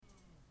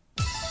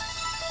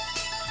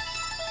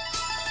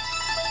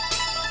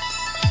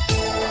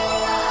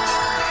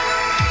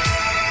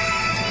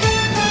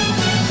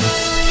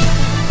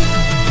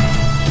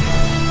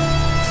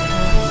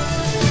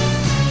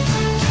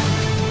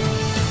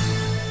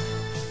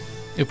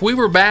If we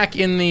were back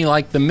in the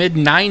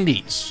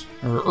mid-90s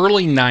or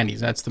early 90s,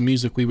 that's the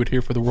music we would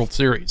hear for the World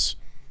Series.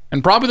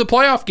 And probably the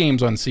playoff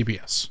games on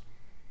CBS.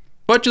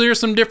 But you'll hear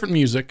some different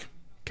music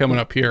coming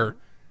up here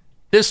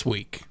this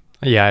week.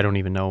 Yeah, I don't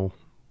even know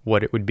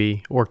what it would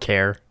be or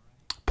care.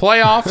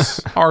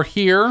 Playoffs are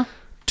here.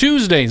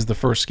 Tuesday's the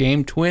first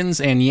game,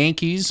 Twins and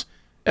Yankees.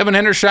 Evan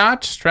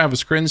Hendershot,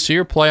 Travis Krenz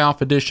here, playoff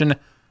edition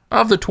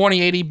of the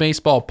 2080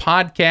 Baseball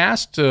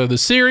Podcast. The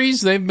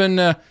series, they've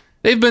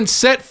been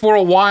set for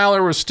a while.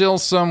 There was still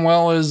some,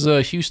 is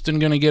Houston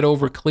going to get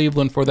over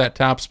Cleveland for that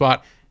top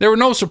spot? There were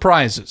no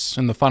surprises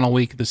in the final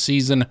week of the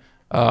season.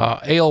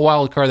 AL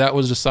wildcard, that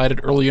was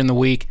decided earlier in the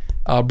week.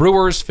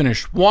 Brewers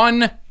finished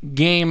 1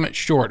 game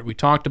short. We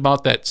talked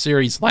about that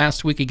series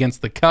last week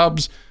against the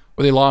Cubs,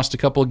 where they lost a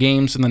couple of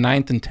games in the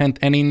 9th and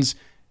 10th innings,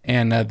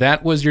 and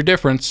that was your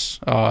difference.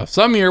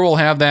 Some year we'll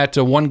have that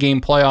 1-game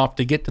playoff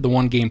to get to the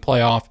 1-game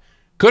playoff.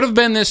 Could have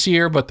been this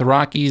year, but the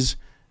Rockies,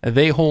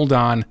 they hold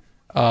on.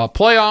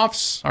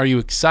 Playoffs, are you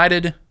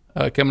excited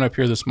coming up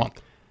here this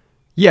month?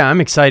 Yeah, I'm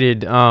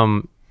excited,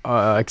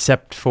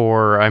 except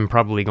for I'm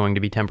probably going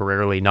to be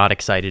temporarily not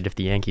excited if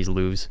the Yankees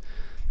lose.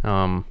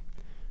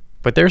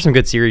 But there's some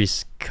good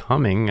series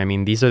coming. I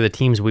mean, these are the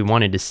teams we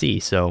wanted to see,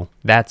 so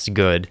that's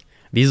good.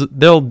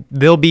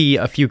 There'll be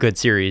a few good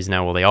series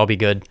now. Will they all be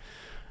good?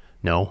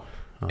 No.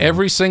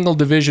 Every single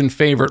division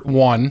favorite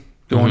won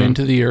going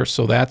into the year,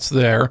 so that's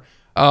there.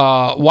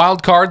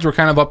 Wild cards were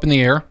kind of up in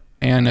the air,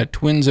 and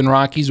Twins and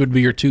Rockies would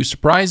be your 2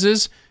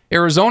 surprises.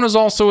 Arizona's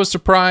also a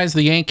surprise.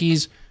 The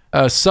Yankees,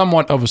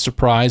 somewhat of a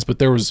surprise, but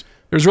there's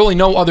really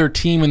no other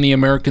team in the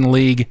American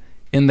League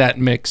in that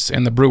mix,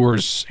 and the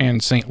Brewers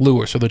and St.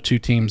 Louis are the 2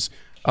 teams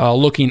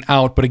looking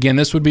out. But again,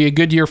 this would be a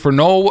good year for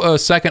no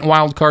second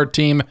wild card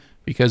team,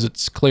 because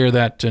it's clear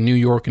that New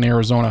York and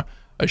Arizona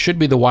should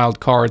be the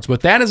wild cards.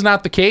 But that is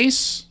not the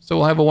case, so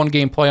we'll have a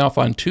 1-game playoff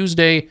on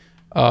Tuesday.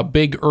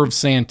 Big Irv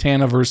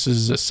Santana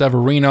versus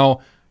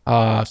Severino.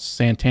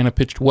 Santana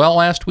pitched well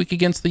last week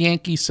against the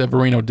Yankees.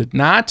 Severino did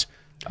not.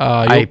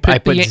 I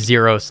put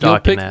zero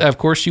stock in that. Of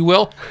course you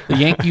will.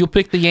 You'll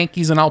pick the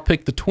Yankees, and I'll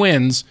pick the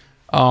Twins.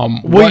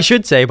 You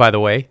should say, by the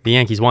way, the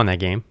Yankees won that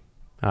game.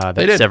 That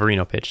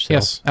Severino pitched. So.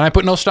 Yes, and I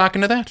put no stock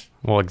into that.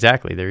 Well,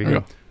 exactly. There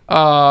you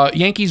go.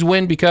 Yankees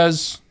win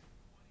because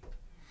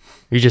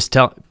you just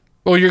tell.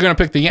 Well, you're going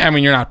to pick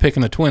you're not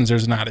picking the Twins.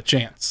 There's not a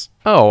chance.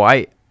 Oh,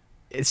 I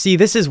see.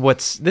 This is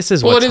what's it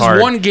is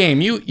hard. 1 game.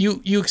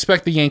 You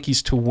expect the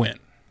Yankees to win.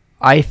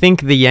 I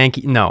think the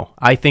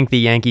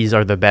Yankees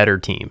are the better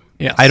team.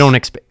 Yes. I don't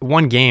expect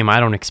 1 game. I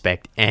don't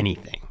expect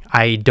anything.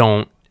 I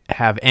don't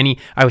have any.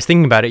 I was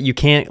thinking about it. You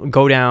can't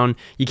go down.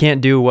 You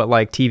can't do what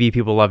TV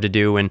people love to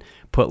do and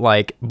put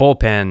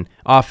bullpen,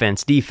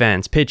 offense,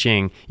 defense,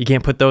 pitching. You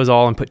can't put those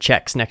all and put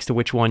checks next to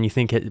which one you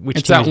think which team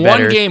is better. It's that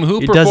 1 game.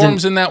 Who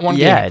performs in that 1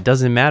 game? Yeah, it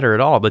doesn't matter at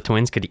all. The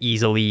Twins could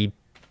easily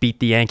beat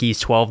the Yankees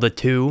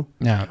 12-2.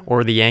 Yeah.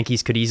 Or the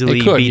Yankees could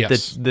easily beat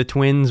the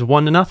Twins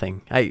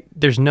 1-0.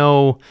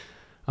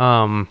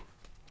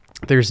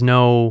 There's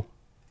no.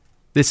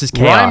 This is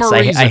chaos.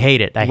 I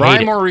hate it.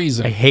 Rhyme or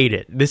reason. I hate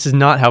it. This is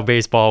not how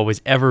baseball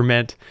was ever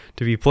meant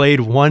to be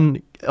played.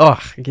 But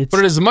it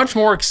is much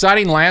more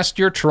exciting. Last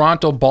year,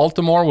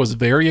 Toronto-Baltimore was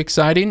very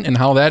exciting, and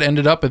how that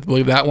ended up, I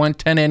believe that went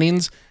 10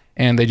 innings,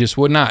 and they just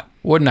would not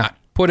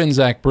put in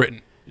Zach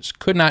Britton. Just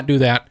could not do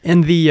that.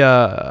 And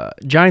the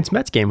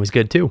Giants-Mets game was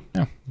good, too.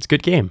 Yeah. It's a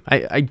good game.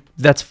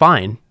 That's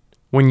fine.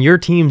 When your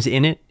team's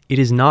in it, it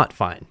is not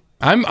fine.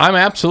 I'm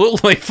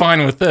absolutely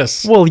fine with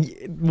this.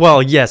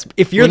 Well, yes.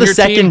 If you're the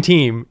second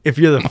team, if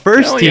you're the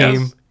first team,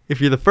 yes. If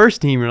you're the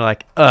first team, you're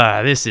like,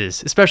 this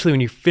is, especially when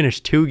you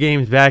finish 2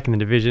 games back in the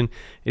division,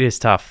 it is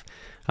tough.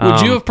 Would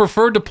you have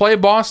preferred to play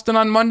Boston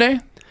on Monday?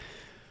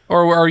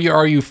 Or are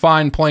you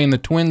fine playing the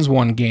Twins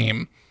 1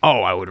 game?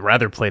 Oh, I would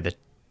rather play the...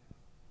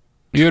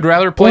 You would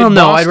rather play Boston?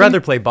 No, I'd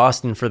rather play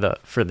Boston for the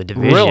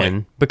division.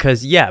 Really?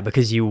 Because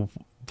you're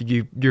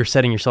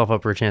setting yourself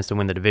up for a chance to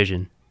win the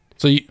division.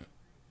 So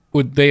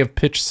would they have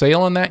pitched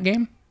Sale in that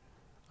game?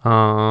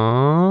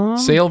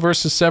 Sale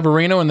versus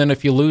Severino, and then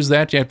if you lose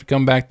that, you have to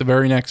come back the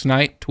very next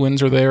night.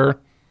 Twins are there,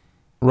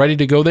 ready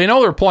to go. They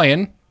know they're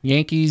playing.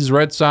 Yankees,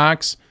 Red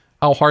Sox.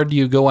 How hard do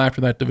you go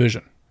after that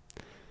division?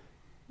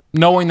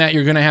 Knowing that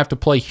you're going to have to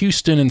play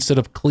Houston instead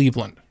of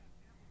Cleveland.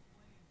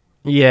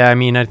 Yeah,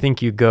 I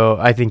think you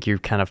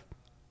kind of,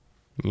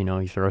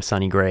 you throw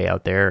Sonny Gray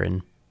out there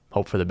and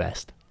hope for the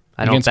best.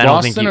 Against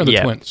Boston or the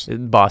Twins?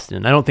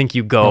 Boston. I don't think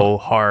you go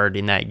hard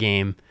in that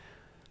game.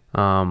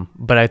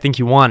 But I think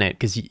you want it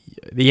because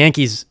the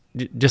Yankees,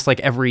 just like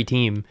every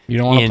team, you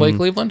don't want to play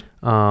Cleveland.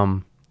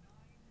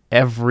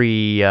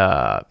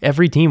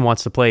 Every team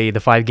wants to play the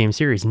 5-game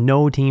series.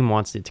 No team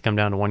wants it to come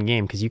down to 1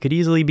 game because you could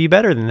easily be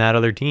better than that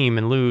other team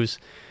and lose.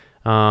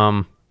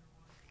 But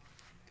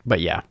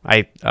yeah,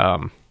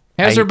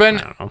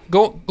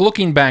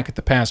 looking back at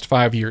the past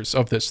 5 years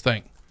of this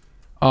thing,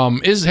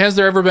 has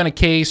there ever been a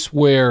case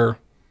where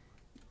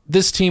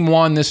this team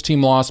won, this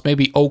team lost?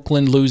 Maybe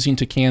Oakland losing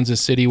to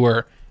Kansas City,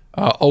 where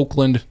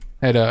Oakland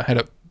had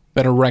a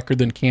better record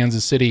than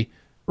Kansas City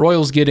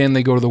Royals get in,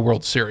 they go to the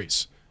World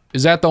Series.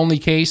 Is that the only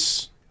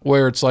case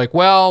where it's like,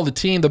 well,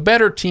 the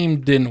better team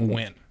didn't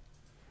win?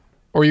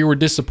 Or you were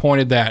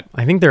disappointed that...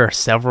 I think there are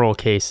several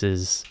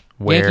cases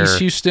where Yankees,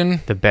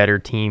 Houston, the better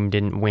team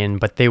didn't win,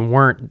 but there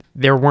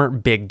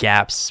weren't big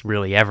gaps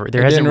really ever. It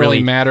didn't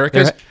really matter.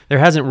 There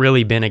hasn't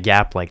really been a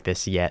gap like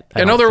this yet.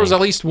 I know there was at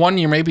least one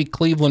year, maybe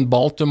Cleveland,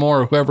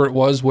 Baltimore, or whoever it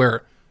was,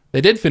 where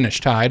they did finish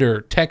tied,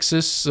 or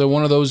Texas,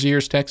 one of those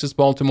years, Texas,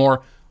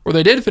 Baltimore, where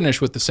they did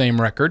finish with the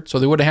same record, so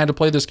they would have had to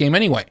play this game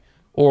anyway.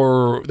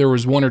 Or there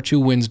was 1 or 2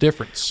 wins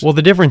difference. Well,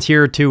 the difference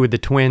here too with the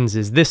Twins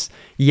is this.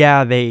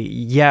 They're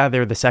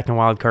the second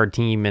wild card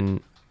team, and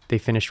they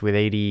finished with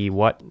 80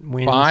 wins?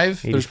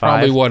 5. 85. There's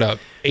probably a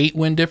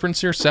 8-win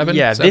difference here. 7.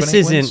 Yeah,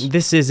 7,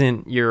 this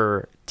isn't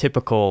your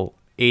typical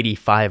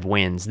 85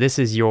 wins. This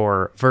is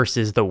your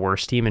versus the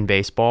worst team in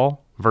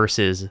baseball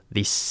versus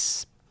the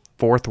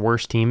 4th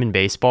worst team in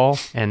baseball,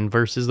 and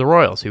versus the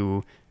Royals,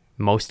 who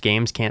most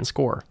games can't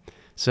score.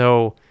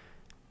 So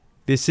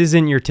this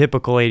isn't your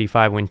typical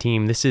 85-win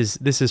team. This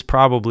is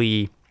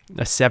probably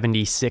a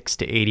 76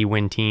 to 80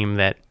 win team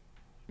that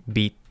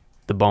beat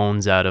the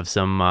bones out of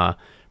some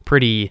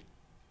pretty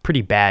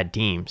bad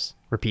teams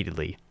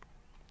repeatedly.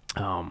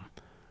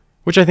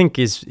 Which I think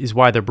is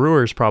why the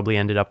Brewers probably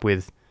ended up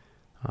with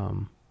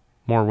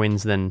more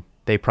wins than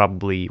they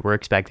probably were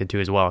expected to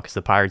as well, because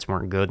the Pirates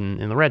weren't good and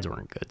the Reds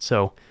weren't good.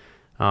 So,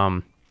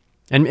 and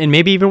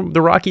maybe even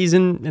the Rockies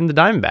and the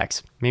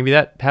Diamondbacks. Maybe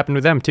that happened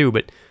with them too,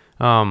 but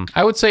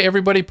I would say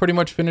everybody pretty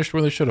much finished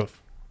where they should have.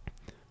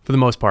 For the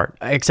most part,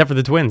 except for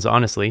the Twins,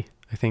 honestly.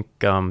 I think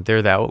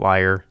they're the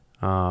outlier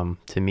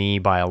to me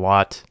by a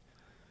lot.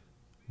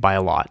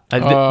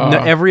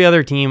 Every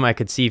other team I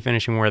could see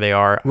finishing where they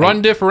are.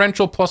 Run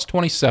differential plus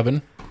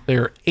 27.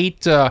 They're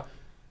 8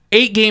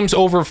 games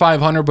over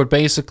 500, but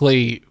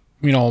basically,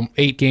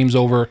 8 games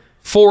over,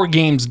 4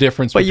 games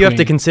difference. But you have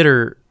to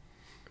consider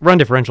run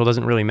differential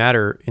doesn't really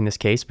matter in this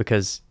case,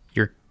 because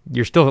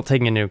you're still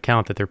taking into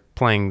account that they're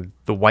playing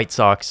the White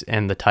Sox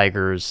and the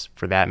Tigers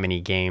for that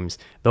many games.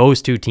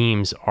 Those two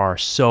teams are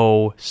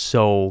so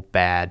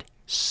bad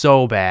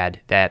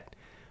that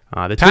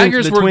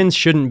the Twins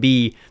shouldn't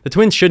be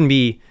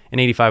an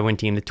 85-win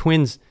team. The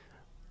Twins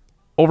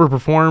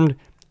overperformed,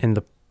 and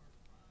the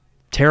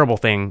terrible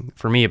thing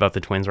for me about the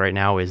Twins right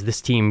now is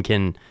this team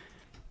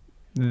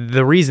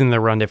the reason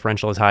their run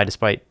differential is high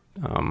despite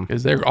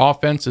because their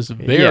offense is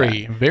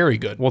very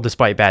good. Well,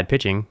 despite bad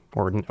pitching,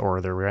 or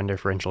their run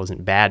differential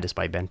isn't bad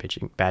despite bad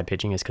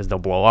pitching is because they'll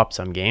blow up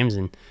some games,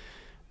 and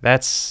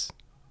that's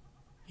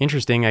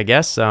interesting, I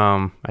guess.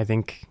 I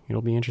think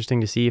it'll be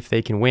interesting to see if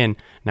they can win.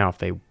 Now, if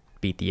they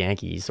beat the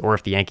Yankees, or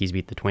if the Yankees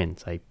beat the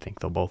Twins, I think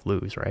they'll both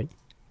lose, right?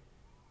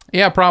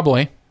 Yeah,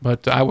 probably.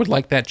 But I would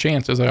like that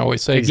chance, as I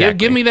always say. Exactly.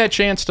 Give me that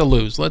chance to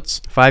lose.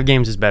 5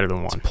 games is better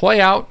than 1. Play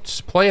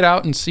it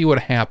out, and see what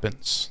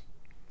happens.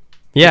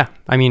 Yeah,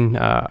 I mean,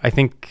 I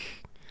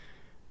think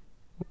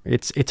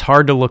it's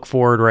hard to look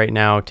forward right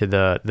now to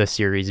the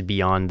series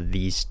beyond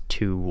these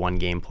 2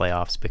 one-game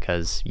playoffs,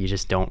 because you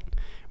just don't.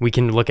 We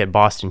can look at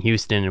Boston,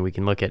 Houston, and we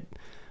can look at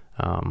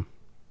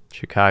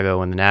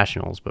Chicago and the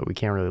Nationals, but we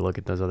can't really look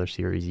at those other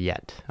series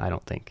yet, I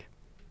don't think.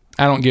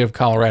 I don't give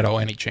Colorado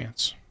any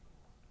chance.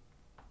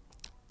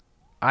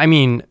 I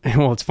mean,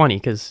 well, it's funny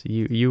because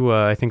you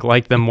I think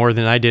like them more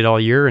than I did all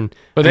year, and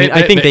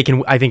I think they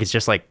can. I think it's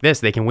just like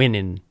this; they can win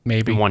in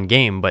maybe 1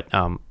 game. But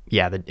the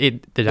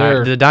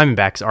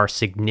Diamondbacks are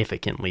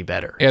significantly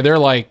better. Yeah,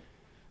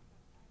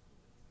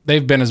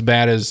 they've been as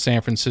bad as San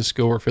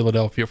Francisco or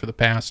Philadelphia for the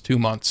past 2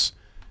 months.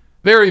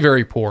 Very,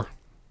 very poor.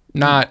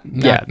 Not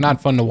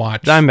fun to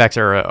watch. Diamondbacks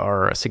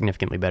are a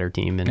significantly better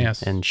team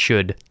and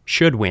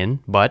should win,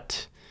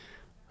 but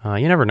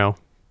you never know.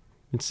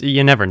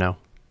 You never know.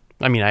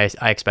 I mean, I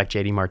expect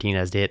JD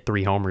Martinez to hit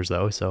 3 homers,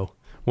 though, so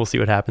we'll see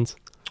what happens.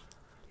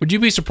 Would you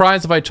be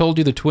surprised if I told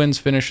you the Twins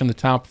finish in the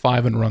top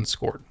 5 in runs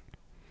scored?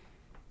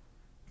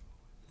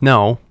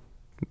 No,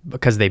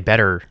 because they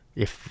better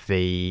if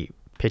they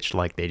pitched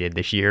like they did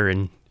this year,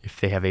 and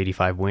if they have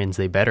 85 wins,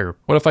 they better.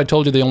 What if I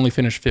told you they only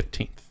finished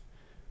 15th?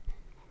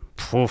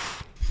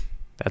 Oof.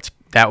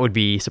 That would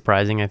be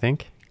surprising, I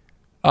think.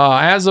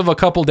 As of a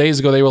couple days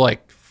ago, they were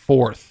like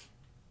 4th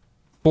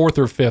or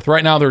 5th.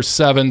 Right now, they're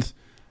 7th.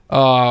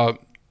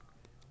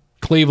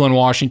 Cleveland,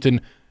 Washington.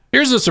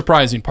 Here's the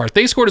surprising part.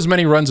 They scored as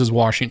many runs as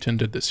Washington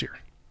did this year.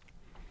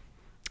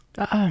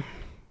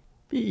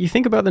 You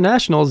think about the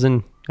Nationals,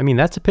 and I mean,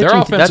 that's a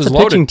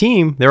pitching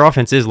team. Their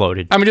offense is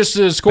loaded. I mean,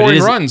 just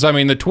scoring runs. I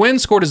mean, the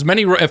Twins scored as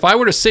many. If I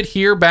were to sit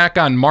here back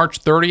on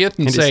March 30th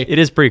and say it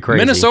is pretty crazy,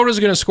 Minnesota's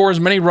going to score as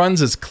many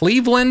runs as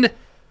Cleveland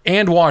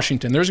and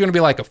Washington, there's going to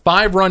be like a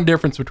 5-run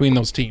difference between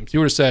those teams.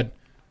 You would have said,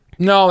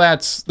 no,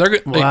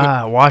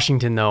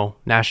 Washington, though,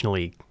 National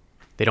League.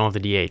 They don't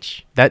have the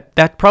DH.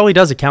 That probably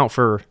does account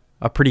for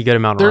a pretty good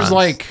amount of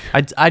runs.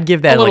 I'd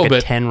give that like a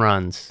 10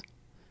 runs.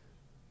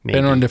 Maybe.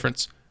 10-run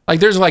difference.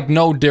 There's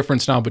no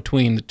difference now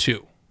between the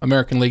two.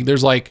 American League,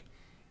 there's I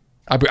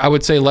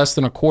would say less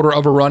than a quarter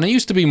of a run. It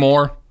used to be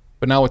more,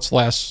 but now it's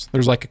less.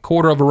 There's a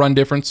quarter of a run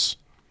difference.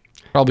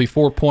 Probably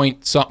 4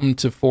 point something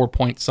to 4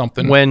 point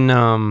something. When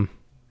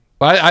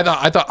But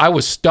I thought I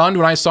was stunned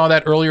when I saw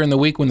that earlier in the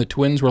week when the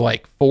Twins were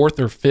like 4th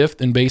or 5th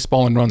in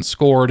baseball in runs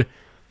scored.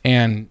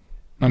 And,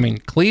 I mean,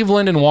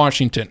 Cleveland and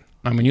Washington.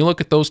 I mean, you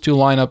look at those two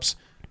lineups.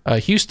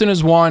 Houston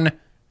is 1,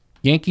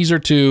 Yankees are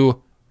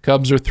 2,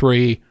 Cubs are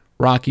 3,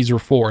 Rockies are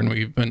 4. And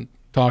we've been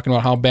talking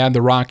about how bad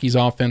the Rockies'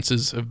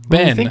 offenses have been.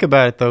 when you think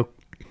about it, though,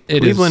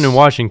 Cleveland and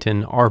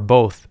Washington are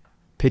both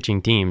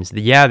pitching teams.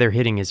 Yeah, their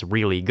hitting is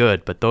really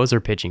good, but those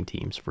are pitching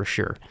teams for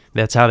sure.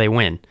 That's how they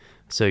win.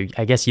 So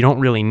I guess you don't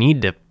really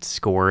need to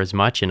score as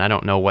much, and I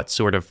don't know what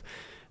sort of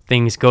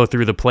things go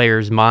through the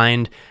player's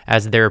mind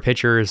as their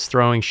pitcher is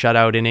throwing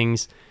shutout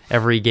innings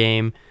every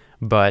game.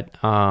 But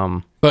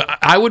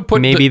I would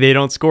put maybe they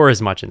don't score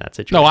as much in that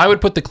situation. No, I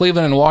would put the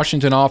Cleveland and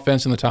Washington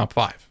offense in the top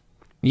 5.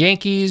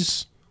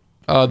 Yankees,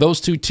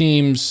 those two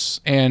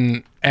teams,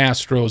 and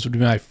Astros would be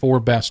my 4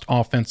 best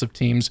offensive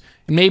teams,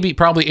 and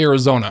probably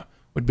Arizona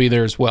would be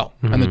there as well.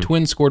 Mm-hmm. And the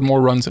Twins scored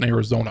more runs than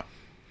Arizona,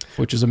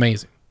 which is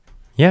amazing.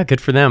 Yeah,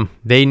 good for them.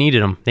 They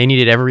needed them. They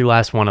needed every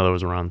last one of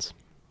those runs.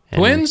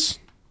 Twins?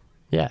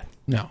 Yeah.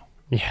 No.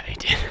 Yeah, they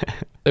did.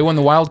 They won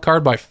the wild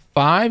card by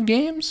 5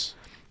 games?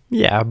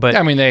 Yeah, but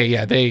I mean,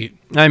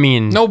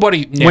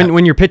 nobody. Yeah.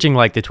 When you're pitching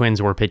like the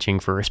Twins were pitching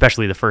for,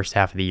 especially the first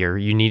half of the year,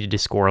 you needed to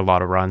score a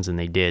lot of runs, and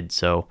they did.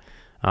 So,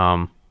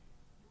 and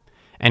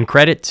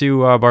credit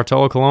to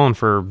Bartolo Colon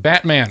for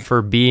Batman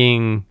for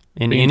being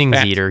an innings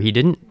fat. eater.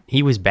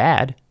 He was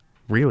bad,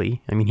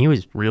 really. I mean, he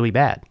was really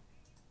bad,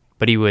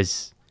 but he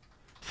was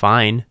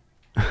fine,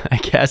 I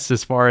guess,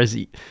 as far as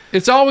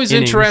it's always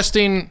innings.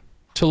 Interesting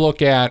to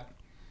look at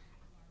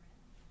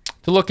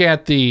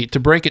to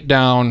break it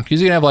down.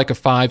 He's gonna have like a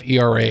 5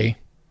 ERA,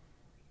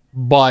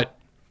 but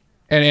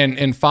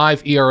and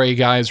 5 ERA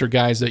guys are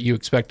guys that you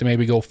expect to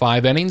maybe go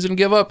 5 innings and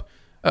give up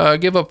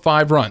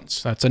 5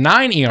 runs. That's a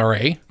 9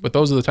 ERA, but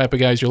those are the type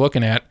of guys you're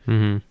looking at.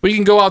 Mm-hmm. But you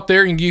can go out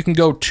there and you can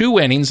go 2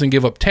 innings and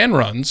give up 10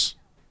 runs,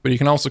 but you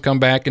can also come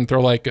back and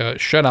throw like a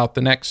shutout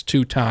the next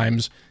 2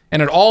 times,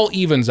 and it all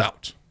evens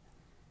out.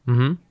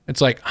 Mm-hmm.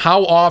 It's like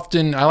how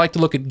often, I like to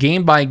look at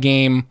game by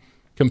game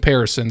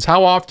comparisons.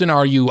 How often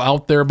are you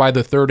out there by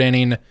the 3rd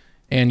inning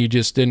and you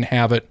just didn't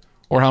have it?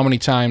 Or how many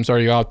times are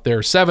you out there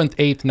 7th,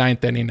 8th,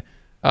 9th inning?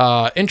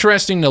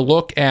 Interesting to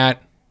look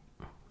at.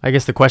 I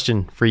guess the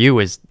question for you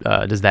is,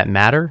 does that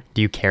matter?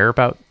 Do you care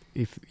about,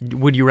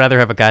 would you rather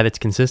have a guy that's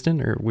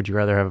consistent, or would you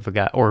rather have a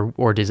guy,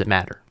 or does it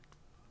matter?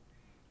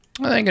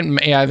 I think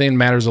it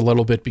matters a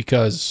little bit,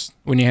 because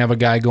when you have a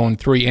guy going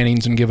 3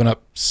 innings and giving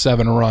up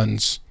 7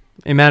 runs,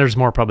 it matters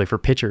more probably for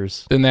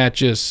pitchers. Then that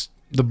just,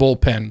 the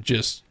bullpen,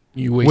 just,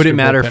 you waste Would it your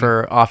matter bullpen.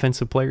 for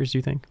offensive players, do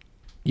you think?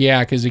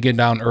 Yeah, because you get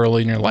down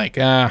early and you're like,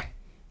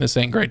 this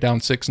ain't great, down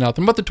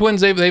 6-0. But the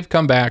Twins, they've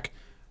come back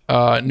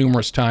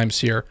numerous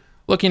times here.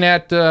 Looking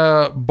at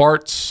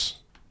Bart's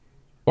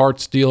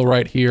deal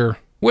right here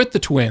with the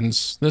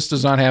Twins. This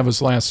does not have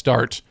his last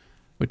start,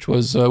 which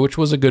was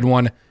a good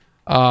one.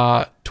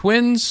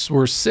 Twins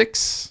were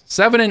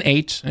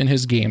 7-8 in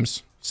his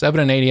games.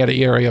 7-8. He had an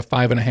ERA of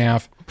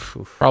 5.5.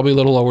 Probably a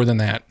little lower than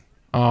that.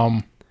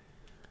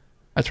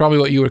 That's probably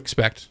what you would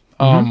expect.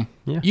 Yeah.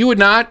 You would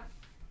not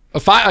a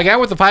guy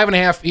with a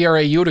 5.5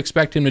 ERA. You would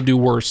expect him to do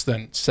worse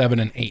than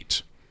 7-8.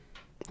 It's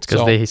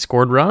because they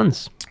scored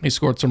runs. He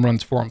scored some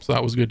runs for him, so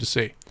that was good to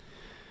see.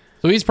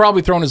 So he's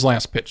probably thrown his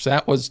last pitch.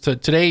 That was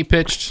today. He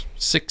pitched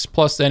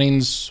 6+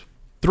 innings,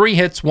 3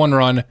 hits, 1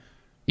 run.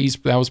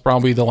 That was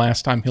probably the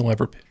last time he'll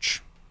ever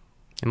pitch.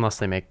 Unless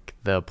they make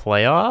the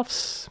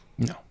playoffs?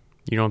 No.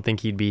 You don't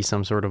think he'd be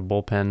some sort of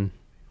bullpen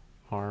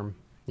harm?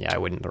 Yeah, I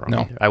wouldn't throw him.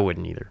 No. Either. I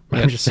wouldn't either.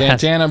 Yeah,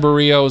 Santana,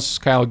 Barrios,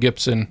 Kyle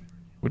Gibson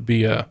would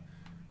be a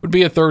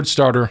 3rd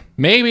starter.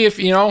 Maybe if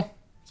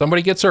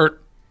somebody gets hurt.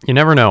 You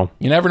never know.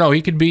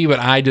 He could be, but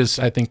I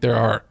think there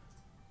are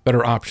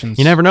better options.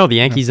 You never know. The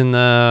Yankees in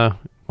the...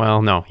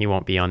 Well, no, he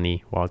won't be on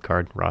the wild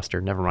card roster.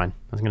 Never mind.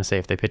 I was going to say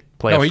if they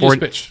play a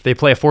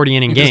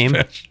 40-inning game,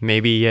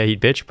 maybe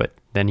he'd pitch, but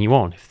then he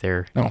won't if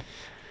they're... No.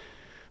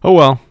 Oh,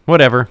 well,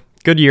 whatever.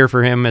 Good year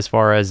for him as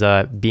far as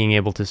being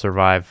able to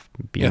survive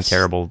being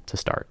terrible to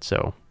start.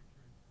 So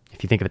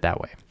if you think of it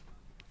that way.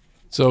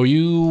 So what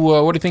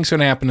do you think's going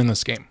to happen in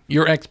this game?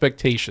 Your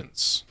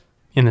expectations.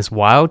 In this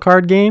wild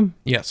card game?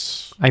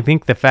 Yes. I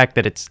think the fact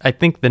that I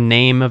think the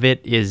name of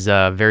it is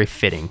very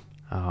fitting.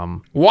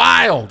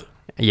 Wild!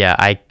 Yeah,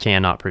 I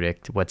cannot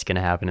predict what's going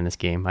to happen in this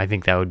game. I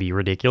think that would be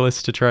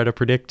ridiculous to try to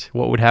predict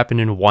what would happen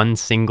in one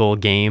single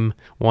game,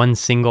 one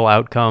single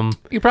outcome.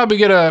 You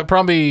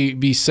probably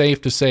be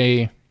safe to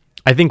say...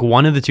 I think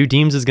one of the 2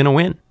 teams is going to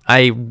win.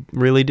 I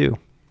really do.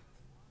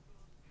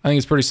 I think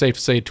it's pretty safe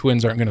to say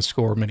Twins aren't going to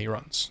score many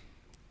runs.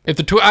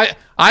 If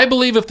I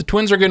believe if the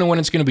Twins are going to win,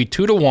 it's going to be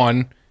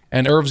 2-1,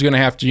 and Irv's going to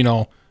have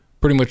to,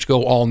 pretty much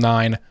go all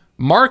 9.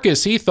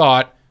 Marcus, he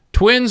thought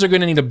Twins are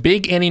going to need a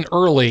big inning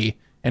early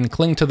and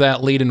cling to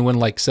that lead and win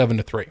like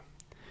 7-3.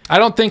 I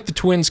don't think the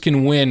Twins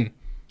can win.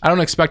 I don't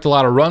expect a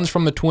lot of runs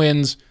from the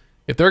Twins.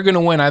 If they're going to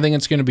win, I think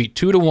it's going to be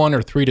 2-1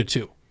 or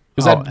 3-2.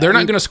 Because they're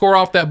not going to score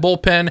off that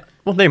bullpen.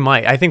 Well, they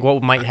might. I think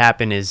what might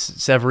happen is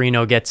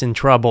Severino gets in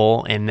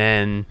trouble, and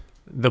then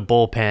the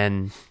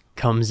bullpen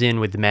comes in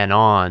with men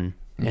on,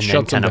 and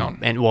shuts then them down.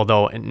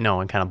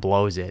 And kind of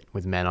blows it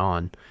with men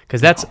on.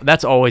 Because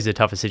that's always the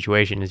toughest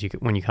situation is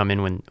when you come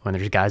in when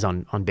there's guys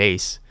on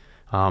base.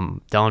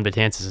 Dellin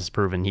Betances has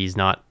proven he's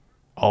not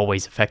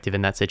always effective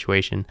in that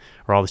situation,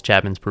 or Aldis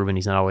Chapman's proven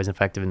he's not always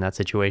effective in that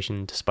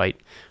situation, despite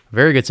a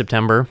very good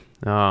September.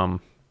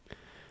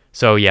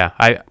 So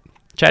yeah,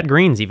 Chad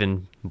Green's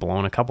even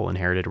blown a couple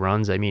inherited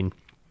runs. I mean,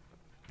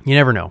 you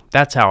never know.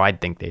 That's how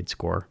I'd think they'd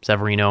score.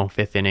 Severino,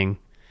 5th inning,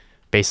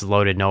 bases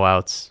loaded, no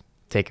outs,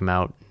 take him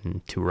out,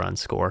 and 2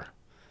 runs score.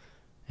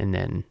 And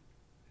then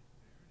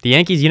the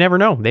Yankees, you never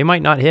know. They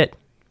might not hit.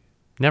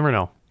 Never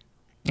know.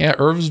 Yeah,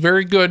 Irv's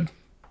very good.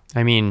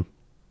 I mean,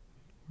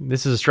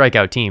 this is a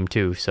strikeout team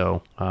too,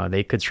 so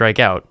they could strike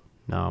out.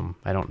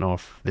 I don't know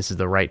if this is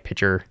the right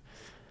pitcher.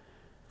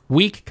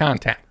 Weak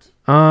contact.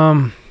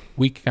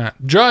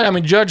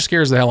 Judge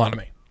scares the hell out of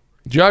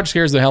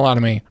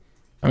me.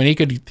 I mean, he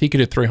could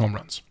hit 3 home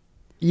runs.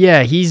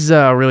 Yeah, he's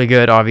really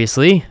good,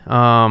 obviously.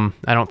 I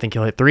don't think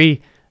he'll hit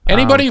 3.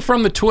 Anybody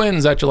from the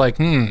Twins that you're like,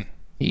 I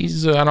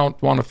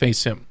don't want to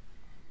face him.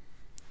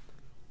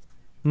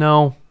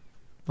 No.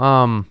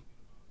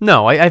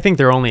 No, I think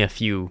there are only a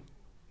few.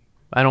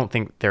 I don't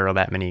think there are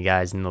that many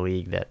guys in the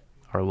league that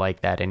are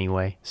like that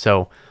anyway.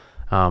 So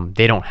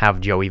they don't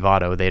have Joey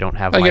Votto. They don't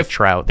have Mike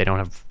Trout. They don't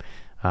have...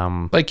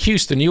 like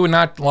Houston, you would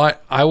not like.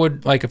 I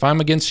would like if I'm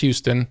against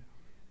Houston.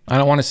 I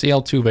don't want to see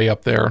Altuve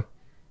up there.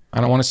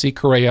 I don't want to see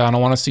Correa. I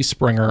don't want to see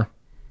Springer.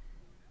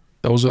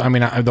 Those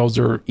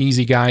are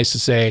easy guys to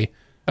say.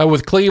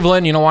 With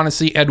Cleveland, you don't want to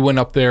see Edwin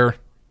up there.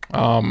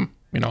 You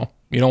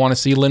don't want to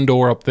see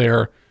Lindor up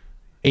there.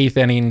 8th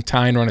inning,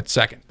 tying run at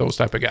second. Those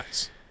type of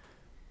guys.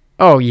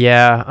 Oh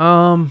yeah.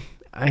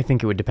 I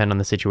think it would depend on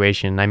the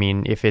situation. I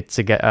mean, if it's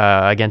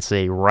against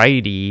a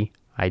righty,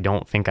 I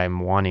don't think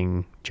I'm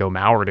wanting Joe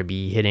Mauer to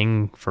be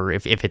hitting for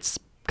if it's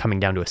coming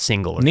down to a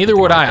single. Neither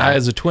would I.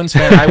 As a Twins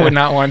fan, I would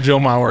not want Joe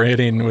Mauer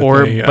hitting.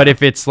 But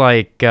if it's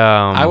like...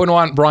 I would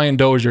want Brian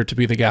Dozier to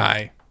be the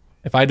guy.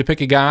 If I had to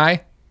pick a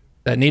guy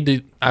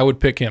I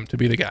would pick him to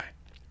be the guy.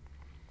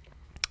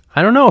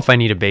 I don't know if I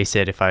need a base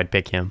hit if I would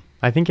pick him.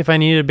 I think if I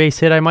needed a base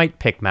hit, I might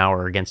pick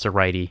Mauer against a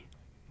righty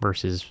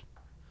versus...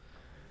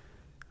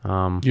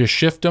 You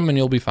shift him and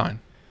you'll be fine.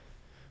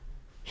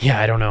 Yeah,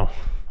 I don't know.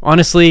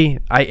 Honestly,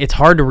 it's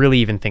hard to really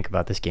even think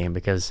about this game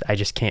because I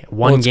just can't.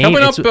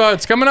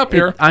 It's coming up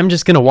here. I'm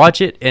just gonna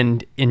watch it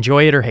and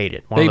enjoy it or hate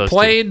it. They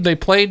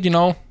played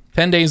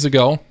 10 days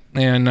ago,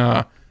 and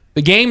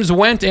the games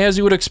went as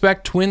you would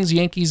expect.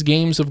 Twins-Yankees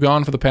games have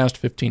gone for the past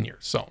 15 years.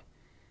 So,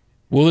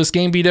 will this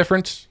game be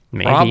different?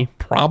 Maybe.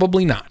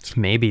 Probably not.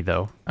 Maybe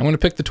though. I'm going to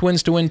pick the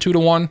Twins to win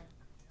 2-1,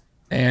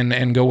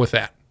 and go with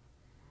that.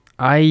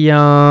 I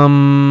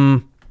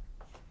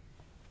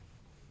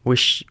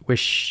wish.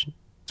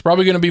 It's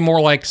probably going to be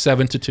more like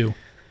 7-2.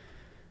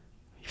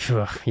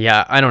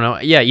 Yeah, I don't know.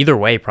 Yeah, either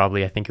way,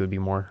 probably I think it would be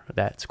more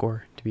that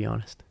score, to be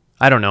honest.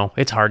 I don't know.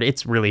 It's hard.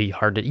 It's really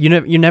hard to... You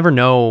never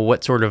know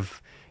what sort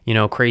of,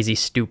 crazy,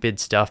 stupid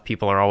stuff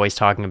people are always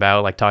talking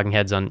about, like talking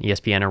heads on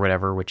ESPN or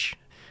whatever, which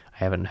I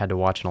haven't had to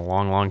watch in a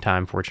long, long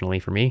time, fortunately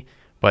for me.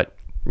 But,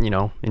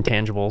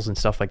 intangibles and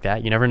stuff like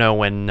that. You never know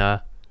when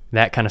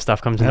that kind of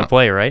stuff comes into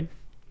play, right?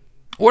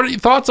 What are your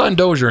thoughts on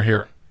Dozier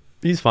here?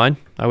 He's fine.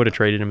 I would have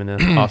traded him in the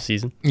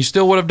offseason. You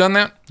still would have done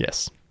that?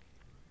 Yes.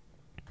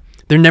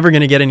 They're never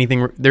going to get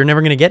anything. They're never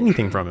going to get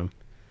anything from him,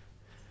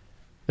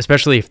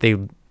 especially if they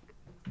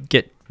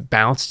get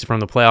bounced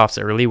from the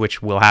playoffs early,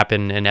 which will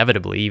happen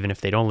inevitably, even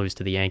if they don't lose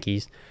to the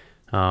Yankees.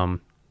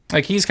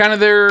 He's kind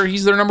of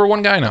he's their number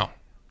one guy now.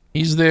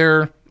 He's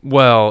their...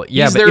 Well,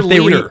 yeah, he's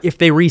but if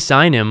they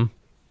re-sign him,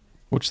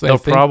 which they'll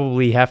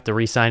probably have to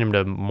re-sign him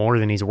to more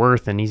than he's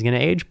worth, and he's going to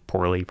age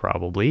poorly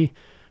probably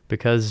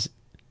because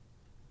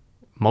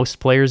most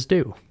players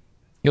do.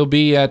 He'll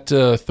be at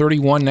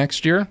 31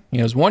 next year. He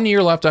has 1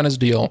 year left on his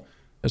deal.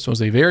 This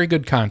was a very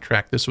good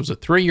contract. This was a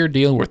 3-year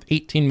deal worth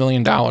 $18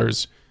 million,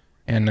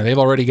 and they've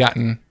already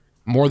gotten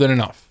more than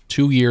enough.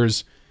 2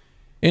 years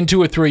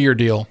into a 3-year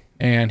deal,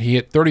 and he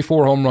hit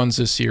 34 home runs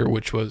this year,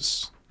 which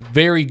was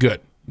very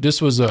good.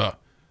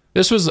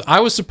 I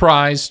was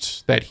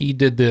surprised that he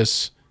did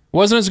this.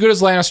 Wasn't as good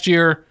as last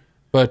year,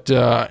 but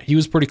he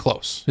was pretty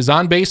close. His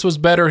on-base was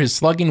better. His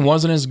slugging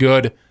wasn't as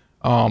good.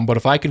 But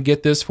if I could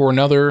get this for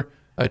another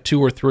 2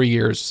 or 3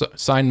 years,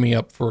 sign me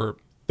up for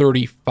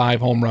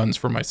 35 home runs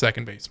for my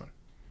second baseman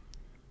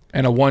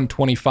and a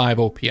 125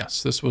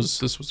 OPS. This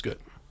was good.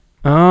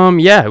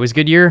 Yeah, it was a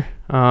good year.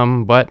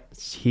 But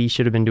he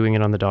should have been doing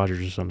it on the Dodgers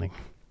or something.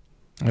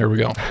 There we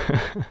go.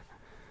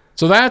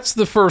 So that's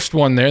the first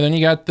one there. Then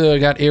you got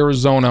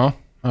Arizona.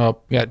 You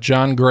got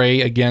John Gray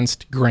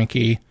against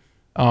Greinke.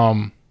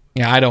 I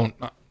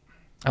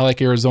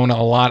like Arizona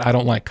a lot. I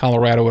don't like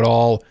Colorado at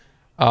all.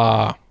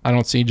 I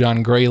don't see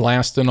John Gray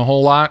lasting a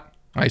whole lot.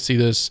 I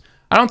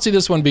don't see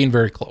this one being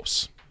very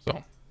close.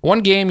 So one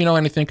game,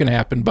 anything can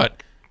happen,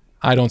 but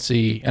I don't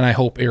see, and I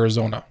hope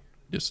Arizona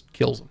just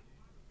kills them.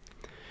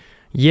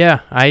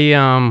 Yeah,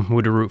 I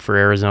would root for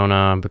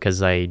Arizona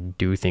because I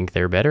do think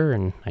they're better,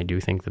 and I do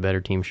think the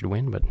better team should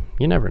win, but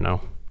you never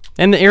know.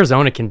 And the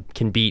Arizona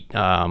can beat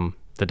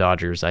the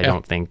Dodgers. I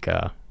don't think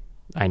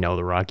I know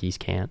the Rockies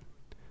can't.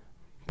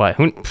 But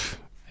who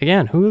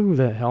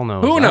the hell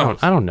knows? Who knows?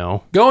 I don't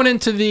know. Going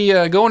into the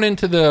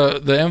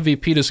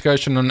MVP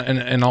discussion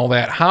and all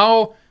that,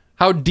 how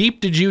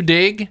deep did you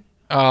dig?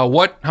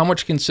 How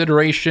much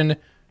consideration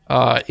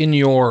in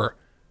your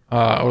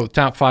or the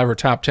top 5 or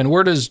top 10?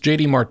 Where does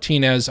JD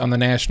Martinez on the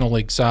National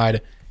League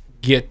side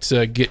get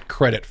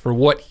credit for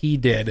what he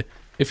did?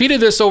 If he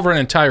did this over an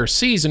entire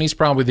season, he's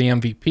probably the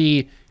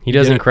MVP. He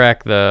doesn't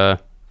crack the.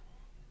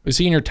 Is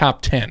he in your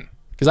top 10?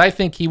 Because I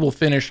think he will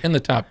finish in the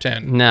top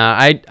 10. Nah,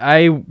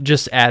 I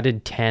just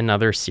added 10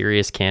 other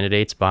serious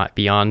candidates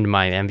beyond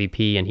my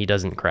MVP, and he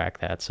doesn't crack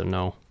that, so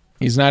no.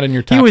 He's not in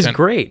your top 10. He was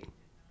great.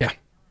 Yeah.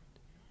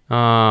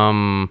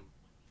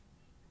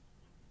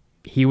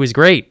 He was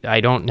great. I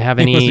don't have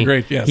any. He was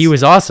great, yes. He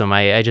was awesome.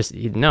 I just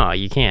no,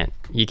 you can't.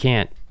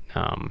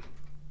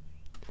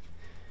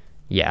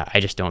 Yeah, I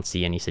just don't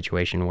see any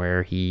situation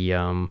where he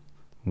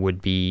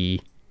would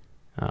be.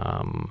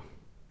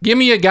 Give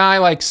me a guy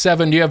like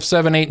 7. Do you have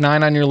 7, 8,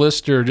 9 on your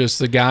list, or just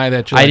the guy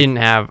that you I didn't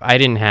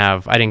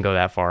go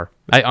that far.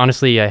 I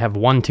honestly have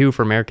 1, 2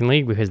 for American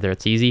League because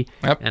it's easy.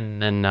 Yep.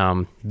 And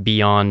then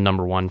beyond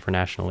number 1 for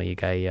National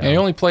League.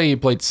 He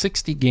played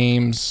 60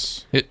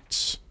 games,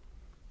 hit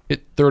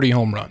 30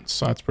 home runs,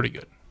 so that's pretty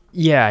good.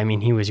 Yeah, I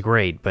mean, he was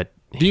great, but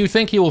do you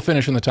think he will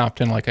finish in the top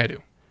 10 like I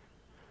do?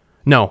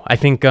 No, I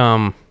think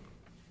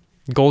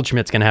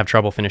Goldschmidt's going to have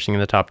trouble finishing in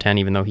the top 10,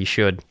 even though he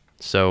should.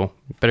 So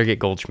better get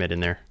Goldschmidt in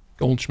there.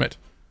 Goldschmidt.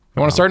 You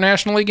want to start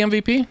National League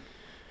MVP?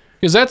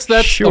 Because that's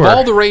sure. Of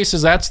all the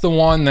races, that's the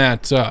one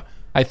that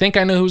I think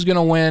I know who's going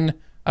to win.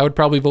 I would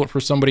probably vote for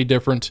somebody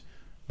different,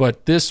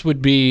 but this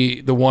would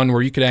be the one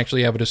where you could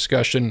actually have a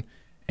discussion,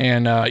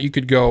 and you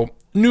could go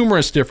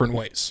numerous different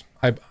ways.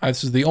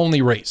 This is the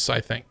only race,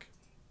 I think.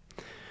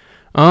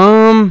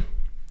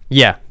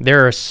 Yeah,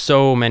 there are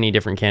so many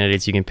different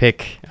candidates you can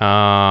pick.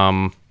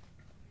 Yeah,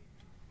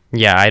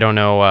 I don't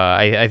know.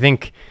 I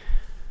think.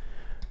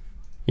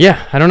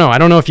 Yeah, I don't know. I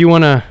don't know if you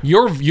want to.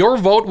 Your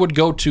vote would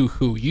go to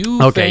who?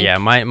 Okay, yeah,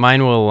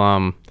 mine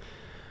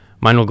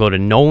will go to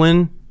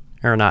Nolan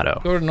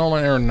Arenado. Go to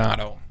Nolan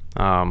Arenado.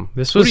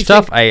 This was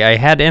tough. I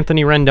had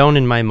Anthony Rendon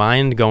in my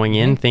mind going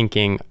in,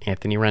 thinking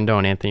Anthony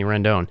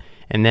Rendon,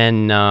 and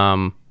then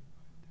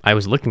I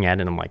was looking at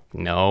it and I'm like,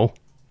 no.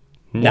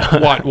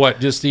 What?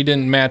 Just he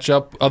didn't match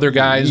up other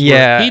guys.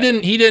 Yeah,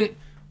 he didn't.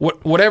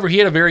 Whatever. He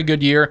had a very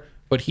good year,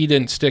 but he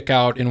didn't stick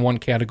out in one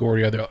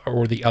category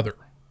or the other.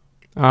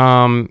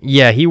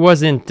 Yeah, he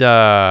wasn't.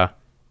 Dominant.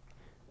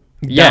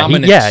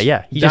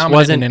 He just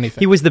wasn't. Anything.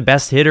 He was the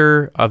best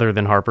hitter other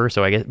than Harper,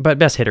 so I guess, but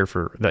best hitter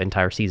for the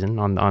entire season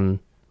on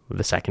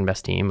the second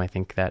best team. I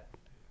think that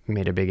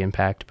made a big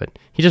impact, but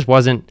he just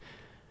wasn't.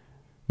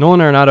 Nolan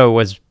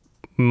Arenado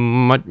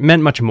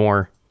meant much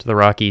more to the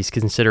Rockies,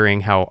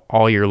 considering how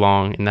all year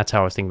long, and that's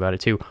how I was thinking about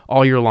it too.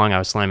 All year long, I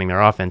was slamming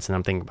their offense, and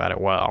I'm thinking about it.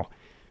 Well,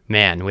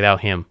 man,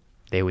 without him,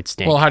 they would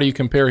stink. Well, how do you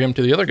compare him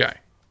to the other guy?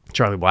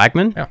 Charlie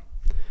Blackmon? Yeah.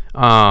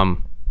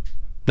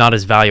 Not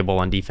as valuable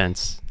on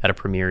defense at a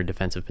premier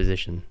defensive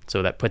position,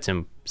 so that puts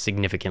him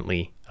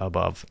significantly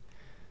above.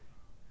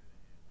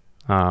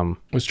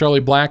 Was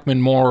Charlie Blackmon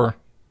more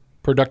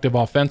productive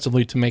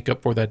offensively to make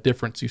up for that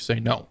difference? You say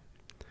no.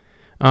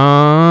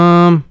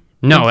 No,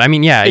 I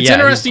mean, yeah. It's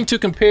interesting to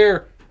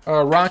compare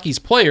Rockies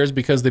players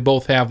because they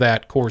both have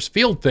that Coors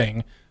Field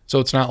thing. So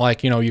it's not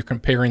like, you're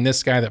comparing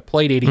this guy that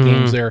played 80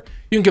 games there.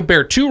 You can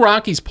compare two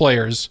Rockies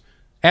players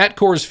at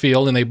Coors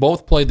Field, and they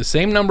both played the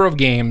same number of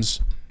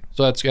games.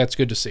 So that's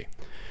good to see.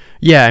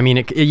 Yeah, I mean,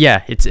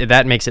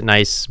 that makes it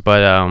nice,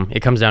 but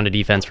it comes down to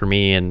defense for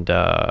me. And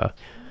I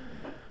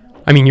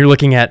mean, you're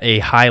looking at a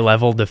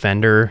high-level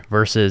defender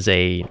versus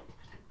a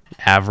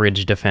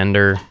average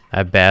defender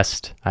at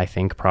best, I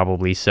think,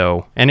 probably.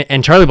 So,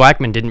 and Charlie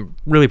Blackmon didn't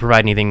really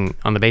provide anything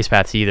on the base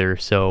paths either.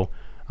 So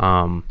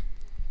that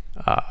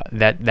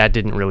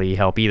didn't really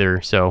help either.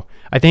 So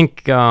I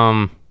think,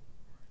 I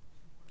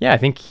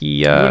think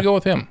he. I would go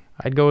with him.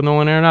 I'd go with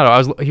Nolan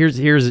Arenado.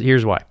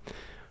 Here's why.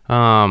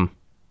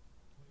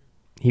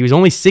 He was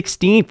only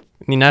 16th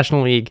in the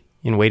National League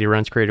in weighted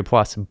runs created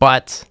plus,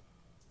 but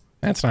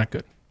that's not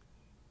good.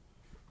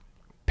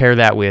 Pair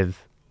that with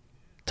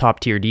top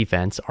tier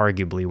defense,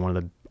 arguably one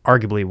of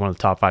the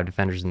top 5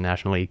 defenders in the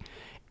National League,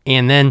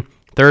 and then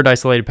third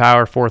isolated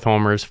power, fourth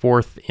homers,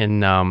 fourth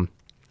in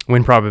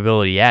win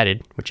probability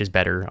added, which is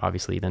better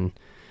obviously than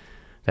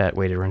that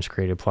weighted runs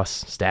created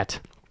plus stat.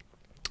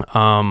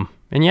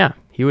 And yeah,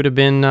 he would have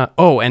been.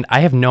 And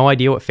I have no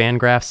idea what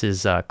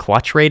Fangraphs'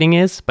 clutch rating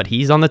is, but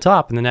he's on the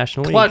top in the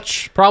National League.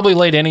 Clutch, probably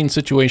late inning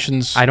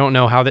situations. I don't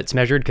know how that's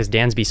measured because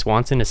Dansby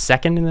Swanson is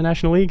second in the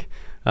National League,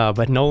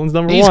 but Nolan's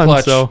number he's 1.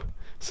 Clutch.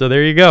 So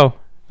there you go.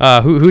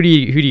 Who do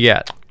you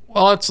get?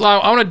 Well,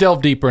 I want to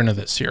delve deeper into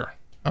this here.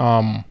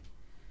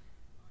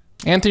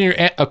 Anthony,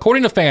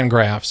 according to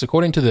Fangraphs,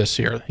 according to this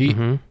here,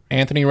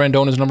 Anthony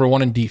Rendon is number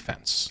 1 in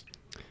defense,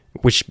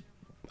 which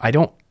I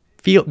don't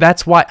feel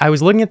that's why I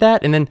was looking at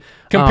that and then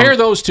compare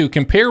those two.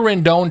 Compare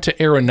Rendon to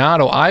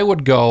Arenado. I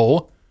would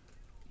go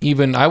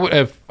with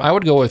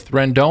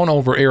Rendon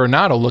over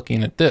Arenado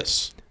looking at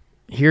this.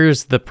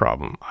 Here's the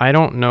problem. I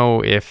don't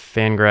know if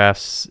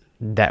Fangraphs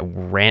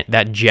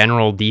that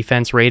general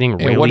defense rating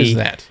really. And what is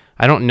that?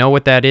 I don't know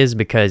what that is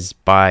because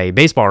by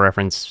Baseball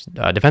Reference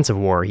defensive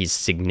WAR, he's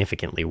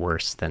significantly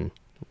worse than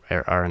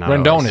Arenado.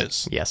 Rendon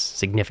is. Yes,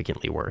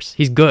 significantly worse.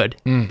 He's good,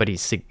 but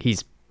he's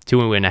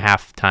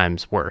 2.5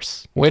 times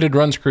worse. Weighted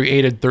runs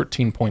created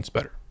 13 points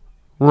better.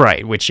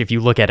 Right, which if you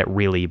look at it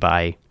really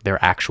by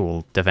their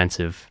actual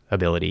defensive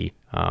ability,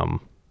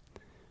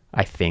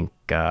 I think...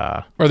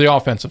 or the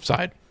offensive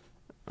side.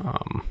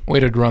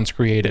 Weighted runs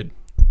created.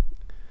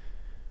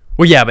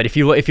 Well, yeah, but if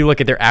you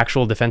look at their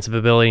actual defensive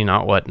ability,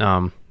 not what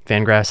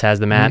Fangraphs has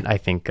them at, I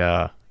think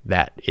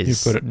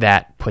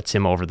that puts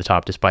him over the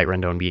top despite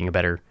Rendon being a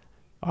better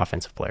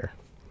offensive player.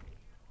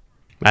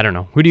 I don't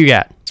know. Who do you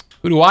got?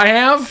 Who do I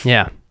have?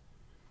 Yeah.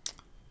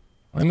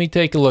 Let me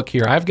take a look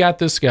here. I've got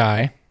this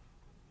guy.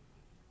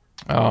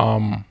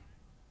 Who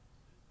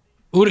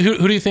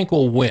do you think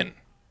will win?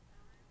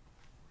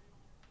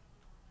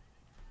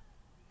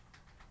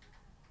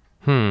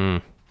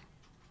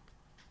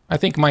 I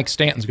think Mike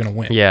Stanton's going to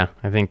win. Yeah,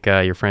 I think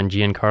your friend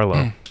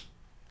Giancarlo.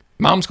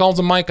 Mom's calls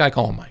him Mike. I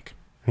call him Mike.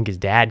 I think his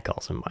dad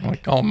calls him Mike. I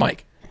call him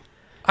Mike.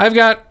 I've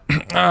got.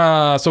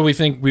 So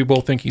we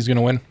both think he's going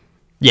to win.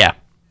 Yeah.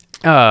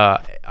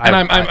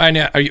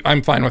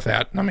 I'm fine with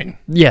that. I mean,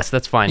 yes,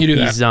 that's fine. You do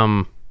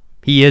that.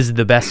 He is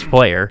the best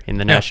player in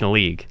the National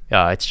League.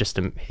 It's just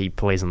he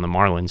plays on the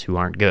Marlins, who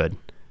aren't good.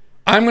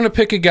 I'm going to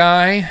pick a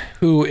guy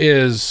who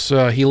is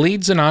he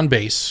leads in on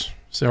base.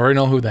 So I already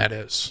know who that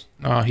is.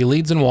 He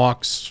leads in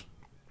walks.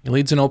 He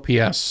leads in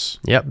OPS.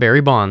 Yep, Barry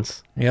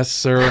Bonds. Yes,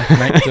 sir.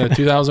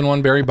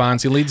 2001 Barry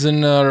Bonds. He leads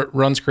in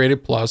runs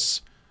created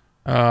plus.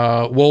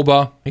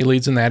 Woba, he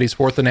leads in that. He's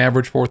fourth in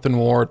average, fourth in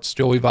WAR. It's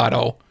Joey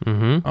Votto.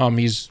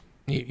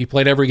 He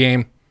played every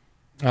game.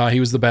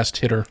 He was the best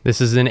hitter. This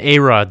is an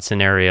A-Rod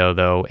scenario,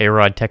 though.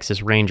 A-Rod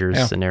Texas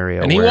Rangers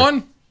scenario. And he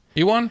won.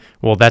 He won.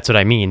 Well, that's what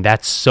I mean.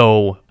 That's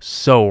so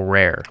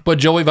rare. But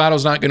Joey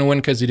Votto's not going to win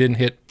because he didn't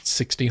hit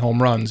 60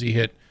 home runs. He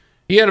had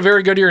a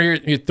very good year.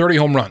 He had 30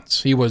 home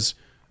runs. He was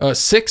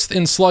sixth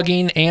in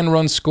slugging and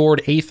runs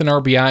scored, eighth in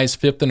RBIs,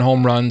 fifth in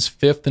home runs,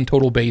 fifth in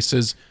total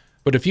bases.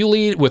 But if you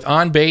lead with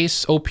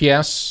on-base,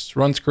 OPS,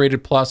 runs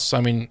created plus,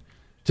 I mean,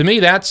 to me,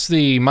 that's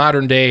the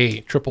modern-day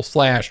triple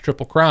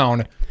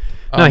crown.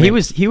 No, he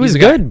was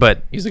good,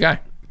 but he's the guy.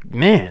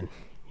 Man,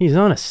 he's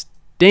on a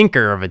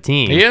stinker of a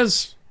team. He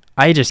is.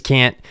 I just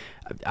can't.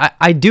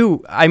 I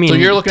do. I mean, so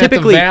you're looking at the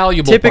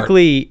valuable part,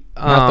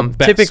 not the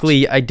best.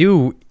 Typically, I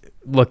do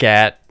look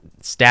at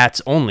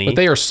stats only. But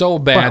they are so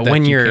bad that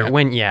when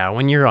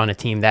you're on a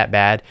team that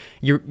bad,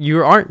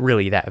 you aren't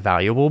really that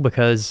valuable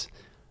because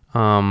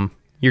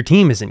your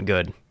team isn't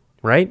good,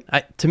 right?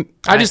 I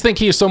just think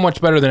he is so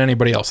much better than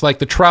anybody else. Like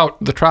the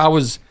Trout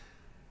was.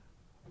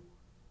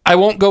 I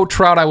won't go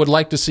Trout. I would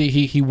like to see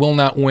he will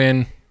not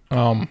win.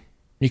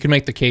 You can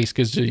make the case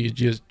because he's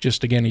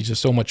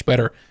just so much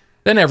better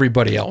than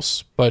everybody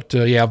else. But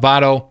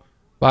Votto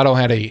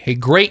had a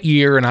great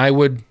year, and I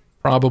would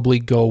probably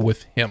go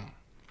with him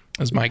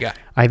as my guy.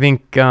 I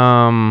think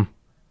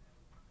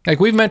like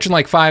we've mentioned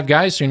like five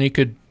guys, and you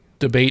could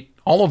debate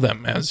all of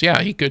them as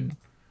he could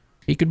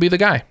be the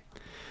guy.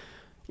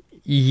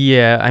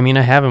 Yeah, I mean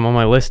I have him on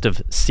my list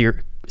of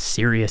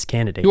serious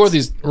candidates. Who are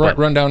these?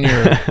 Run down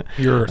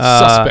your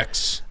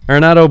suspects.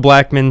 Arenado,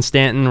 Blackmon,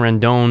 Stanton,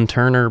 Rendon,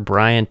 Turner,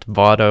 Bryant,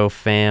 Votto,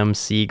 Pham,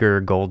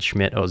 Seager,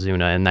 Goldschmidt,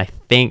 Ozuna, and I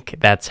think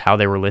that's how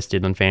they were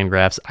listed on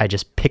Fangraphs. I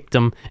just picked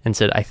them and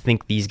said I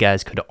think these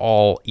guys could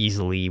all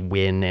easily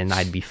win, and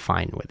I'd be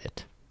fine with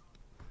it.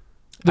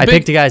 I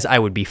picked the guys I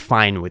would be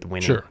fine with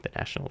winning the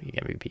National League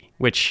MVP.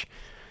 Which,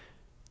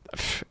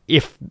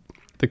 if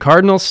the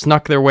Cardinals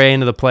snuck their way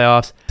into the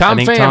playoffs, I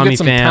think Tommy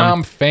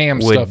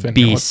Pham would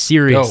be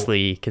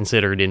seriously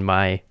considered in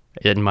my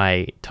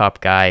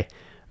top guy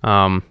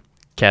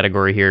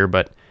category here.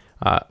 But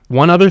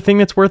one other thing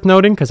that's worth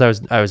noting, because I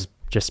was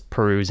just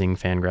perusing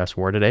Fangraphs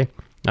WAR today,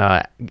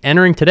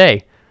 entering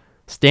today,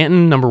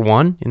 Stanton number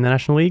 1 in the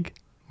National League,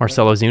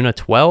 Marcell Ozuna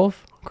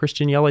 12,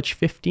 Christian Yelich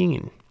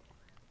 15.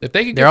 If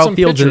they could get some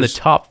pitchers in the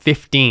top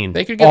 15,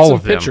 they could get some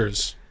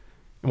pitchers.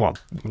 Well,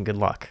 good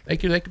luck. They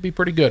could be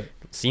pretty good.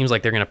 Seems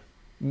like they're gonna.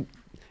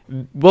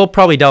 We'll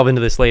probably delve into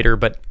this later,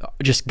 but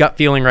just gut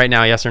feeling right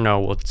now, yes or no?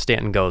 Will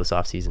Stanton go this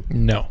offseason?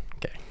 No.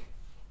 Okay.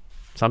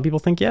 Some people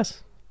think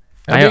yes.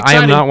 I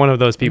am not one of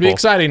those people. It'd be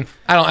exciting.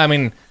 I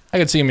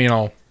could see him.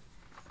 Joey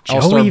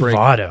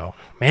Votto,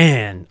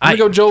 man. I'm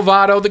gonna go Joe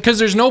Votto because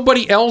there's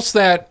nobody else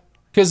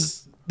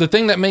because the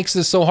thing that makes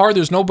this so hard,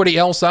 there's nobody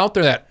else out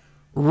there that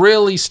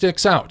really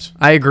sticks out.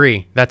 I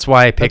agree. That's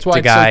why I picked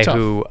a guy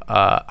who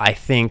I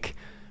think.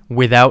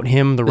 Without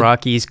him, the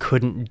Rockies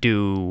couldn't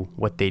do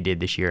what they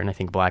did this year, and I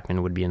think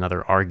Blackmon would be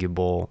another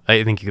arguable.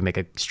 I think you could make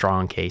a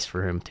strong case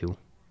for him too.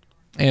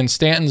 And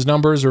Stanton's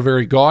numbers are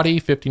very gaudy: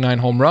 59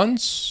 home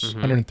runs,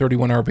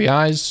 131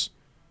 RBIs.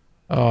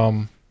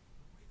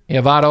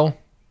 Yeah. Votto,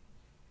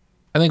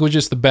 I think, was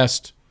just the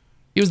best.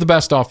 He was the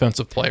best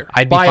offensive player.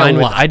 I'd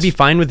be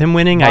fine with him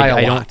winning.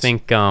 I don't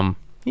think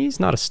he's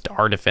not a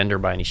star defender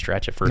by any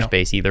stretch at first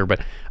base either, but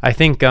I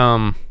think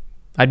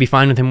I'd be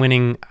fine with him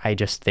winning. I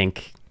just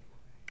think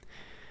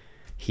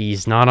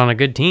he's not on a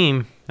good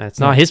team. That's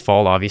not his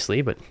fault,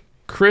 obviously, but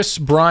Chris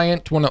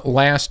Bryant won it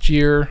last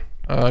year,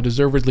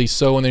 deservedly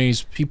so, and then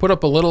he put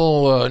up a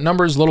little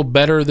numbers a little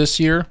better this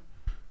year.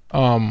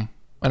 And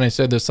I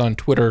said this on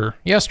Twitter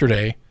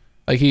yesterday.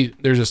 Like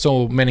there's just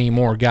so many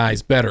more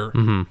guys better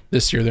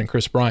this year than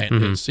Chris Bryant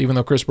is. Even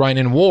though Chris Bryant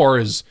in WAR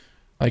is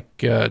like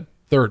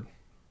third,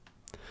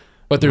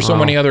 but there's so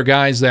many other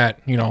guys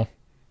that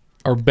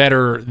are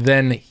better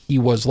than he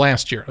was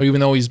last year. Even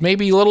though he's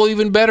maybe a little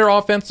even better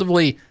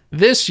offensively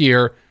this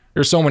year,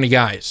 there's so many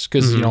guys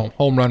because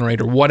home run rate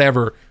or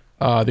whatever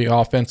the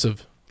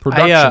offensive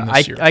production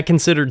this year. I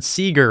considered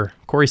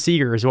Corey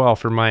Seager as well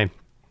for my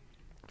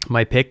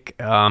pick.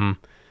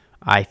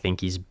 I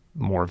think he's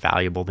more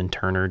valuable than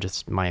Turner,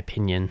 just my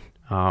opinion.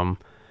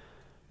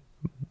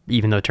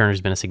 Even though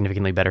Turner's been a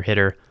significantly better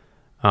hitter.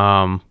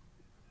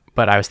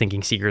 But I was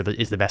thinking Seager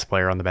is the best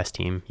player on the best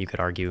team. You could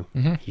argue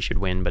he should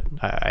win, but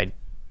I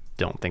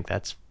don't think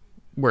that's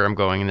where I'm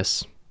going in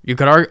this. You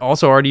could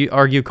also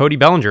argue Cody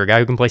Bellinger, a guy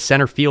who can play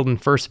center field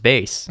and first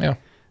base. Yeah.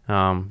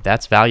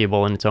 That's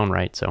valuable in its own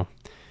right. So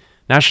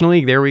National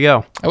League, there we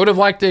go. I would have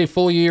liked a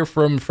full year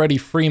from Freddie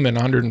Freeman,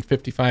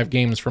 155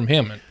 games from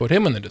him, and put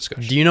him in the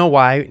discussion. Do you know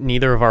why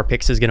neither of our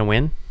picks is going to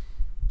win?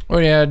 Well,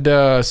 we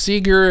had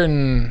Seager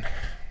and...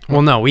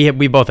 Well, no,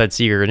 we both had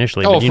Seager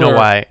initially, but do you know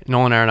why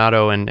Nolan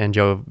Arenado and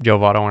Joe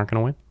Votto aren't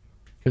going to win?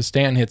 Because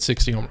Stanton hit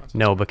 60 home runs.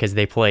 No, because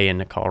they play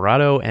in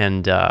Colorado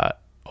and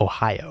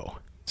Ohio.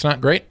 It's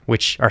not great.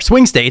 Which are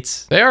swing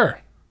states. They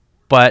are.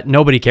 But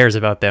nobody cares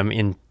about them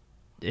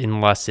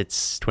unless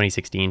it's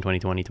 2016,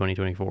 2020,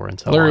 2024, and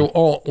so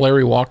on.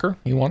 Larry Walker,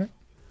 he won it?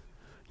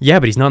 Yeah,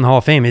 but he's not in the Hall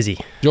of Fame, is he?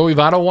 Joey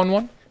Votto won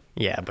one?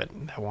 Yeah, but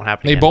that won't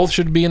happen They again. both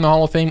should be in the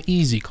Hall of Fame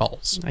easy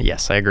calls.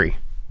 Yes, I agree.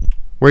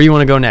 Where do you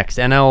want to go next?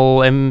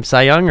 NL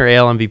Cy Young or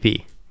AL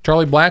MVP?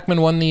 Charlie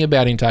Blackmon won the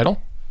batting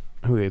title.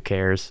 Who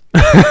cares?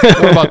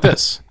 What about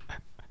this?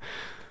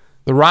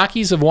 The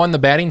Rockies have won the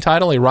batting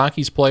title. A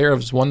Rockies player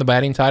has won the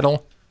batting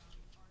title,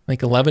 I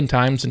think, 11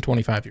 times in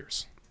 25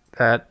 years.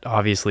 That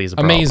obviously is a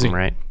problem, amazing,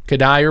 right?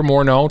 Kadire,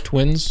 Morneau,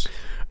 Twins.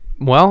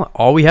 Well,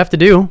 all we have to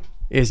do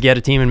is get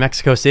a team in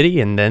Mexico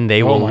City, and then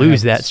they will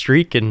lose that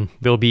streak, and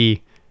they'll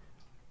be...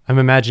 I'm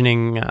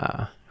imagining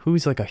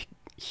who's like a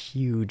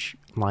huge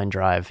line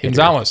drive hitter.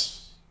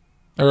 Gonzalez.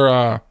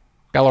 Or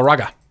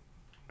Galarraga.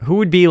 Who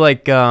would be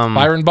like...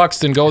 Byron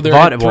Buxton, go there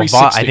at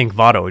 360. I think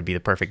Votto would be the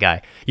perfect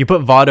guy. You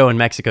put Votto in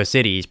Mexico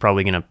City, he's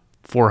probably going to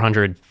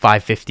 400,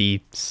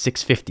 550,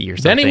 650 or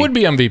something. Then he would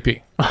be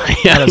MVP. On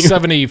a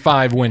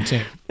 75-win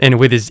team. And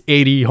with his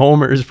 80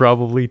 homers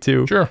probably,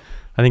 too. Sure.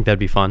 I think that'd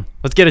be fun.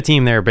 Let's get a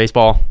team there,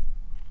 baseball.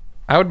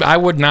 I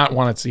would not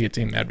want to see a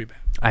team. That'd be bad.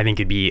 I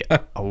think it'd be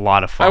a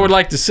lot of fun. I would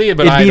like to see it,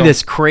 but it'd be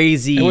this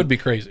crazy... It would be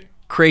crazy.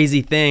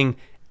 Crazy thing.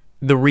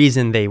 The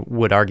reason they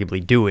would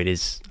arguably do it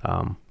is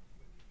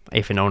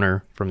if an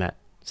owner from that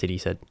city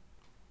said,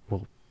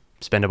 we'll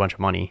spend a bunch of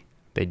money,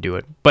 they'd do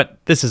it. But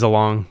this is a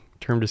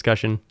long-term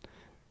discussion.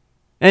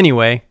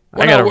 Anyway,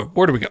 where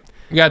do we go?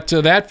 We got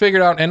that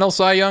figured out. NL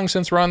Cy Young,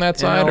 since we're on that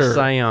side? NL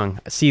Cy Young.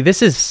 See,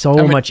 this is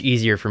much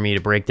easier for me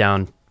to break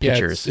down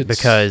pitchers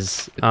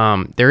because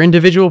they're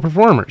individual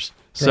performers.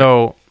 Right.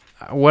 So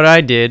what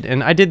I did,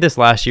 and I did this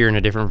last year in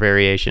a different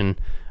variation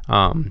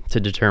to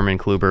determine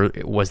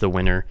Kluber was the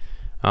winner,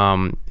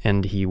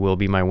 and he will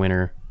be my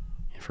winner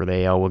for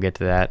the AL. We'll get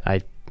to that.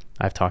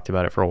 I've talked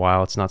about it for a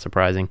while. It's not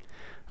surprising.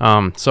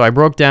 So I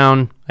broke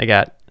down. I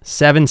got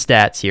 7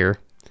 stats here.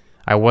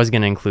 I was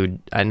going to include,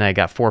 and I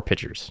got 4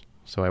 pitchers.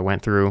 So I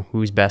went through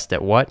who's best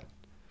at what.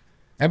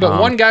 But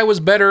one guy was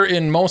better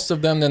in most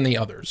of them than the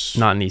others.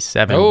 Not in these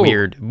 7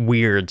 weird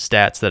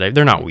stats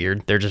they're not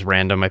weird. They're just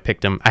random. I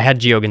picked them. I had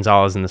Gio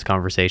Gonzalez in this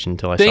conversation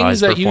until I saw his performance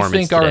today. Things that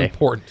you think are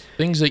important.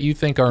 Things that you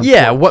think are important.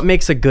 Yeah, what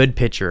makes a good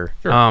pitcher.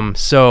 Sure.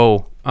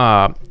 So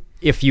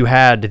if you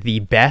had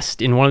the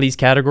best in one of these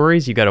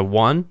categories, you got a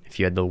 1. If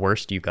you had the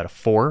worst, you got a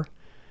 4.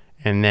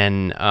 And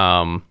then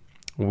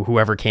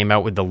whoever came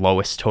out with the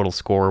lowest total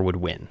score would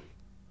win.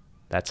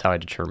 That's how I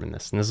determined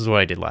this. And this is what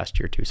I did last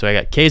year, too. So I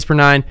got Ks per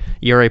 9,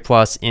 ERA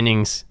plus,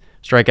 innings,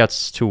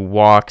 strikeouts to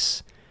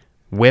walks,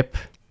 whip,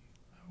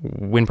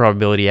 win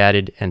probability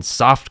added, and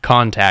soft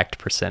contact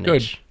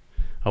percentage.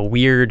 Good. A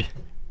weird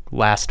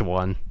last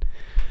one.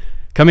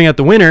 Coming out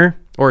the winner,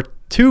 or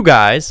 2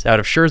 guys out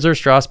of Scherzer,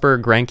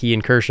 Strasburg, Greinke,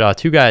 and Kershaw.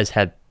 2 guys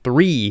had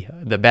 3,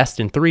 the best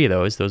in 3 of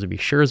those. Those would be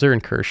Scherzer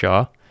and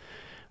Kershaw.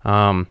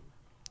 And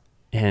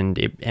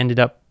it ended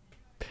up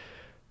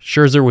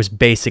Scherzer was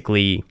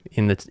basically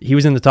in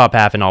the top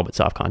half in all but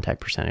soft contact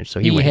percentage. So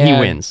he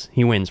wins.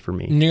 He wins for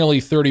me. Nearly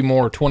 30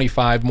 more,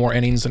 25 more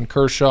innings than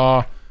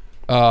Kershaw,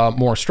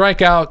 more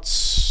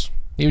strikeouts.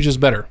 He was just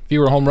better.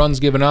 Fewer home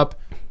runs given up.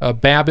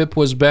 BABIP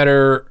was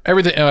better.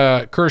 Everything.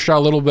 Kershaw a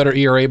little better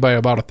ERA by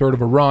about a third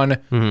of a run.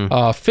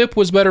 Mm-hmm. FIP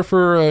was better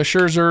for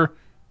Scherzer.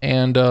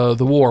 and the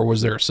WAR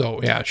was there. So,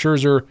 yeah,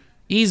 Scherzer,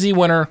 easy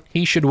winner.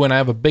 He should win. I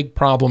have a big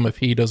problem if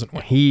he doesn't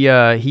win.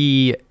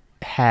 He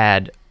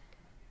had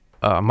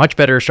much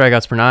better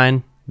strikeouts per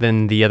 9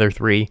 than the other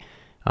three.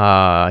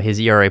 His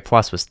ERA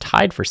plus was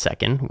tied for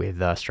second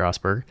with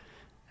Strasburg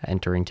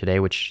entering today,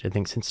 which I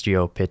think since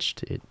Gio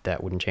pitched,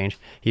 that wouldn't change.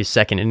 He's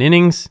second in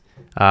innings.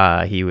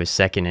 He was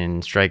second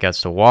in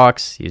strikeouts to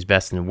walks. He was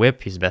best in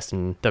whip. He's best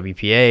in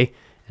WPA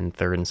and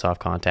third in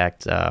soft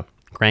contact.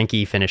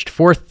 Greinke finished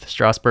fourth,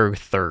 Strasburg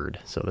third.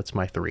 So that's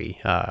my three.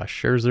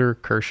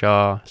 Scherzer,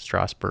 Kershaw,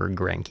 Strasburg,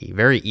 Greinke.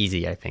 Very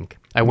easy, I think.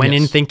 I went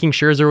in thinking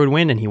Scherzer would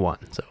win, and he won.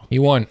 So he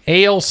won.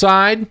 AL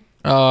side,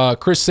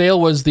 Chris Sale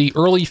was the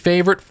early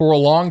favorite for a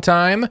long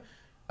time,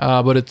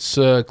 but it's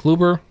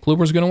Kluber.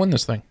 Kluber's going to win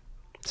this thing.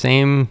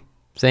 Same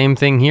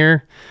thing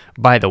here.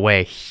 By the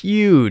way,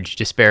 huge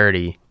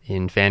disparity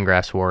in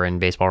Fangraphs WAR and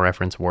Baseball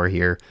Reference WAR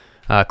here.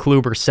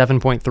 Kluber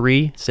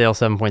 7.3, Sale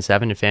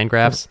 7.7 in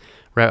Fangraphs.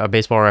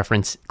 Baseball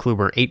Reference,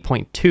 Kluber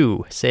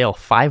 8.2, Sale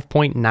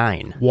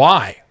 5.9.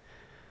 Why?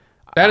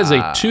 That is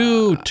a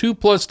two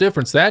plus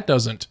difference. That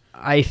doesn't.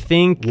 I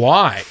think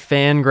why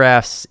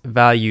Fangraphs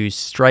values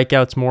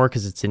strikeouts more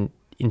because it's an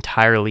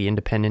entirely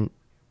independent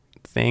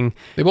thing.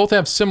 They both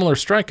have similar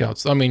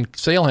strikeouts. I mean,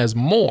 Sale has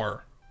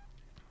more.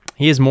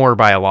 He is more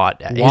by a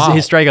lot. Wow.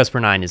 His strikeouts per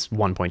 9 is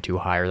 1.2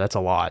 higher. That's a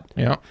lot.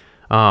 Yeah.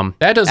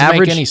 That doesn't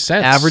make any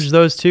sense. Average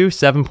those two,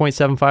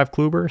 7.75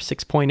 Kluber,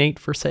 6.8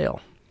 for Sale.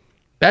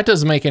 That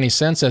doesn't make any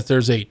sense that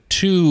there's a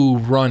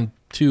two-run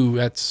two.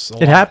 That's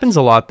it happens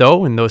a lot,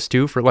 though, in those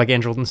two for like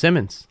Andrelton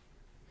Simmons.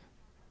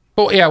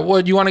 Oh, yeah.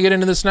 Well, do you want to get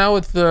into this now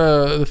with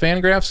the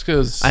Fangraphs?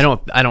 Because I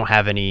don't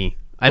have any.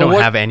 I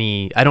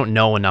don't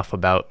know enough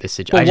about this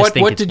situation. Well,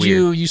 what did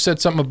you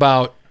said something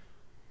about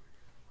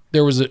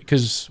there was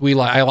because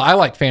I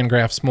like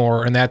Fangraphs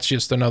more, and that's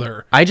just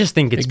another. I just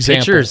think it's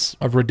pitchers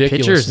of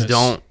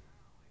ridiculousness.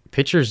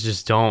 Pitchers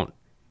just don't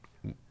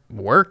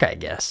work. I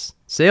guess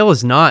Sale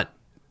is not.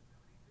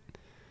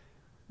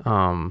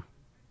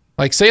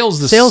 Like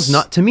Sale's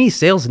not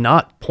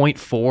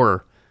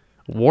 0.4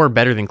 WAR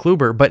better than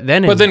Kluber, but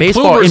then in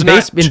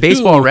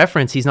baseball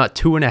reference he's not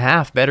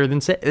 2.5 better than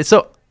Sale.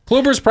 So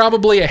Kluber's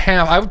probably a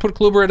half. I would put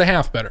Kluber at a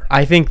half better.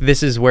 I think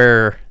this is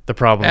where the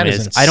problem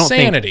is.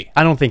 Insanity.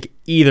 I don't think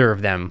either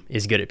of them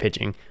is good at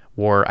pitching.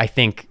 Or I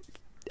think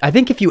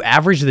if you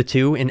average the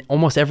two in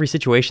almost every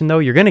situation, though,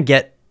 you're going to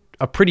get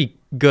a pretty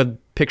good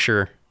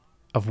picture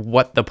of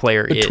what the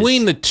player is.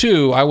 Between the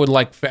two, I would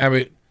like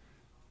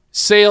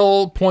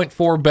Sale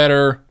 0.4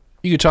 better.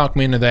 You could talk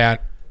me into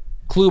that.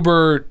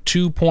 Kluber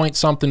 2 point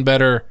something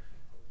better.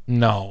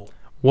 No.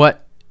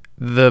 What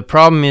the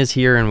problem is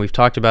here, and we've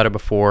talked about it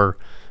before,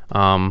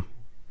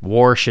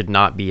 WAR should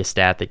not be a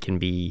stat that can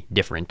be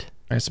different.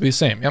 It has to be the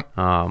same, yep.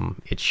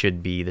 It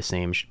should be the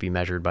same, should be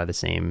measured by the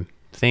same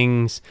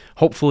things.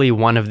 Hopefully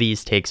one of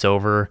these takes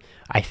over.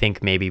 I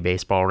think maybe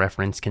Baseball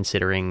Reference,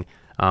 considering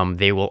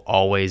they will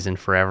always and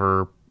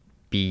forever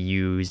be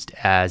used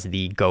as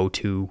the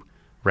go-to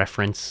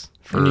reference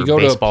for when you go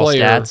baseball to a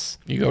player, stats.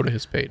 You go to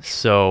his page.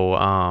 So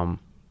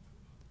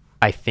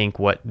I think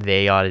what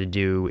they ought to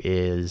do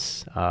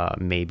is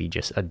maybe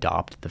just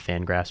adopt the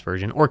Fangraphs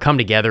version or come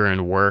together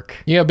and work.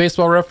 Yeah,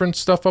 Baseball Reference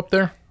stuff up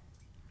there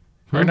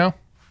right now?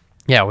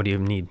 Yeah, what do you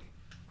need?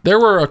 There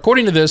were,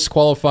 according to this,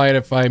 qualified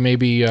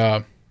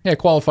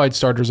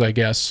starters, I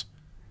guess.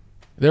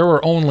 There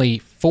were only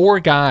 4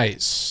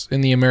 guys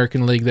in the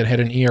American League that had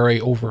an ERA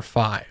over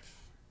 5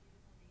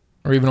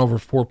 or even over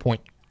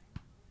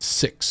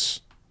 4.6.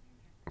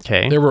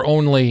 Okay. There were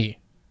only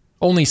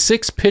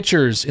 6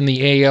 pitchers in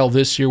the AL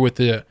this year with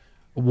the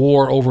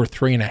WAR over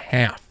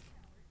 3.5.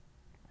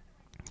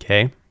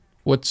 Okay.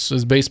 What's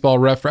his Baseball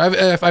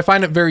Reference? I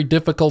find it very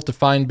difficult to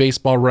find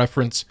Baseball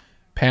Reference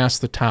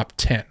past the top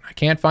 10. I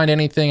can't find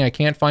anything. I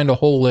can't find a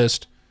whole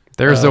list.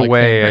 There's a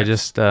way. I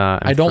just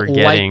I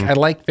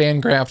like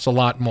Fangraphs a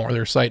lot more.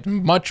 Their site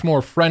much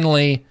more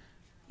friendly,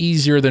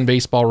 easier than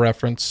Baseball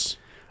Reference.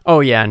 Oh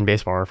yeah, and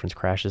Baseball Reference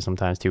crashes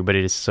sometimes too, but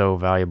it is so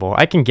valuable.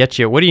 I can get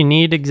you. What do you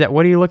need?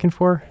 What are you looking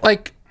for?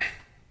 Like,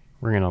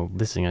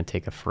 this is gonna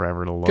take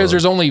forever to load. Because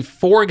there's only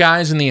 4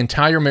 guys in the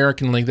entire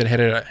American League that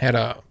had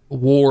a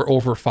WAR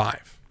over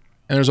 5,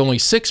 and there's only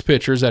 6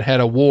 pitchers that had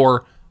a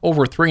WAR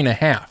over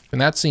 3.5,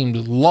 and that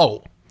seemed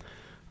low.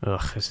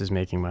 Ugh, this is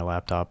making my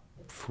laptop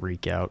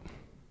freak out.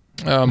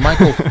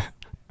 Michael,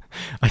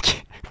 I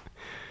can't.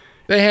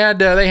 They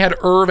had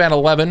Irv at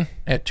 11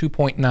 at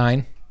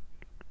 2.9.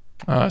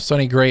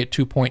 Sonny Gray at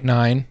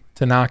 2.9,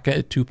 Tanaka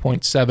at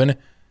 2.7,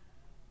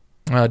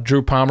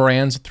 Drew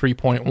Pomeranz at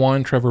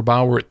 3.1, Trevor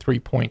Bauer at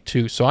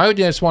 3.2. So I would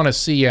just want to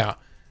see,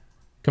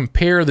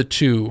 compare the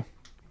two.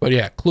 But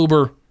yeah,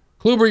 Kluber,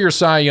 your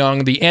Cy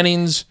Young. The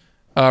innings,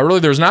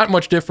 really, there's not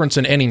much difference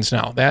in innings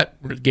now.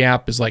 That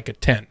gap is like a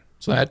 10,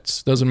 so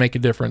that doesn't make a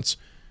difference.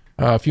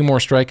 A few more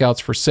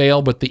strikeouts for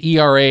Sale, but the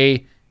ERA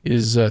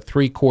is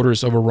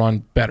 3/4 of a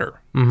run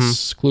better.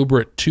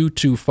 Kluber at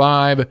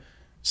 2.25.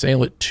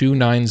 Sale at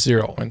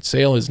 2.90, and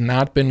Sale has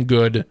not been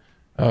good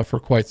for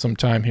quite some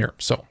time here.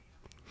 So,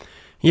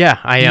 Yeah,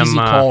 I am. Easy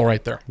call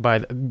right there. By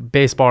the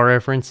Baseball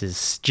Reference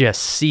is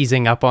just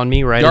seizing up on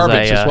me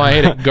Garbage. That's why I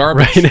hate it.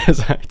 Garbage. Right as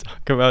I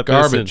talk about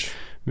Garbage. this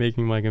and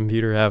making my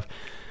computer have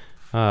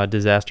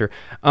disaster.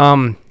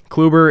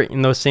 Kluber,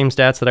 in those same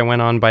stats that I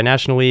went on by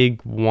National League,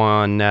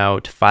 won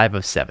out 5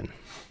 of 7.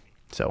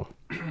 So,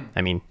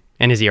 I mean,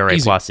 and his ERA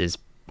plus is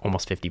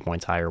almost 50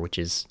 points higher, which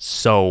is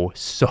so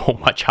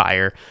much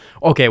higher.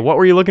 Okay, what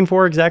were you looking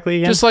for exactly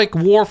again? Just like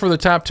WAR for the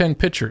top 10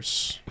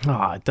 pitchers.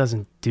 Oh, it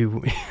doesn't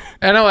do.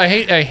 I know. I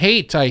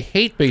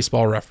hate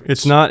Baseball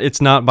Reference.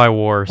 It's not by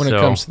WAR. When it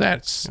comes to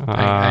that,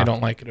 I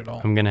don't like it at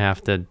all. I'm gonna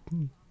have to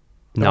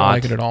don't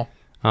like it at all.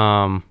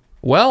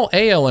 Well,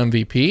 AL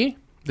MVP.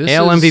 This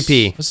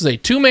is a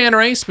 2-man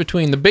race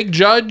between the big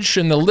Judge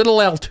and the little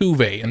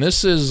Altuve, and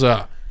this is.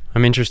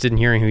 I'm interested in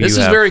hearing who you have first.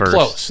 This is very first.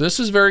 close. This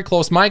is very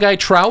close. My guy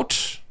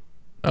Trout.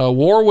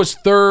 WAR was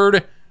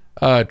third.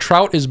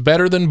 Trout is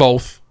better than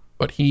both,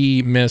 but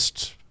he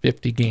missed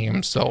 50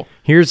 games. So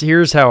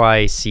here's how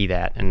I see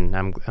that, and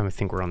I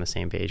think we're on the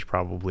same page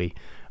probably.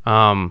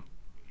 The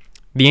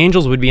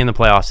Angels would be in the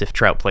playoffs if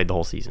Trout played the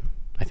whole season.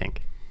 I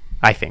think.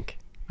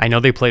 I know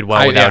they played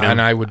well without him.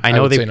 And I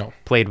know they say no.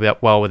 played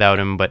well without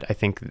him, but I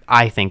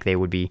think they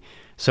would be.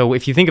 So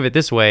if you think of it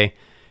this way,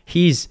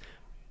 he's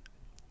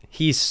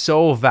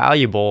so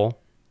valuable.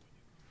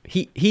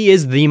 He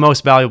is the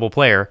most valuable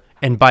player,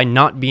 and by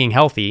not being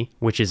healthy,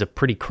 which is a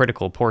pretty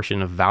critical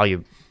portion of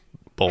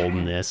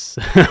valuableness,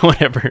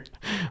 whatever,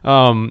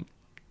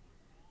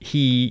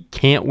 he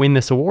can't win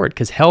this award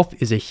because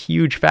health is a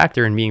huge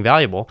factor in being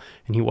valuable,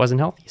 and he wasn't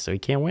healthy, so he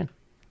can't win.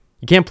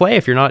 You can't play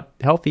if you're not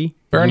healthy.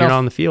 Fair enough. You're not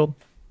on the field.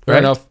 Fair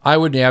enough. I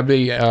would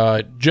be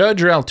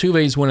Judge or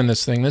Altuve's winning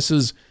this thing. This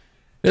is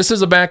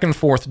a back and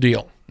forth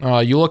deal.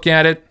 You look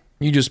at it,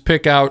 you just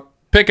pick out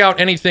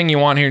anything you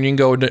want here, and you can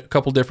go a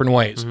couple different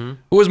ways.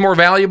 Mm-hmm. Who is more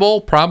valuable?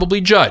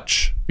 Probably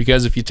Judge,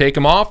 because if you take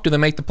him off, do they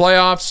make the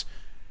playoffs?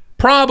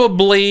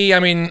 Probably.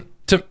 I'd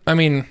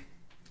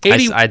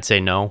say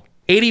no.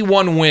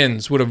 81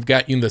 wins would have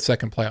got you in the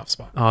second playoff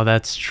spot. Oh,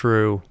 that's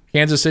true.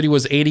 Kansas City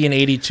was 80 and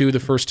 82, the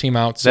first team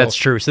out. So that's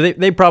true. So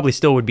they probably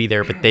still would be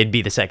there, but they'd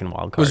be the second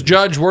wild card. Was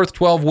Judge worth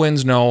 12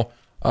 wins? No.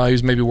 He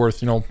was maybe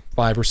worth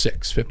 5 or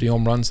 6. 50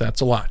 home runs, that's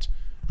a lot.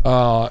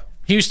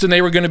 Houston,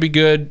 they were going to be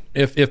good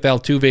if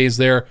Altuve is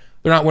there.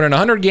 They're not winning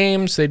 100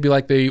 games. They'd be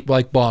like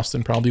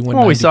Boston, probably win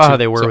 92. We saw how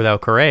they were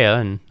without Correa,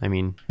 and I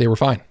mean they were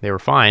fine. They were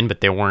fine,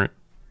 but they weren't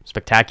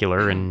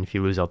spectacular. And if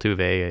you lose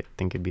Altuve, I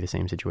think it'd be the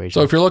same situation.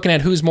 So if you're looking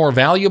at who's more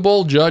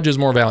valuable, Judge is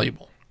more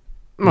valuable.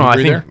 No,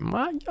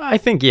 I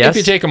think yes. If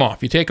you take him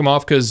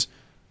off, because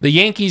the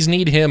Yankees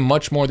need him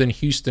much more than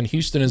Houston.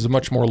 Houston is a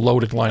much more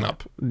loaded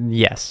lineup.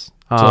 Yes.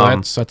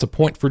 So that's a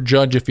point for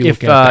Judge if you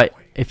look at it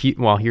that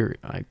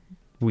way.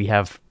 We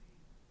have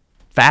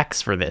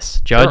facts for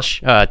this. Judge,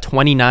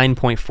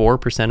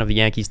 29.4% of the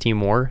Yankees team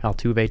WAR.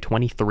 Altuve,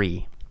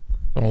 23.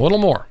 A little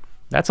more.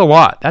 That's a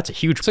lot. That's a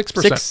huge 6%.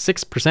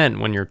 6%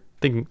 when you're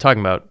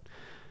talking about.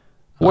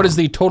 What is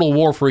the total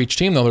WAR for each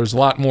team, though? There's a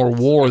lot more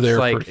WAR there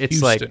for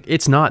Houston.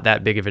 It's not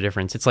that big of a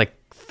difference. It's like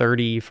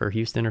 30 for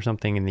Houston or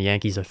something, and the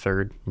Yankees are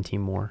third in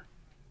team WAR.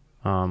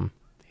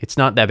 It's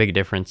not that big a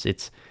difference.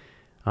 It's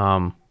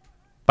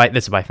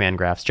this is by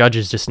Fangraphs. Judge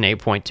is just an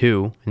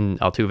 8.2, and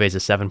Altuve is a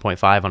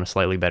 7.5 on a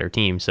slightly better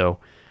team. So,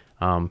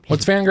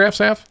 what's Fangraphs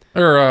have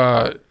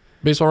or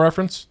Baseball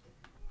Reference?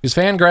 Is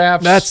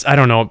Fangraphs? I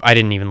don't know. I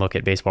didn't even look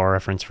at Baseball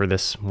Reference for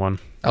this one.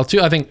 I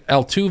think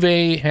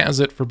Altuve has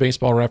it for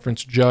Baseball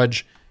Reference.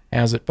 Judge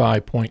has it by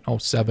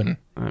 .07.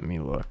 Let me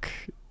look.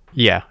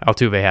 Yeah,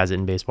 Altuve has it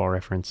in Baseball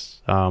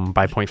Reference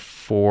by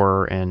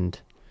 .4, and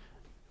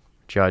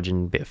Judge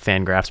in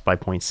Fangraphs by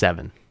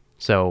 .7.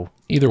 So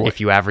either way, if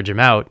you average them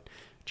out,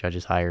 Judge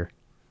is higher.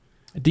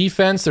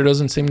 Defense, there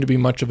doesn't seem to be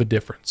much of a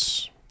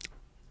difference.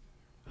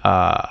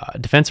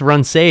 Defensive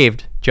runs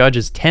saved. Judge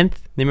is 10th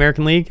in the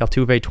American League.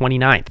 Altuve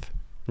 29th.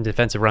 And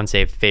defensive runs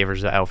saved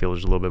favors the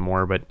outfielders a little bit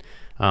more, but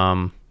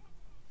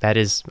that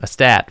is a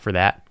stat for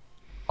that.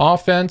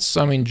 Offense,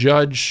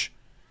 Judge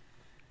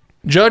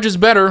is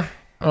better.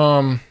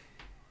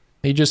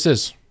 He just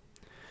is.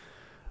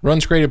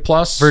 Runs created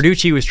plus.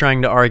 Verducci was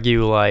trying to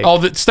argue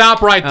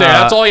stop right there.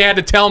 That's all you had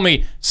to tell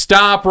me.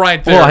 Stop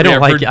right there. Well, I don't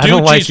like it.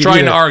 Verducci's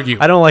trying to argue.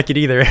 I don't like it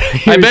either.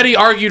 I bet he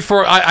argued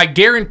for. I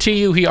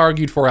guarantee you, he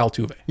argued for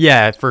Altuve.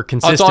 Yeah, for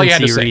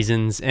consistency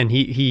reasons, and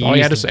he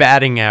used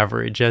batting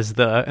average as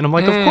the. And I'm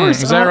like, of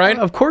course, is that right?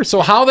 Of course.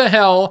 So how the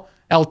hell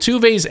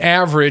Altuve's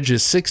average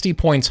is 60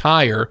 points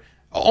higher,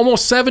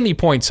 almost 70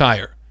 points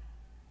higher?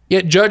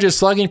 Yet Judge's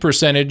slugging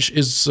percentage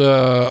is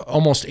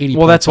almost 80.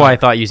 Well, that's why I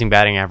thought using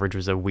batting average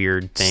was a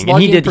weird thing.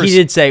 Slugging and he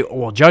did say,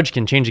 well, Judge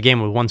can change a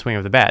game with one swing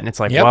of the bat, and it's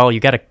like, well,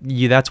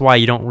 that's why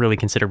you don't really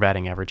consider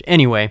batting average.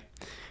 Anyway,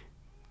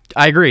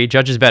 I agree.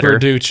 Judge is better.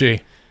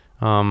 Verducci.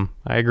 I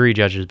agree.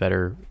 Judge is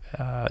better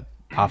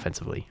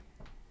offensively.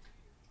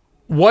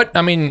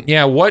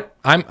 I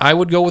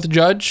would go with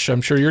Judge.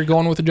 I'm sure you're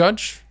going with the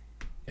Judge.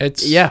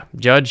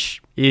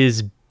 Judge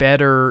is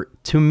better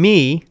to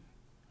me.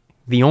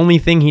 The only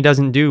thing he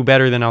doesn't do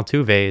better than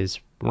Altuve is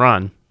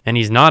run. And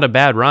he's not a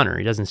bad runner.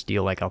 He doesn't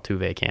steal like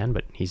Altuve can,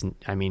 but he's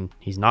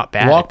not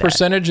bad. Walk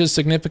percentage is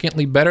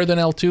significantly better than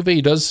Altuve.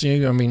 He does,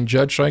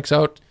 Judge strikes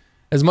out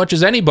as much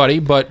as anybody,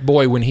 but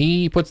boy, when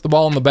he puts the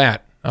ball in the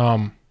bat,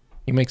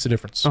 he makes a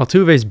difference.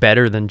 Altuve's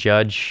better than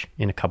Judge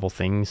in a couple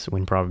things,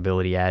 win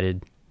probability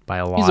added by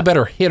a lot. He's a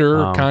better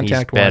hitter,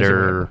 contact-wise.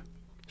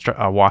 He's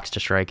better walks to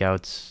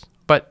strikeouts.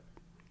 But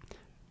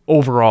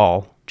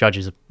overall, Judge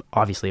is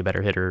obviously a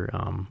better hitter,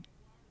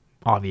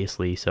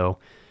 obviously. So,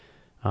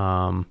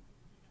 yeah,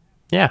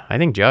 I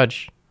think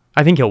Judge.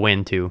 I think he'll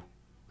win, too.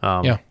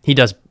 He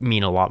does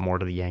mean a lot more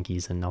to the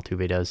Yankees than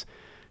Altuve does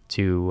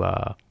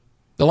to...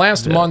 the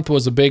last month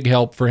was a big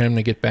help for him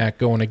to get back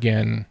going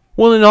again.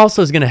 Well, it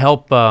also is going to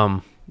help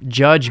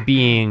Judge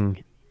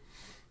being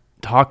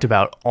talked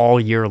about all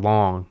year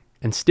long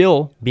and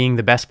still being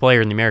the best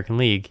player in the American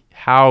League.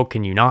 How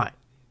can you not?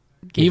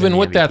 Even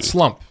with that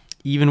slump.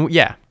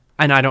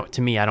 And I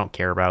don't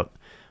care about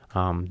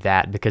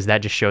that because that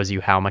just shows you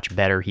how much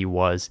better he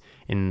was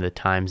in the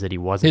times that he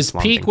wasn't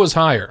slumping. His peak was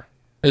higher.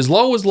 His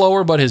low was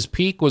lower, but his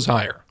peak was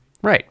higher.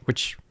 Right,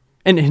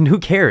 and who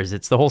cares?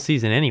 It's the whole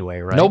season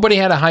anyway, right? Nobody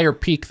had a higher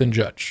peak than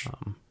Judge.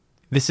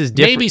 This is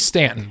different. Maybe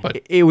Stanton,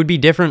 but it would be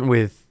different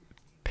with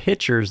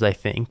pitchers, I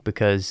think,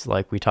 because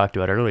like we talked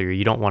about earlier,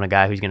 you don't want a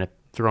guy who's going to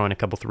throw in a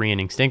couple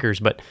 3-inning stinkers,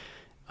 but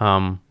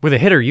with a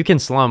hitter, you can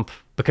slump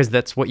because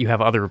that's what you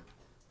have other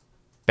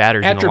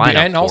batters in the lineup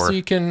and for. also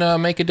you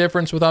can make a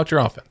difference without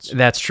your offense.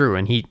 That's true,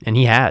 and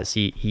he has.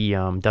 He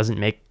doesn't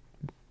make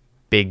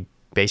big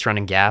base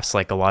running gaffes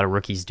like a lot of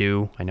rookies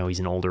do. I know he's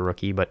an older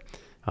rookie, but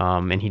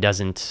and he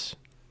doesn't.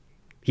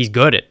 He's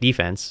good at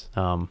defense.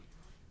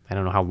 I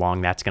don't know how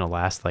long that's going to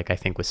last. Like I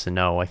think with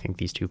Sano, I think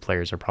these two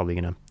players are probably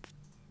going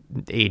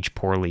to age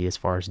poorly as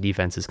far as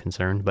defense is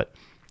concerned. But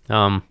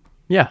I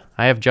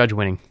have Judge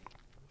winning.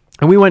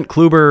 And we went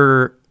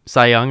Kluber,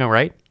 Cy Young, all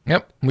right?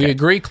 Yep, we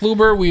agree.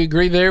 Kluber, we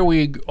agree there.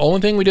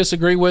 Only thing we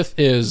disagree with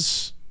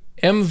is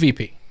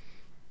MVP.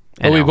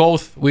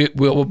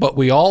 But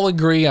we all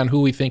agree on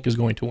who we think is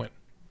going to win.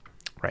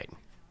 Right.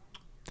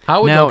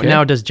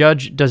 Now, does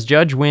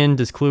Judge win?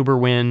 Does Kluber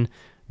win?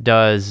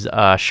 Does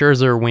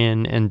Scherzer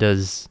win? And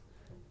does,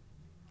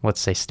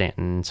 let's say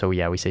Stanton. So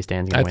yeah, we say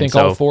Stanton's going to win. I think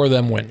all four of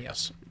them win,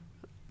 yes.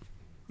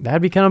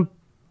 That'd be kind of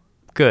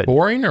good.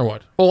 Boring or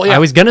what? Well, yeah. I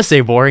was going to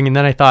say boring, and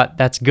then I thought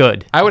that's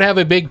good. I would have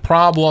a big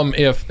problem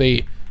if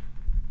they...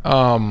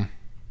 I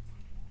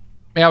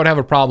would have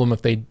a problem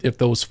if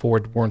those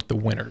four weren't the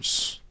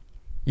winners.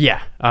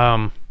 Yeah.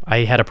 I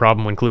had a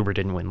problem when Kluber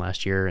didn't win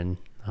last year, and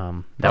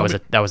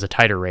that was a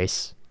tighter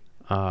race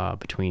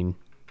between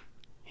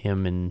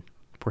him and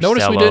Porcello.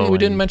 Notice we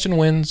didn't mention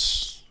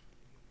wins.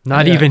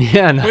 Not even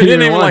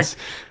once.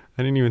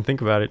 I didn't even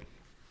think about it.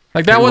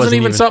 Like that wasn't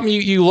even something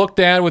you looked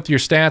at with your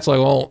stats. Like,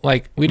 well,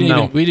 like we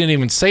didn't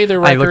even say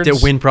their records. I looked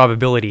at win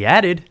probability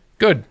added.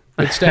 Good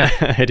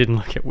stat. I didn't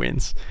look at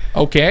wins.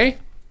 Okay.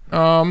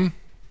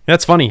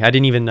 That's funny. I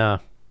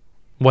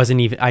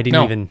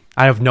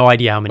have no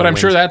idea how many. But I'm wins.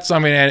 sure that's. I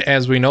mean,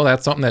 as we know,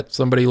 that's something that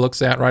somebody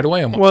looks at right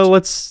away. Almost. Well,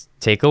 let's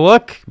take a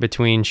look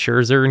between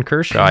Scherzer and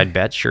Kershaw. I'd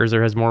bet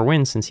Scherzer has more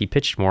wins since he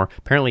pitched more.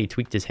 Apparently, he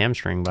tweaked his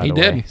hamstring. By the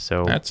way, he did.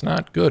 So that's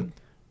not good.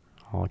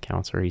 All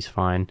accounts are he's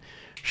fine.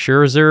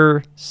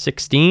 Scherzer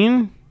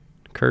 16,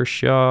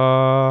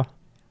 Kershaw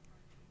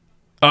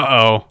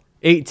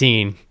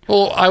 18.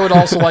 Well, I would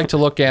also like to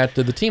look at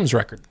the team's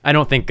record. I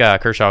don't think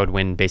Kershaw would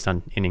win based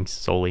on innings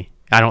solely.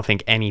 I don't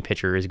think any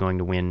pitcher is going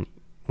to win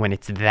when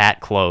it's that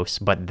close,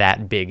 but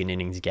that big an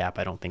innings gap.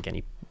 I don't think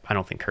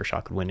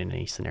Kershaw could win in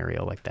any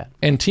scenario like that.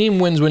 And team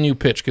wins when you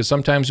pitch, because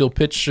sometimes you'll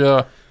pitch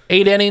 8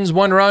 innings,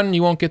 1 run,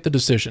 you won't get the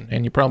decision,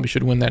 and you probably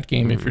should win that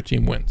game if your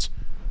team wins.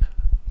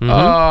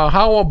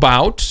 How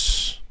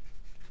about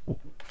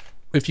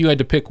if you had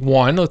to pick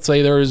one? Let's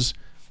say there's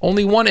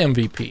only one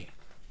MVP.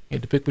 You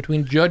had to pick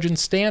between Judge and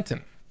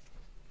Stanton.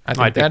 I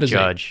think that is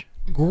Judge.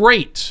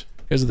 Great.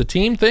 Because of the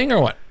team thing or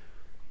what?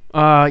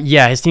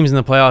 Yeah, his team's in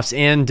the playoffs,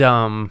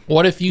 and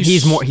what if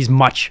he's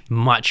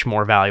much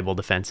more valuable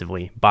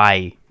defensively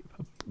by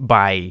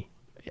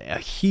a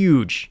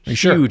huge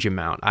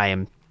amount. I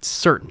am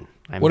certain.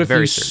 What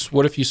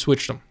if you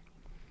switched them?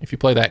 If you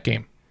play that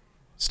game,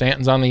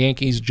 Stanton's on the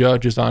Yankees,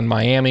 Judge is on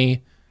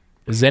Miami.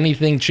 Does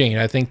anything change?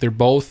 I think they're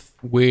both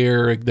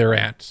where they're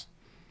at.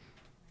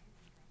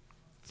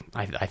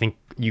 I think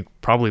you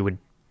probably would,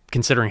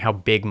 considering how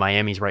big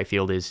Miami's right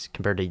field is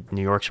compared to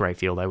New York's right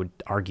field, I would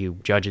argue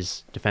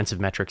Judge's defensive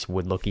metrics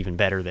would look even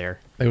better there.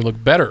 They would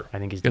look better. I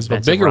think his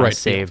defensive runs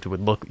saved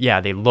would look,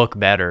 they look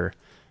better.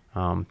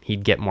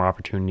 He'd get more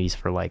opportunities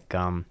for like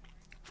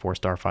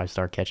 4-star,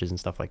 5-star catches and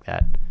stuff like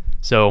that.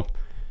 So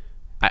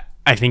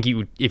I think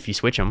if you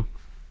switch him,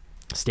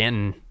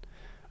 Stanton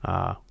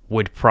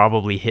would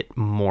probably hit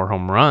more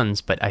home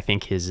runs, but I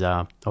think his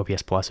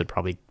OPS plus would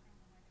probably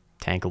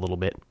tank a little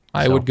bit.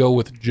 I would go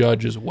with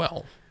Judge as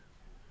well.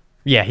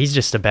 Yeah, he's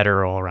just a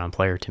better all-around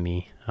player to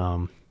me.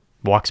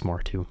 Walks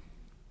more, too.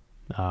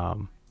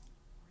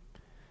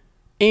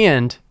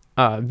 And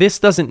this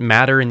doesn't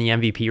matter in the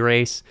MVP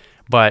race,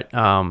 but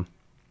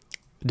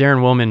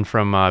Darren Willman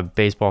from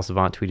Baseball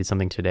Savant tweeted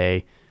something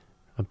today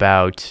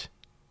about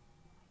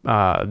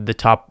the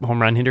top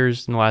home run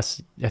hitters in the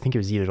last, I think it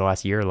was either the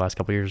last year or the last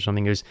couple of years or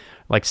something. It was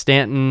like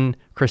Stanton,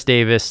 Chris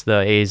Davis, the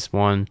A's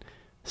one,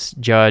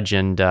 Judge,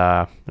 and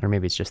or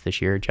maybe it's just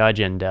this year, Judge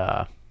and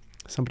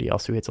somebody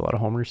else who hits a lot of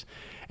homers.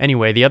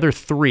 Anyway, the other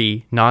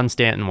three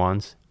non-Stanton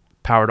ones,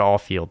 power to all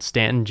field.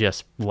 Stanton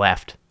just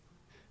left,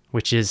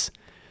 which is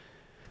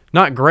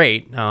not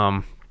great.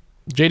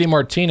 JD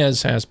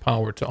Martinez has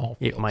power to all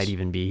fields. It might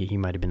even be, he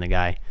might have been the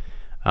guy.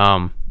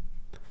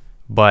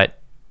 But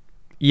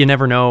you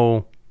never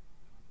know.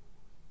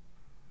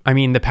 I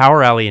mean, the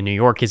power alley in New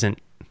York isn't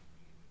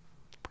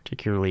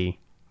particularly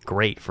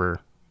great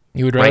for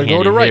you would rather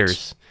go to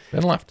right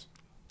than left.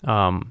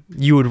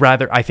 You would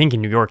rather, I think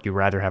in New York, you'd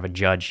rather have a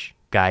Judge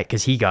guy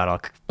because he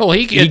got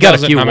he got a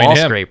few wall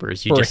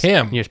scrapers. You just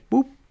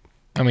boop.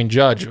 I mean,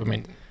 Judge,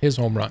 his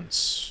home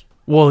runs.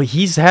 Well,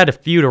 he's had a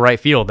few to right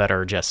field that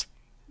are just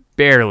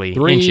barely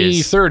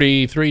inches.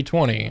 330,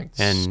 320.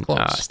 And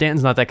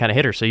Stanton's not that kind of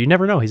hitter, so you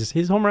never know.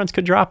 His home runs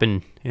could drop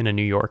in a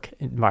New York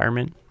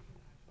environment.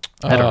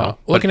 I don't know.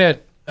 Looking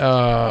at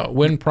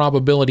win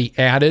probability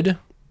added,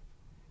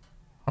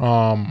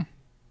 or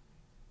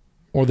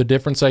the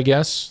difference, I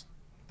guess,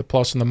 the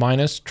plus and the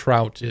minus,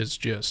 Trout is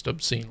just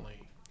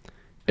obscenely.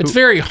 It's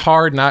very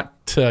hard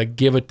not to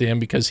give it to him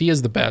because he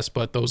is the best,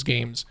 but those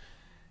games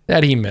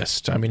that he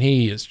missed, I mean,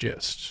 he is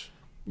just...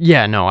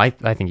 Yeah, no, I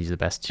think he's the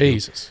best too.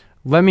 Jesus.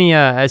 Let me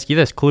ask you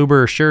this, Kluber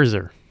or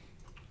Scherzer?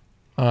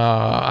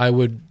 I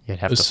would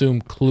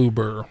assume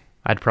Kluber.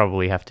 I'd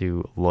probably have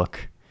to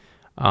look.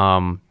 I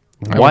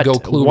would go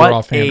Kluber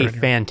offhand. What a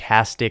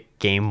fantastic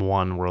Game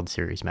 1 World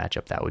Series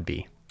matchup that would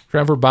be.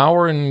 Trevor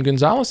Bauer and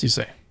Gonzalez, you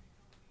say?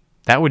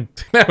 That would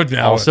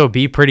also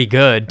be pretty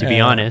good, to be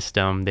honest.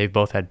 They've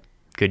both had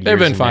good years. They've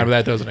been fine, but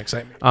that doesn't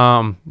excite me.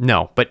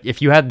 No, but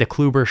if you had the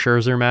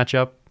Kluber-Scherzer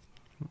matchup,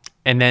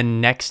 and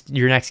then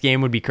your next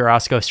game would be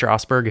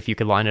Carrasco-Strasburg, if you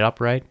could line it up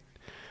right,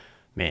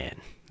 man,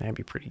 that'd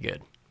be pretty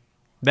good.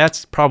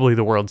 That's probably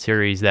the World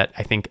Series that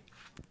I think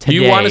today,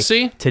 you want to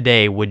see?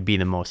 Today would be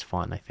the most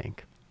fun, I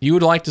think. You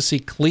would like to see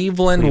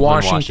Cleveland,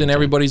 Washington,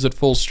 everybody's at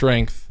full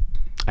strength.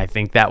 I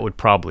think that would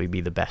probably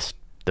be the best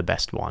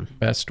one.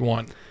 Best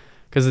one.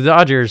 Because the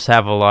Dodgers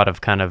have a lot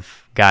of kind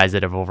of guys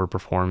that have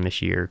overperformed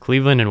this year.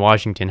 Cleveland and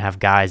Washington have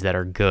guys that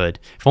are good.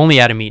 If only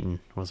Adam Eaton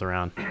was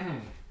around.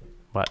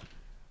 But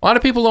a lot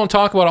of people don't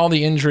talk about all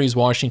the injuries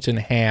Washington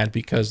had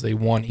because they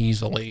won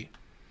easily.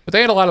 But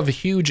they had a lot of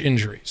huge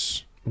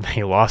injuries.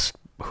 They lost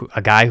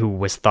a guy who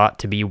was thought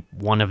to be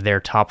one of their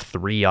top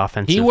 3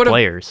 offensive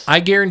players. I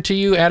guarantee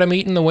you, Adam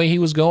Eaton, the way he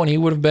was going, he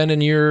would have been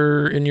in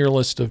your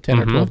list of 10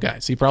 or 12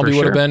 guys. He probably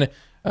would have been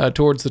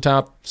towards the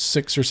top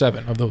 6 or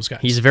 7 of those guys.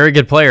 He's a very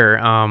good player.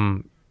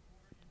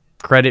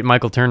 Credit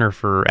Michael Turner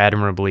for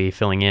admirably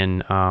filling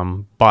in.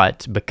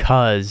 But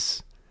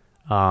because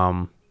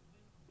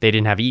they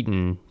didn't have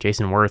Eaton,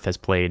 Jason Worth has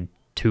played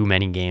too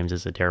many games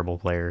as a terrible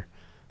player.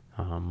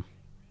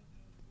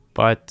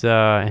 But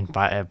and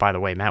by the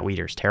way, Matt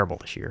Wieder's terrible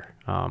this year.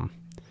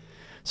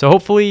 So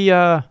hopefully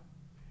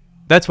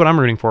that's what I'm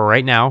rooting for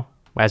right now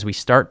as we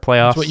start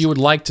playoffs. That's what you would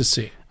like to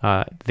see.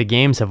 The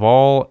games have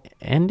all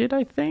ended,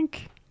 I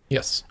think.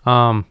 Yes.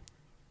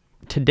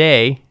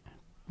 Today,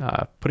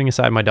 putting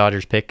aside my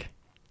Dodgers pick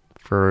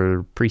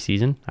for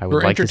preseason, I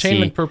would like to see... For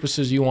entertainment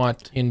purposes, you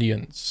want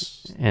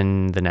Indians.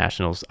 And the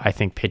Nationals. I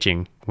think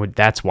pitching,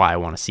 that's why I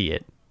want to see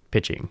it,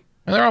 pitching.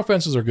 And their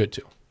offenses are good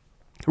too.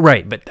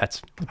 Right,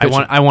 but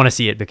I want to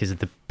see it because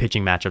the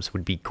pitching matchups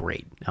would be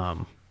great.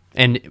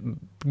 And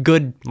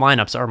good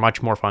lineups are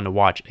much more fun to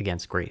watch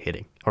against great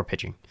hitting or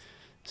pitching.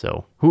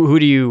 So who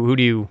are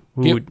you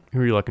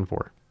looking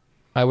for?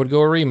 I would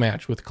go a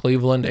rematch with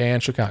Cleveland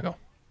and Chicago.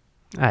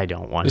 I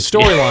don't want the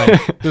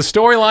storyline. The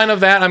storyline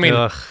of that. I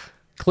mean,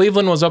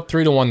 Cleveland was up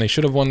 3-1. They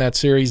should have won that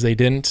series. They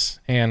didn't.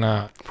 And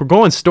if we're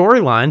going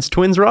storylines,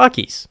 Twins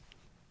Rockies.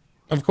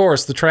 Of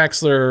course, the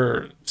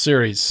Traxler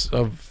series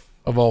of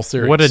all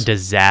series. What a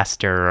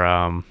disaster.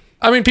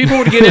 I mean, people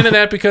would get into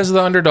that because of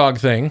the underdog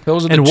thing.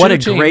 Those are the and two what a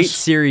teams. Great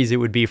series it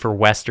would be for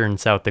Western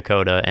South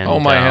Dakota and oh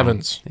my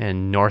heavens,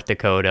 and North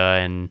Dakota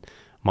and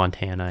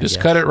Montana.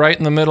 Just cut it right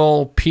in the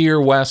middle, Pier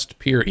West,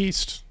 Pier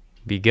East.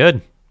 Be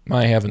good.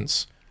 My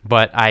heavens.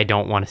 But I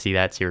don't want to see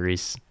that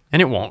series,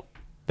 and it won't.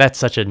 That's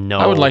such a no.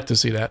 I would like to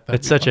see that.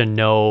 That's such a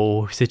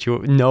no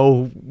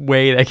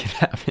way that can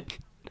happen.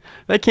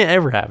 That can't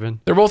ever happen.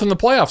 They're both in the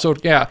playoffs, so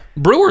yeah.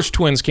 Brewers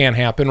Twins can't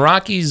happen.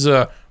 Rockies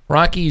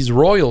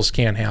Royals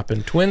can't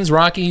happen. Twins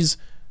Rockies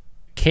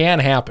can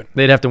happen.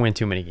 They'd have to win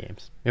too many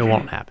games. It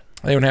won't happen.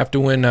 They would have to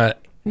win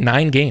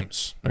 9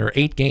 games or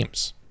 8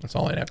 games. That's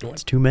all they'd have to win.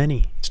 It's too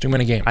many. It's too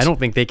many games. I don't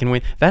think they can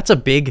win. That's a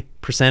big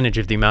percentage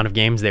of the amount of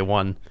games they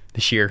won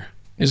this year.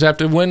 You just have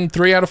to win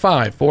 3 out of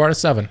 5, 4 out of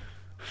 7.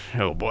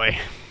 Oh boy.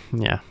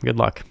 Yeah. Good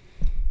luck.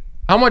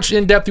 How much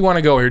in depth do you want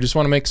to go here? Just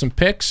want to make some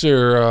picks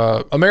or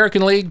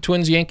American League,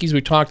 Twins, Yankees?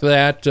 We talked to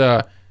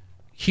that.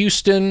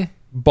 Houston,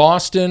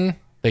 Boston.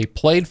 They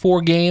played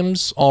 4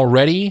 games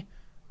already.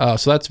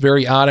 So that's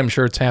very odd. I'm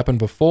sure it's happened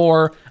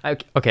before.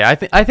 Okay,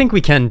 I think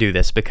we can do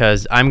this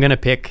because I'm going to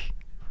pick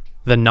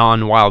the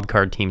non-wild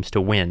card teams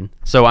to win.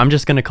 So I'm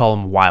just going to call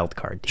them wild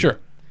card teams. Sure.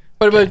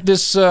 But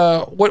this,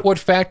 what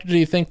factor do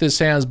you think this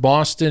has?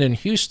 Boston and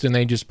Houston,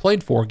 they just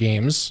played 4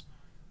 games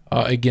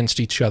against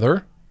each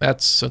other.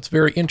 That's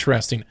very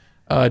interesting.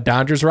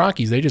 Dodgers,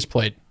 Rockies, they just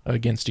played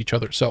against each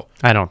other. So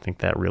I don't think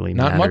that really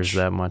not matters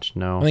that much.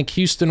 No, I think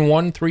Houston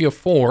won 3 of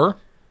 4,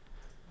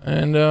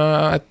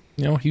 and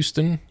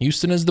Houston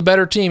is the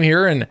better team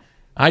here. And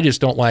I just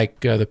don't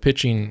like the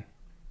pitching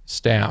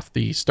staff,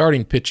 the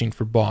starting pitching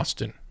for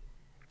Boston.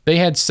 They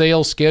had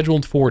Sale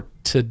scheduled for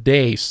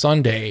today,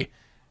 Sunday.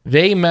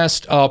 They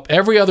messed up.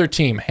 Every other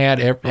team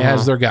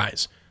has their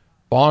guys.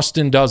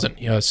 Boston doesn't.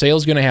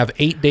 Sale's going to have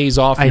 8 days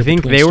off. I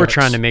think they were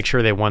trying to make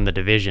sure they won the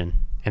division,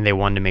 and they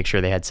wanted to make sure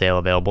they had Sale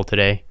available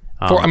today.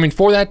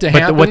 For that to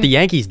happen. But what the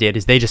Yankees did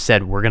is they just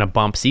said, we're going to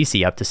bump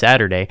CeCe up to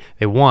Saturday.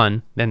 They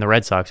won. Then the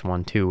Red Sox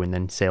won too, and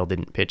then Sale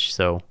didn't pitch.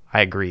 So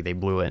I agree. They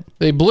blew it.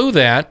 They blew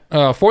that.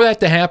 For that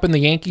to happen, the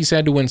Yankees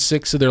had to win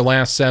 6 of their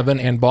last 7,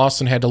 and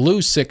Boston had to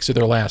lose 6 of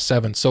their last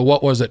 7. So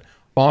what was it?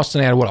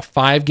 Boston had, a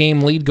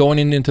 5-game lead going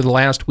into the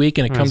last week,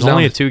 and it comes down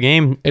only a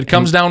 2-game. It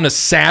comes down to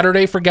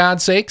Saturday, for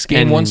God's sakes,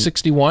 game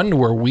 161,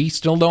 where we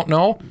still don't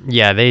know.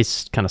 Yeah, they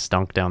kind of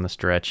stunk down the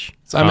stretch.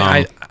 So,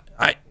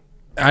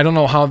 I don't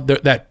know how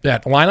that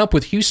lineup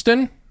with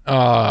Houston,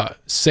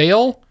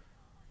 Sale,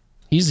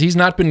 he's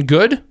not been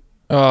good.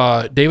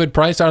 David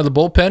Price out of the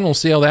bullpen, we'll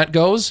see how that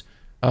goes.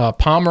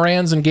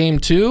 Pomeranz in game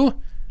 2.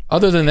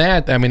 Other than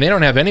that, they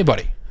don't have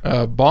anybody.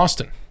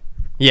 Boston.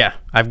 Yeah,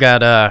 I've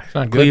got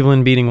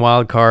Cleveland beating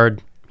Wild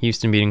Card,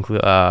 Houston beating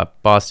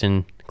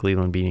Boston,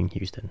 Cleveland beating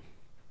Houston.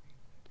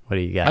 What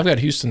do you got? I've got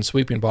Houston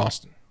sweeping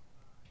Boston.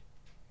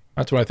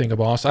 That's what I think of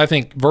Boston. I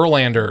think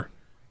Verlander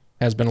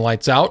has been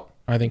lights out.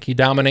 I think he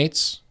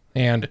dominates.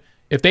 And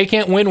if they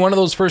can't win one of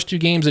those first 2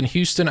 games in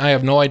Houston, I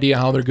have no idea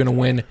how they're going to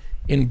win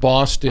in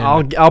Boston.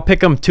 I'll pick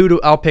them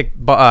I'll pick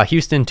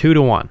Houston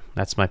 2-1.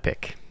 That's my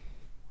pick.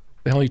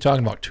 The hell are you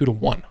talking about?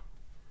 2-1.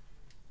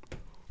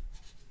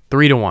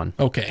 3-1.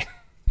 Okay.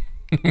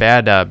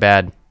 Bad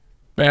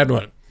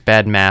one.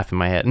 Bad math in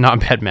my head. Not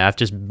bad math,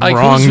 just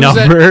wrong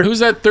number. Who's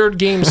that third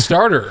game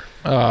starter?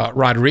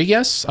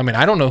 Rodriguez?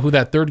 I don't know who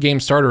that third game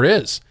starter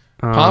is.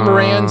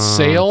 Pomeranz,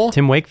 Sale.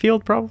 Tim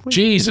Wakefield, probably?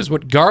 Jesus,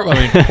 what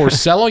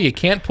Porcello, you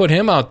can't put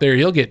him out there.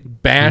 He'll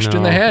get bashed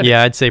in the head.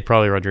 Yeah, I'd say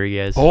probably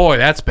Rodriguez. Boy,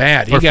 that's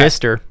bad. Or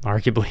Pfister,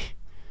 arguably.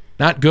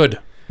 Not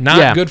good.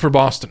 Not good for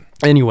Boston.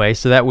 Anyway,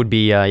 so that would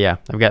be, I've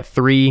got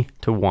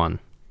 3-1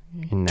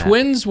 in that.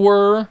 Twins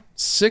were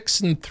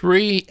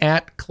 6-3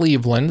 at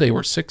Cleveland. They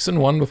were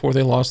 6-1 before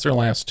they lost their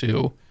last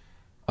 2.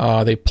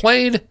 They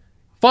played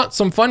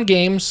some fun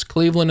games.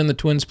 Cleveland and the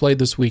Twins played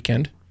this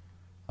weekend.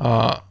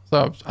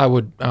 So I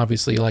would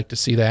obviously like to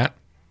see that.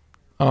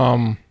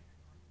 The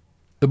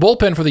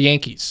bullpen for the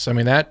Yankees.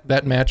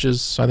 That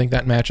matches. I think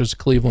that matches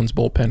Cleveland's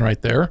bullpen right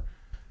there.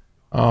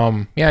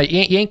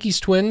 Yankees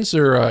Twins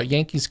or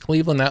Yankees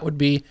Cleveland. That would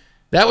be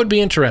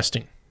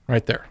interesting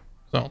right there.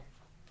 So.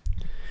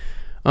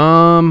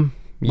 I've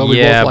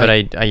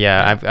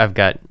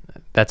got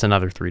that's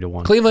another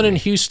 3-1. Cleveland and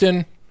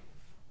Houston.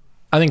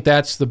 I think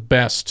that's the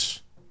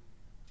best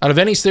out of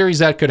any series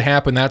that could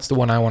happen. That's the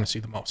one I want to see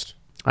the most.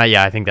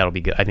 I think that'll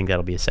be good. I think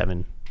that'll be a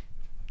 7.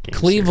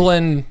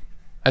 Cleveland. Series.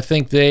 I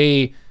think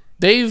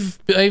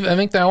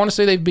I want to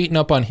say they've beaten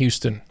up on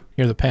Houston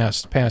here the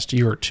past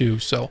year or 2.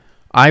 So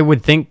I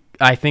think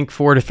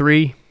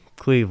 4-3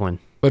 Cleveland.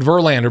 But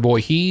Verlander,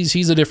 boy,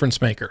 he's a difference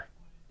maker.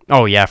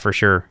 Oh yeah, for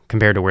sure.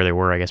 Compared to where they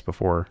were, I guess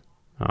before.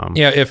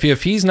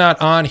 If he's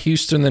not on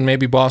Houston, then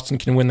maybe Boston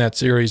can win that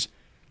series.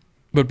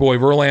 But boy,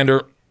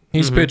 Verlander,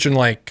 he's pitching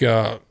like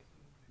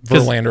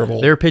Verlander of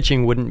old. Their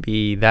pitching wouldn't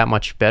be that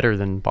much better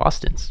than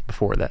Boston's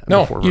before that.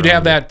 No, you'd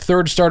have that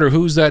third starter.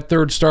 Who's that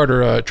third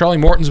starter? Charlie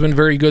Morton's been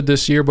very good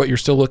this year, but you're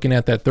still looking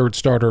at that third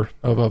starter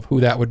of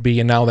who that would be,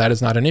 and now that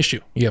is not an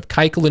issue. You have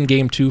Keuchel in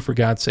game 2, for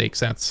God's sakes.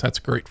 That's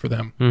great for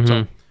them.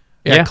 Mm-hmm.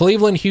 So,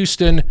 Cleveland,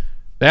 Houston,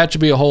 that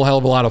should be a whole hell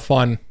of a lot of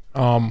fun.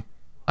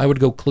 I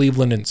would go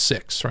Cleveland in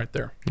 6 right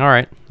there. All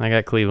right, I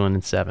got Cleveland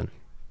in 7.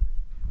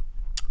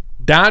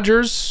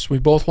 Dodgers, we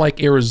both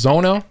like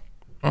Arizona.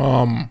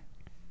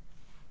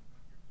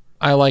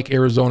 I like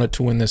Arizona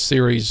to win this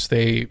series.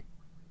 They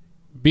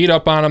beat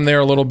up on them there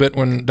a little bit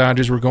when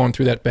Dodgers were going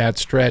through that bad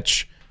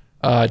stretch.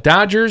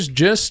 Dodgers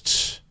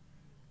just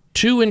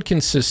too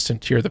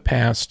inconsistent here the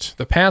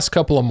past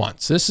couple of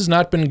months. This has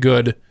not been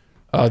good.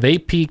 They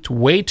peaked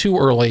way too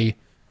early.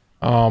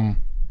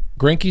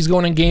 Greinke's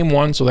going in game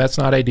 1, so that's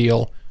not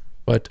ideal.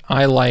 But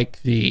I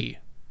like the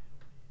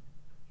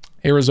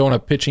Arizona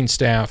pitching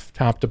staff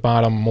top to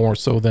bottom more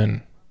so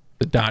than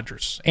the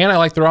Dodgers. And I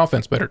like their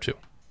offense better too.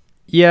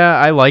 Yeah,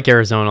 I like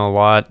Arizona a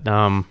lot.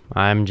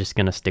 I'm just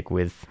going to stick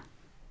with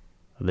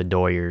the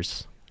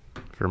Doyers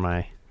for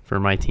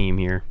my team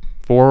here.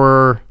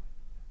 4-4.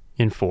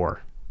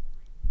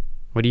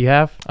 What do you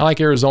have? I like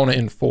Arizona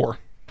in 4.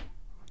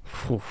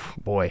 Oof,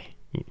 boy.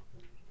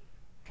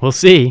 We'll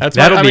see.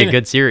 That'll be a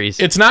good series.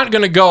 It's not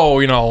going to go,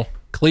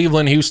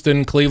 Cleveland,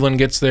 Houston. Cleveland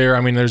gets there. I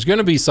mean, there's going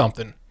to be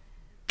something.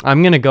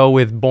 I'm going to go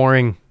with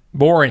boring.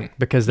 Boring.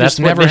 Because that's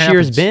what this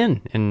year's been,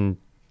 and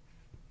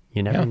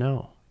you never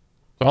know.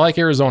 So I like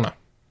Arizona.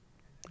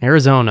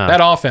 Arizona.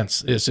 That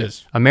offense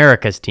is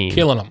America's team.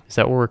 Killing them. Is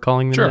that what we're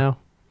calling them now?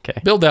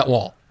 Okay. Build that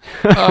wall.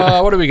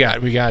 What do we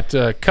got? We got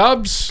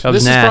Cubs.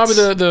 This Nats. is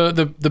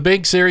probably the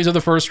big series of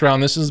the first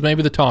round. This is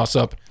maybe the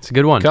toss-up. It's a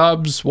good one.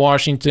 Cubs,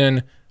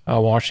 Washington.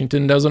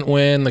 Washington doesn't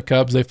win. The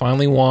Cubs, they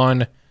finally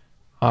won.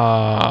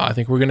 I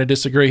think we're going to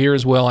disagree here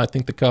as well. I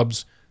think the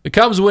Cubs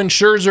win.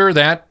 Scherzer,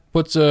 that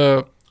puts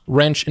a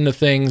wrench into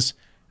things.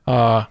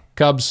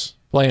 Cubs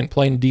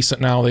playing decent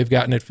now. They've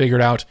gotten it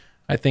figured out.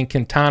 I think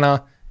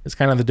Quintana is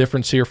kind of the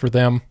difference here for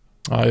them.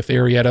 If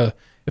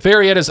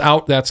Arrieta's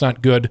out, that's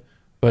not good.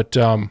 But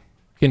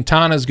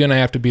Quintana's going to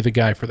have to be the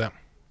guy for them.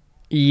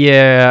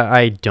 Yeah,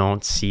 I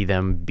don't see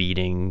them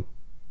beating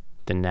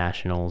the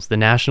Nationals. The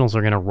Nationals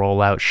are going to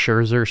roll out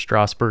Scherzer,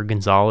 Strasburg,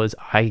 Gonzalez.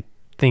 I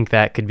think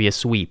that could be a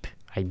sweep.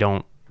 I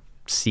don't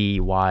see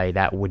why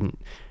that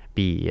wouldn't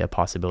be a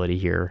possibility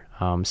here.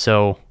 And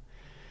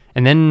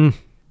then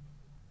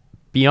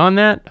beyond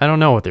that, I don't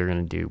know what they're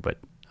going to do. But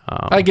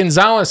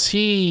Gonzalez,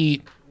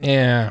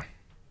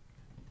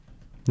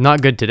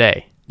 not good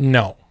today.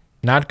 No,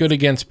 not good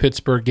against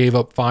Pittsburgh. Gave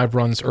up 5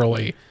 runs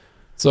early.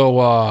 So,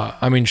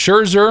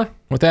 Scherzer,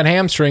 with that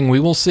hamstring, we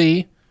will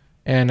see.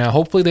 And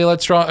hopefully they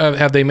let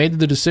have they made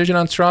the decision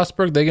on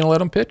Strasburg? They going to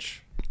let him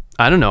pitch?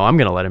 I don't know. I'm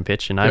going to let him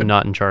pitch, and I'm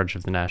not in charge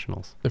of the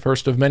Nationals. The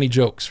first of many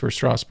jokes for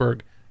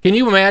Strasburg. Can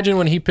you imagine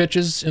when he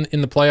pitches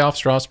in the playoffs,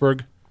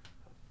 Strasburg?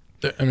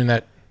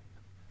 Why?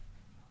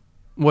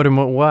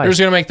 Why? They're just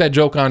going to make that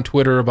joke on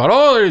Twitter about,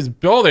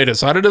 they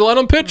decided to let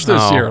him pitch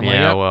this year.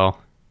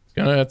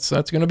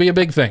 That's going to be a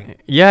big thing.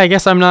 Yeah, I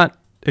guess I'm not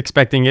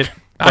expecting it.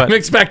 I'm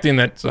expecting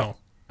it, so.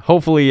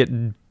 Hopefully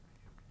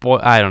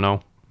I don't know.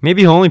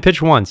 Maybe he'll only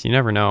pitch once. You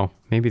never know.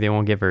 Maybe they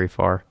won't get very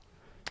far.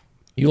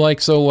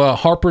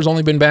 Harper's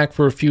only been back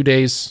for a few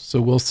days,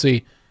 so we'll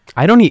see.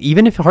 I don't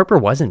even if Harper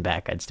wasn't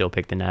back, I'd still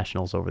pick the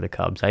Nationals over the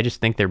Cubs. I just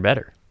think they're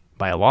better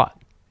by a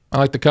lot. I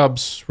like the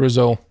Cubs,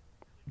 Rizzo,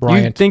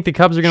 Bryant. You think the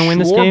Cubs are going to win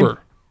this game?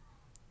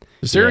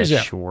 The series,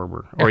 yeah.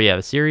 Schwarber. Yeah.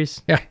 The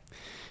series? Yeah.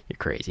 You're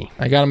crazy.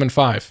 I got them in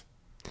 5.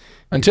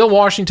 Until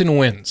Washington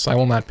wins, I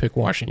will not pick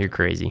Washington.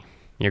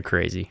 You're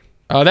crazy.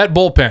 That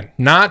bullpen,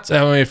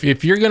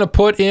 if you're going to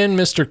put in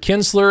Mr.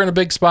 Kinsler in a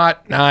big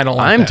spot, I don't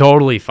like that. I'm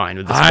totally fine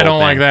with this bullpen. I don't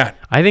like that.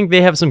 I think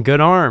they have some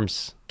good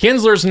arms.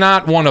 Kinsler's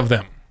not one of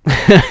them.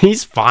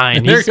 He's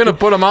fine. They're going to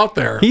put him out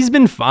there. He's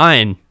been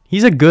fine.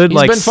 He's a good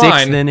sixth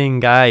inning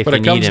guy. But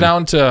it comes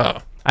down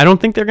to. I don't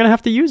think they're going to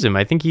have to use him.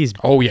 I think he's.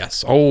 Oh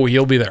yes. Oh,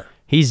 he'll be there.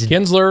 He's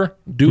Kinsler.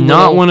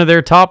 Not one of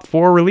their top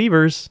 4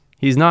 relievers.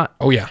 He's not.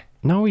 Oh yeah.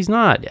 No, he's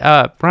not.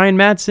 Brian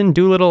Madsen,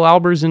 Doolittle,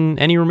 Albers, and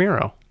Eddie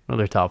Romero are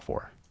their top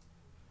 4.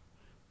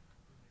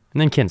 And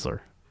then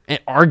Kinsler.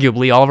 And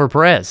arguably Oliver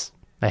Perez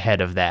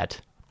ahead of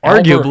that.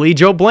 Arguably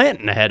Joe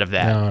Blanton ahead of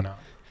that. No.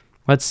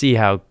 Let's see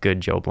how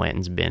good Joe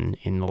Blanton's been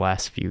in the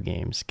last few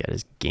games. Got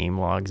his game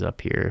logs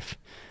up here if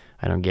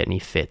I don't get any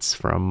fits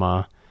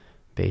from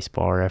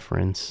Baseball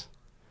Reference.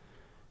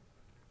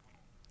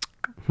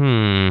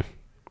 Or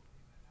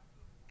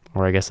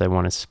I guess I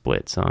want to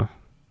splits, huh?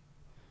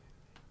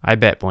 I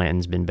bet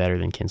Blanton's been better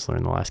than Kinsler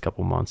in the last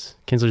couple months.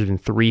 Kinsler's been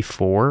 3-4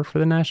 for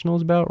the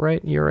Nationals about,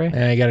 right? ERA?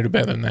 Yeah, you got to do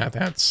better than that.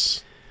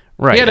 That's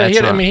right.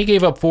 He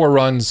gave up 4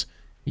 runs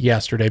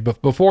yesterday,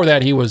 but before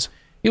that he was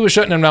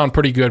shutting them down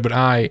pretty good, but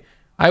I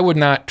would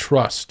not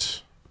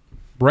trust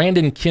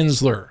Brandon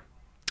Kinsler.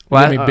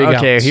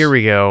 Okay, here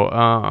we go.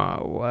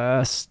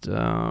 All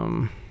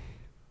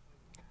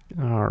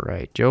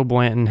right. Joe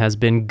Blanton has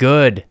been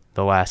good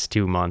the last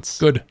 2 months.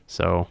 Good.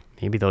 So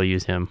maybe they'll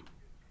use him.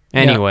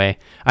 Anyway,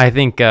 I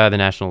think the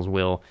Nationals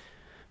will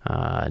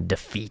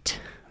defeat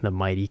the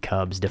mighty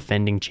Cubs,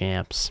 defending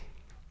champs.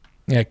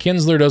 Yeah,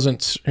 Kinsler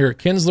doesn't. Here,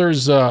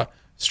 Kinsler's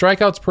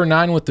strikeouts per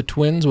 9 with the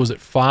Twins was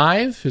at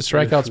 5. His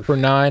strikeouts per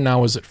 9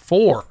 now is at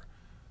 4.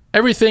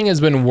 Everything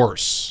has been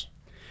worse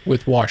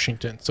with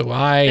Washington.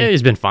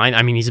 He's been fine.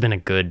 I mean, he's been a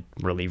good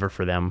reliever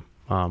for them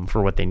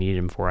for what they needed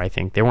him for. I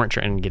think they weren't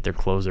trying to get their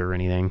closer or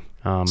anything.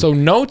 So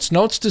notes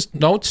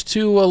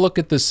to look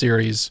at this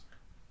series.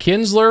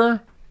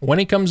 Kinsler. When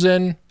he comes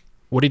in,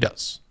 what he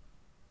does.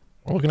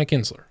 We're looking at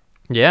Kinsler.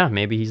 Yeah,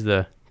 maybe he's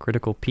the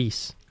critical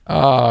piece.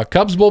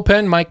 Cubs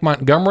bullpen, Mike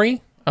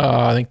Montgomery.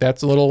 I think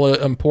that's a little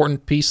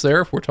important piece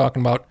there if we're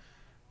talking about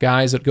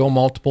guys that go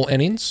multiple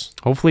innings.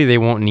 Hopefully they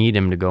won't need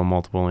him to go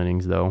multiple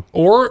innings, though.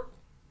 Or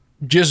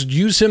just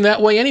use him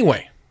that way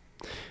anyway.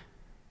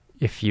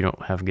 If you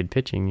don't have good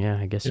pitching, yeah,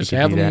 I guess just you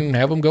could do that.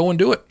 Have him go and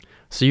do it.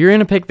 So you're going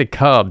to pick the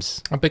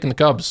Cubs. I'm picking the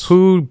Cubs.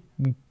 The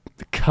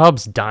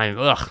Cubs dime.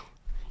 Ugh.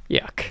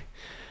 Yuck.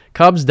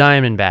 Cubs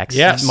Diamondbacks.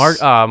 Yes.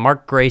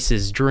 Mark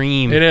Grace's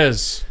dream. It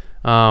is.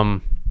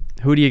 Who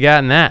do you got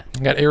in that? I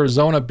got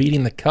Arizona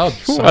beating the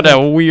Cubs. What a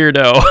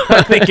weirdo.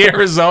 I think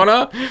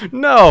Arizona?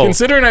 No.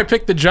 Considering I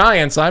picked the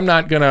Giants, I'm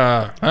not going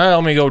to...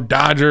 let me go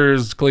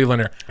Dodgers,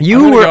 Cleveland here.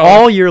 You were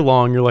all year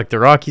long, you're like, the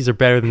Rockies are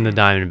better than the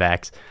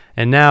Diamondbacks.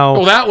 And now...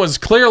 Well, that was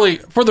clearly,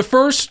 for the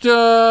first,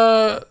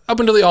 up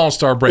until the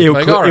All-Star break.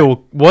 It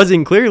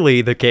wasn't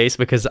clearly the case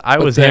because I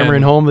was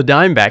hammering home the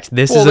Diamondbacks.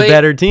 This is a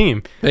better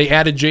team. They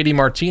added J.D.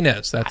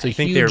 Martinez. That's a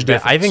huge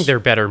difference. I think they're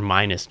better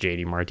minus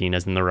J.D.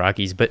 Martinez than the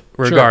Rockies, but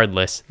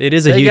regardless, it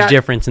is a huge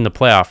difference in the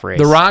playoff race.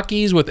 The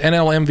Rockies with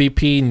NL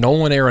MVP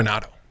Nolan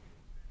Arenado.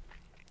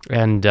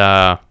 And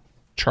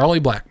Charlie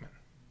Blackmon.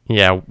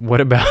 Yeah, what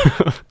about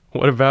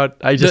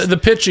the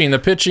pitching? The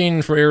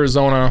pitching for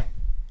Arizona...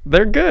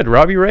 They're good.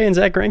 Robbie Ray and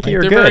Zach Greinke are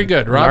good. They're very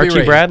good.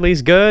 Archie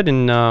Bradley's good,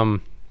 and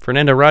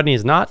Fernando Rodney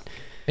is not.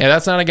 Yeah,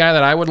 that's not a guy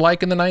that I would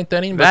like in the ninth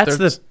inning. But that's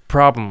the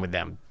problem with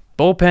them.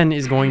 Bullpen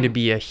is going to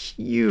be a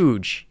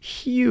huge,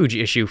 huge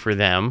issue for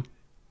them.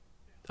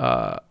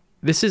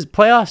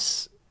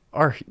 Playoffs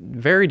are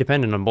very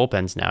dependent on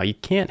bullpens now. You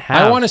can't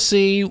have. I want to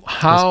see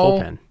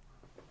how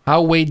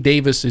Wade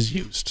Davis is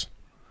used.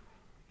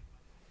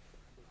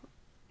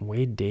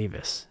 Wade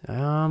Davis.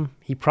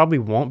 He probably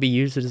won't be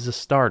used as a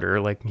starter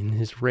like in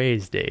his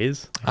Rays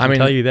days. I can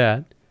tell you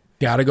that.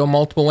 Got to go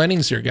multiple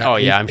innings here.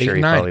 I'm sure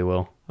he probably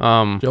will.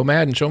 Joe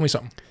Madden, show me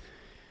something.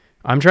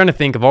 I'm trying to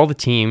think of all the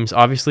teams.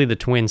 Obviously, the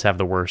Twins have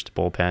the worst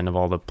bullpen of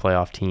all the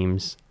playoff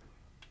teams.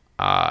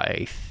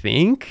 I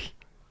think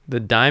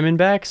the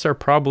Diamondbacks are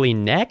probably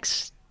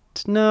next.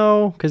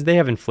 No, because they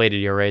have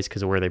inflated ERAs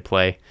because of where they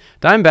play.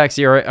 Diamondbacks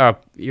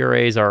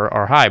ERAs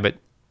are high, but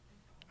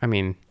I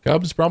mean...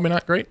 Cubs probably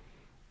not great.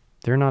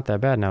 They're not that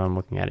bad now I'm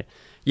looking at it.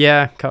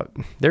 Yeah,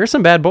 there are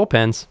some bad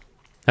bullpens.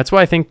 That's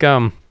why I think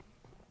the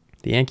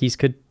Yankees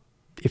could,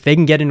 if they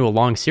can get into a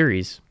long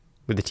series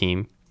with the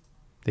team,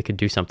 they could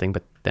do something.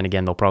 But then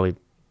again, they'll probably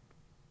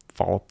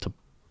fall to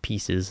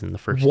pieces in the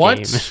first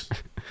game.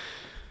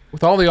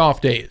 With all the off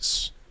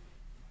days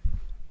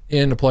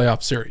in the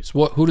playoff series,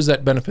 who does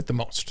that benefit the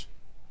most?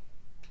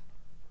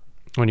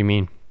 What do you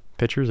mean?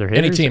 Pitchers or hitters?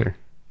 Any team.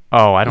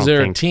 I don't think. Is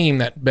there a team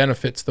that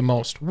benefits the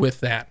most with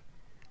that?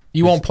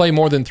 You won't play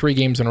more than 3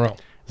 games in a row.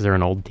 Is there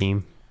an old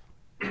team?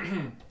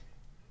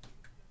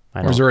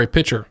 Or is there a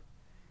pitcher?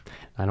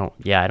 I don't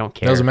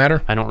care. Doesn't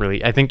matter? I don't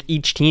really. I think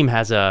each team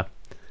has an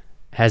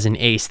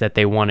ace that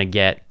they want to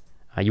get.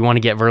 You want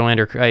to get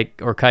Verlander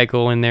or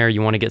Keuchel in there.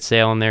 You want to get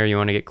Sale in there. You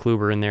want to get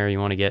Kluber in there. You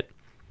want to get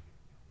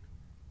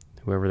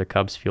whoever the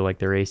Cubs feel like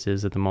their ace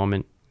is at the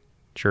moment.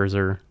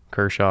 Scherzer,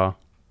 Kershaw.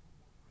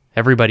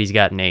 Everybody's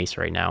got an ace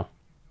right now.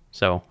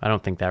 So I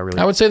don't think that really...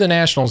 I would say the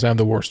Nationals have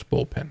the worst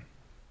bullpen.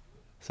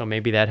 So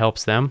maybe that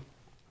helps them.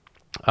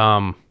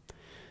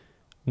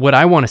 What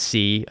I want to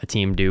see a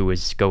team do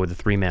is go with a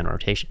 3-man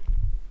rotation.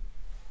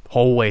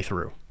 Whole way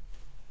through.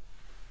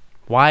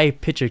 Why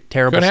pitch a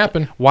terrible... Could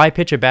happen. Why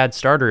pitch a bad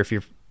starter if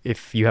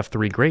you have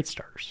 3 great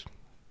starters?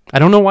 I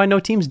don't know why no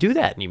teams do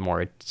that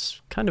anymore.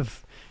 It's kind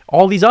of...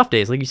 All these off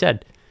days, like you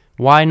said.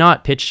 Why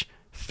not pitch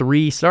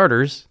 3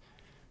 starters?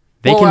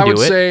 They can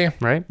do it,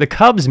 right? The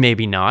Cubs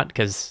maybe not,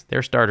 because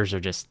their starters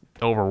are just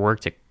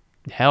overworked to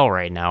hell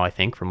right now, I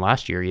think, from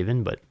last year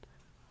even, but...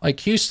 Like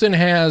Houston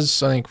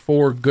has, I think,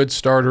 4 good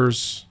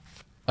starters.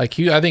 I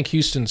think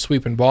Houston's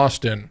sweeping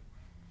Boston,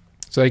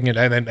 so they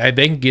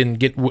can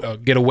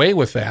get away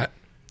with that.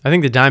 I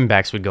think the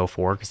Diamondbacks would go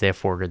 4 because they have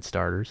 4 good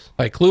starters.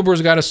 Like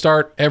Kluber's got to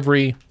start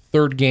every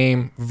 3rd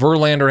game.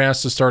 Verlander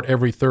has to start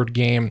every 3rd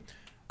game.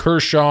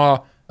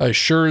 Kershaw,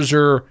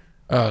 Scherzer,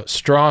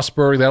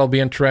 Strasburg, that'll be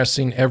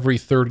interesting every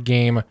 3rd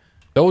game.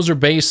 Those are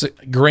basic.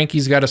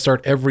 Greinke's got to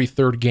start every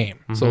 3rd game.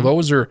 Mm-hmm. So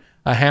those are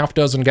a half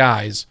dozen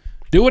guys.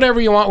 Do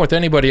whatever you want with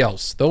anybody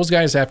else. Those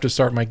guys have to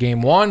start my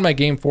game 1, my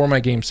game 4, my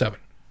game 7.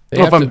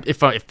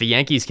 If the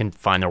Yankees can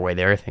find their way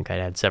there, I think I'd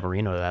add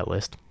Severino to that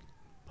list.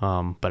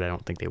 But I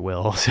don't think they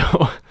will.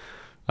 So,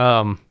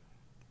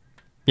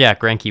 yeah,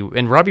 Greinke.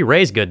 And Robbie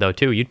Ray's good, though,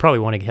 too. You'd probably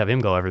want to have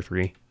him go every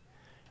 3.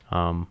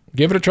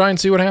 Give it a try and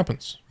see what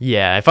happens.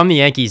 Yeah, if I'm the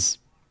Yankees,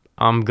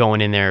 I'm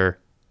going in there.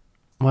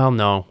 Well,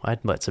 no, I'd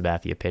let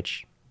Sabathia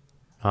pitch.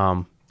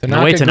 The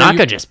way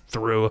Tanaka just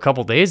threw a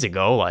couple days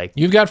ago,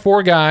 you've got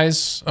 4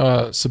 guys.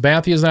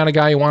 Sabathia's not a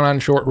guy you want on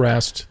short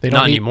rest.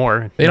 Not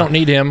anymore. They don't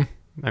need him.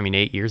 I mean,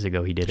 8 years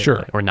ago he did it.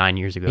 Sure. Or 9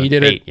 years ago. He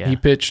did 8, it. Yeah. He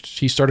pitched.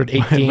 He started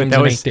 8 games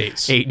in 8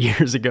 days. 8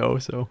 years ago.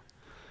 So.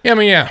 Yeah, I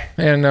mean, yeah.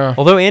 And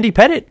although Andy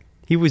Pettitte,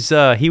 he was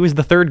the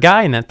 3rd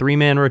guy in that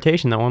 3-man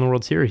rotation that won the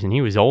World Series, and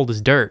he was old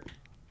as dirt.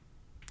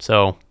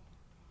 So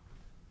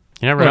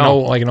you never know.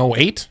 Like an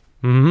 08?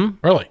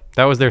 Mm-hmm. Really?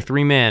 That was their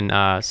 3-man.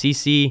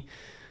 CC,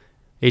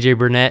 AJ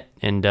Burnett,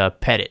 and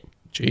Pettitte.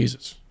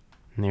 Jesus.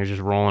 And they're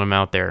just rolling them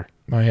out there.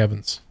 My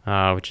heavens.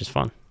 Which is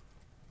fun.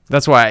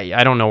 That's why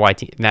I don't know why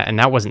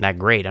that wasn't that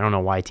great. I don't know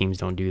why teams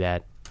don't do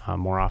that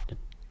more often.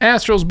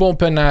 Astros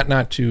bullpen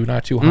not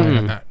too high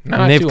on that.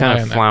 And they've kind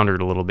of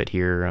floundered a little bit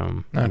here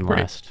in the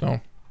last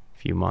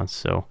few months.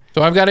 So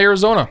I've got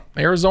Arizona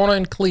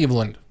and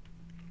Cleveland.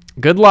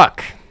 Good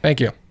luck. Thank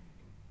you.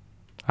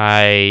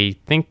 I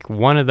think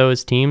one of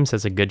those teams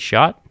has a good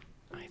shot.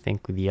 I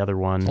think the other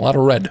one... A lot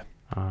of red.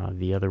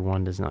 The other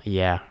one does not...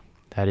 Yeah.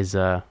 That is...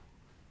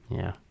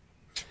 Yeah.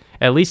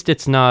 At least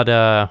it's not...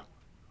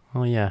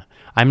 Well, yeah.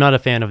 I'm not a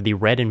fan of the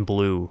red and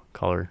blue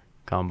color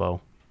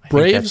combo.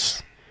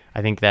 Braves?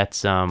 I think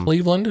that's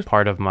Cleveland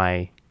part of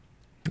my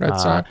Red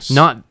Sox.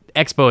 Not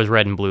Expo is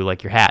red and blue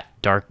like your hat,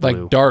 dark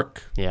blue. Like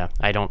dark. Yeah,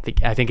 I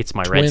think it's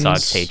my Twins. Red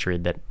Sox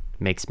hatred that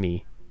makes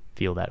me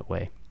feel that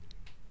way.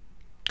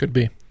 Could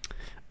be.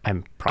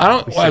 I'm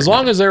probably as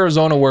long as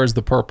Arizona wears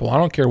the purple, I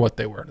don't care what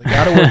they wear. They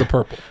got to wear the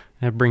purple.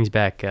 That brings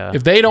back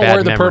if they don't bad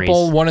wear the memories.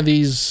 purple, one of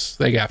these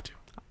they have to.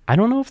 I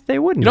don't know if they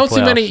would. You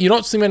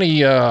don't see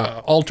many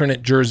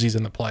alternate jerseys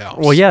in the playoffs.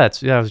 Well, yeah,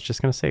 I was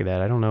just gonna say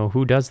that. I don't know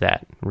who does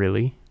that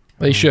really.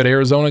 They should.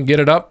 Arizona, get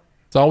it up.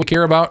 That's all we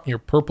care about. Your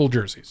purple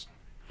jerseys.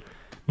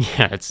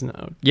 Yeah, it's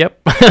no.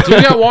 Yep. So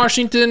you got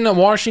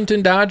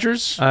Washington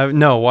Dodgers.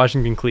 No,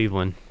 Washington,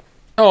 Cleveland.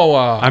 Oh,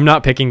 I'm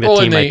not picking the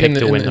team I picked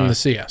to win in the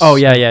CS. Oh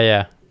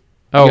yeah.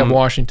 You got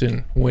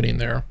Washington winning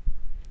there.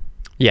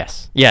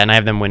 Yes, yeah, and I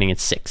have them winning in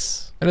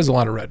 6. That is a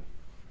lot of red.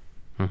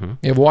 Mm-hmm.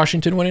 You have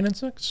Washington winning in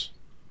 6.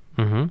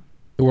 Mm-hmm.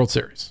 The World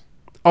Series.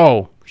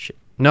 Oh shit,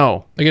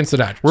 no. Against the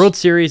Dodgers. World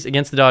Series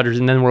against the Dodgers,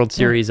 and then World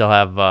Series I'll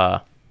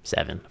have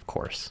 7, of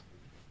course.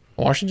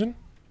 Washington?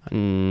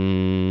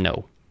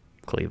 No,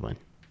 Cleveland.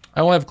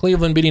 I will have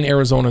Cleveland beating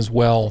Arizona as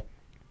well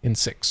in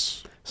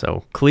 6.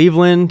 So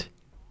Cleveland,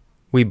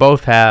 we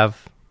both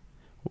have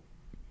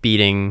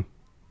beating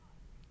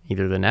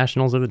either the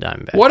Nationals or the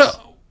Diamondbacks.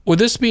 Would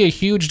this be a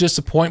huge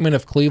disappointment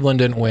if Cleveland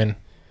didn't win?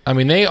 I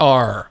mean, they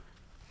had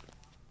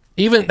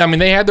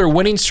their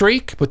winning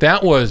streak, but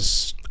that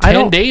was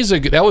 10 days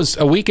ago. That was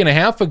a week and a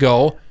half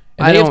ago,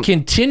 and they have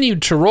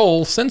continued to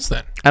roll since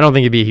then. I don't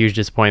think it'd be a huge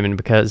disappointment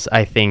because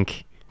I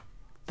think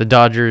the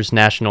Dodgers,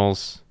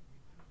 Nationals,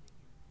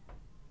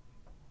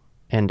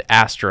 and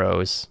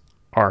Astros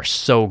are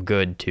so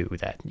good too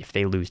that if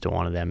they lose to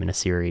one of them in a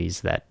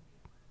series, that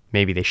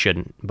maybe they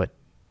shouldn't, but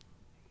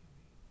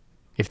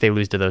if they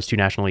lose to those 2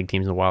 National League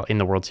teams in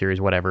the World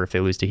Series, whatever, if they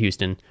lose to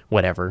Houston,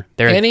 whatever,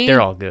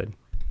 they're all good.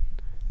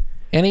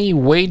 Any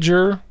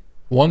wager,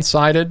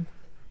 one-sided,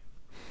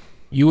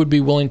 you would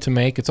be willing to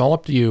make? It's all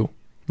up to you.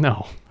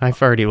 No,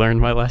 I've already learned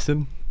my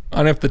lesson.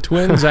 And if the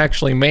Twins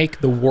actually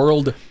make the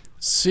World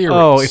Series.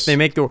 Oh, if they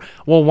make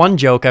one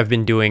joke I've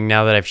been doing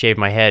now that I've shaved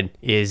my head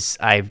is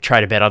I've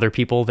tried to bet other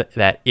people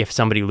that if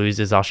somebody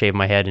loses, I'll shave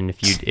my head, and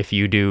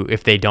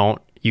if they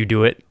don't, you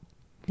do it.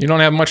 You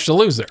don't have much to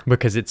lose there.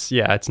 Because it's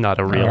not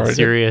a real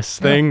serious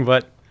thing,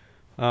 but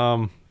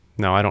no,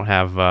 I don't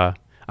have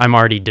I'm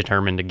already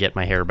determined to get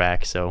my hair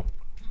back, so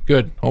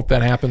good. Hope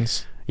that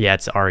happens. Yeah,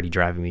 it's already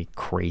driving me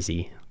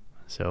crazy.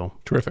 So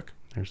terrific.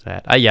 There's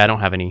that. I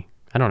don't have any.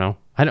 I don't know.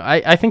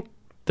 I think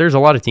there's a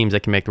lot of teams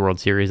that can make the World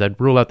Series. I'd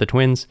rule out the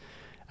Twins.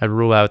 I'd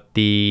rule out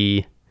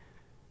the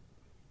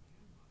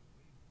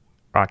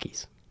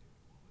Rockies.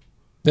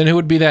 Then who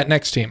would be that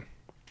next team?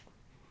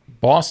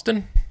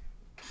 Boston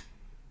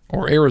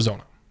or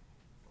Arizona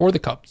or the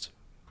Cubs?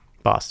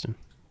 Boston.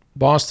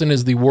 Boston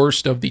is the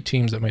worst of the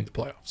teams that made the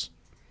playoffs.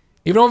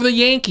 Even over the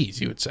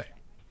Yankees, you would say.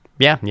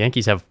 Yeah,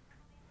 Yankees have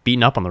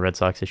beaten up on the Red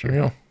Sox this year.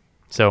 Yeah.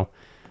 So,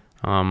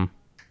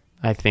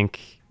 I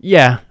think,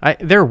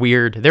 they're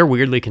weird. They're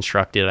weirdly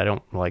constructed. I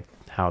don't like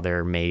how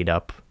they're made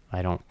up.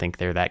 I don't think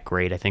they're that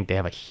great. I think they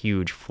have a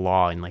huge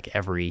flaw in like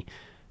every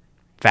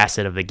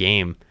facet of the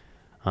game.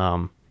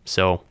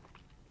 So,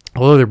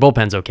 although their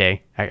bullpen's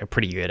okay,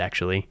 pretty good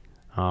actually,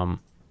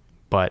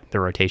 but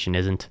their rotation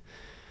isn't,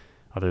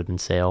 other than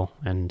Sale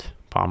and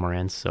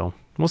Pomeranz. So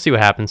we'll see what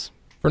happens.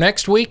 For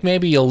next week,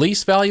 maybe a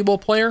least valuable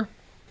player,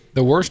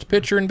 the worst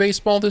pitcher in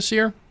baseball this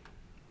year?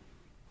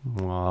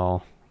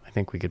 Well, I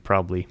think we could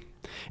probably...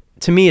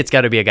 To me, it's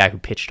got to be a guy who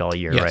pitched all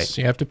year, yes, right? Yes,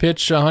 you have to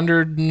pitch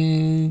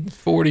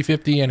 140,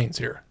 50 innings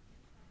here.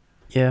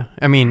 Yeah,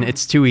 I mean,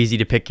 it's too easy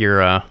to pick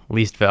your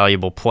least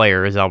valuable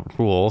player, as Albert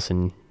Pujols,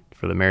 and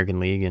for the American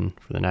League and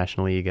for the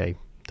National League, I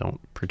don't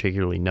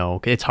particularly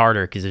know. It's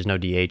harder because there's no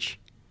DH,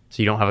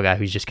 so you don't have a guy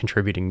who's just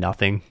contributing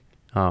nothing.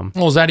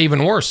 Well, is that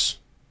even worse?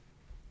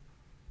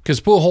 Because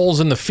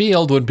Pujols in the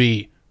field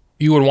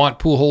you would want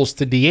Pujols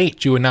to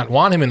DH. You would not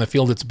want him in the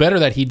field. It's better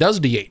that he does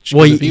DH.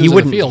 Well, he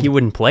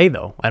wouldn't play,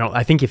 though.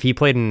 I think if he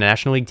played in a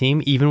National League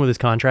team, even with his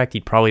contract,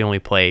 he'd probably only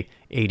play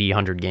 80,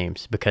 100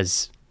 games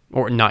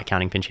or not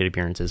counting pinch hit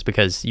appearances,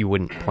 because you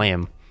wouldn't play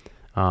him.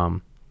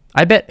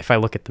 I bet if I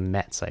look at the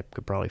Mets, I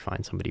could probably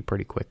find somebody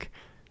pretty quick.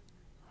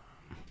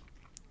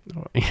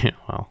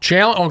 Well,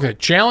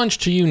 challenge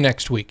to you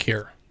next week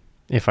here.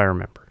 If I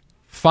remember.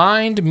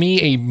 Find me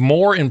a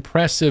more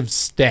impressive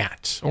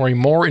stat or a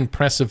more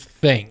impressive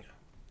thing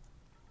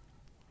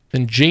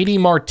than JD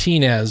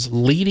Martinez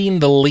leading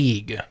the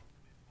league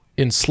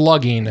in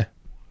slugging,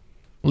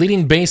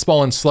 leading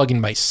baseball in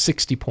slugging by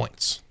 60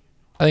 points.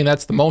 I think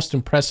that's the most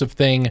impressive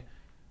thing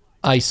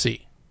I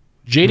see.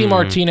 JD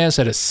Martinez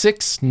had a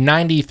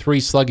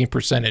 .693 slugging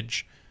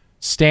percentage.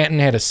 Stanton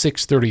had a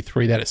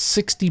 .633. That is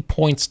 60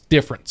 points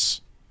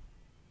difference.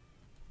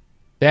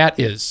 That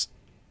is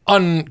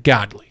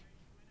ungodly.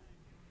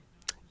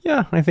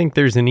 Yeah, I think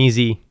there's an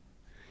easy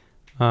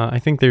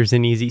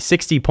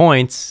 60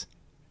 points.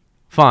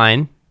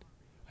 Fine.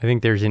 I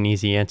think there's an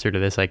easy answer to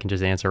this I can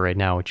just answer right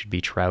now, which would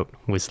be Trout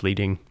was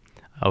leading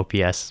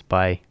OPS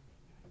by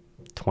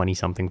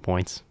 20-something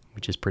points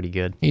which is pretty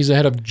good. He's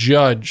ahead of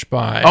Judge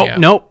by... Oh,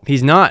 nope,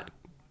 he's not.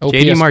 OPS.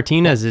 JD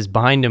Martinez is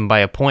behind him by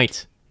a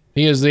point.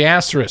 He is the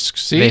asterisk.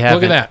 See,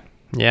 look at that.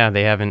 Yeah,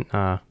 they haven't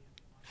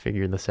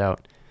figured this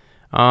out.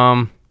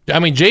 I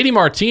mean, JD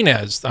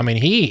Martinez,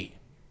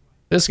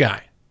 this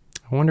guy.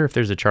 I wonder if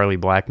there's a Charlie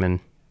Blackmon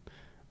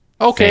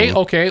Okay.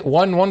 thing.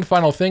 One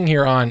final thing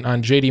here on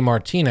JD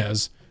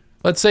Martinez.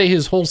 Let's say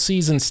his whole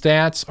season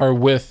stats are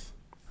with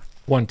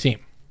one team.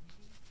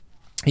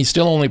 He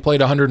still only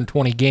played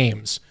 120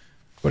 games,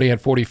 but he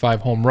had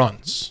 45 home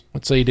runs.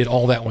 Let's say he did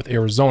all that with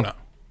Arizona.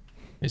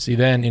 Is he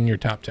then in your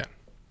top 10?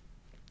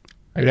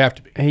 He'd have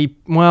to be.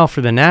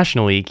 For the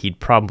National League, he'd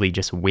probably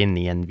just win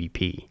the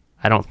MVP.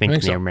 I don't think in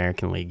the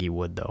American League he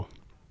would, though.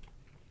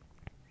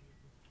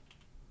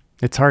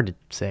 It's hard to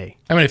say.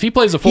 I mean, if he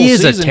plays a full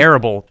season... He is a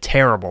terrible,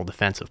 terrible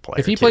defensive player,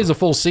 If he plays a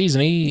full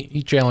season,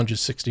 he challenges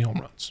 60 home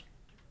runs.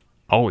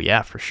 Oh,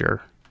 yeah, for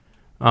sure.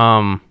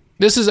 I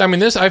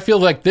feel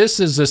like this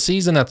is a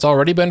season that's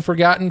already been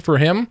forgotten for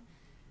him,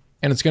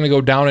 and it's going to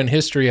go down in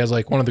history as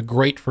like one of the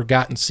great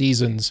forgotten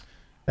seasons,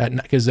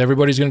 because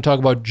everybody's going to talk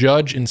about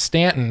Judge and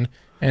Stanton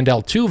and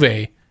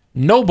Altuve.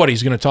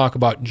 Nobody's going to talk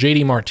about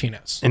JD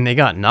Martinez. And they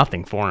got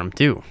nothing for him,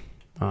 too,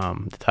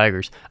 the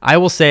Tigers. I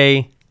will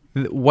say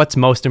what's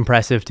most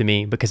impressive to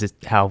me, because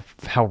it's how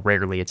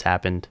rarely it's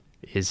happened,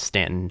 is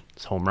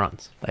Stanton's home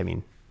runs. I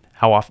mean,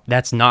 how often?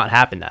 That's not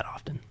happened that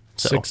often.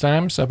 So, 6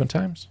 times, 7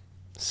 times.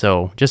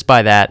 So just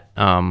by that,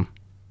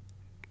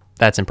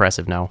 that's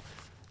impressive now.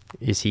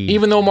 Is he?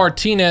 Even though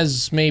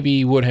Martinez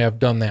maybe would have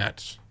done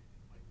that.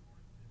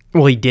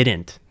 Well, he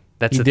didn't.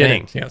 That's the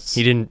thing. Yes.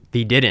 He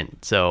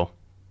didn't. So,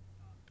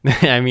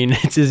 I mean,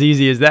 it's as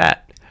easy as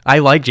that. I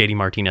like JD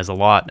Martinez a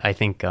lot. I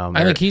think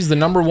he's the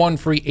number one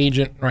free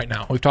agent right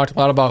now. We've talked a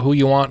lot about who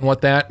you want and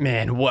what that.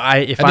 Man,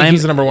 I think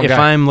he's the number one guy. If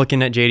I'm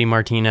looking at JD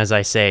Martinez,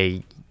 I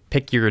say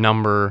pick your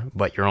number,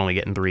 but you're only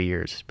getting 3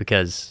 years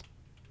because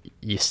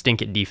you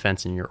stink at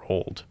defense and you're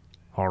old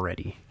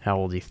already. How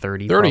old is he?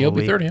 30? 30. He'll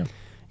be 30.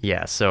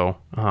 Yeah. So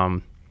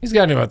he's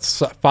got about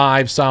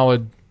 5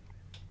 solid.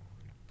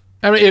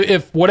 I mean,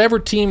 if whatever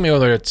team,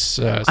 whether it's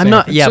San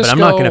Francisco, but I'm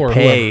not going to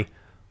pay whoever.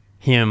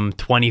 him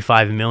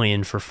 $25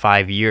 million for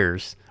 5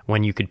 years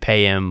when you could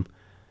pay him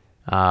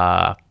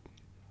 $30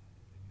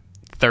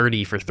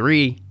 for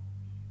 3.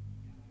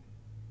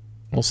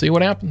 We'll see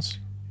what happens.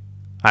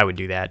 I would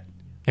do that.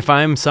 If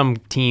I'm some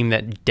team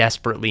that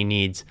desperately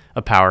needs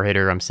a power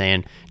hitter, I'm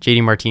saying,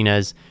 JD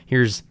Martinez,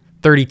 here's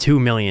 $32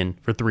 million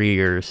for 3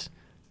 years.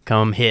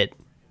 Come hit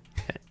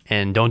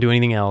and don't do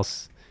anything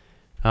else.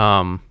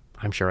 I'm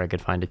sure I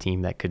could find a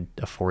team that could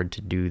afford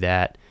to do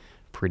that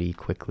pretty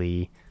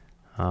quickly.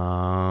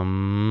 Cubs.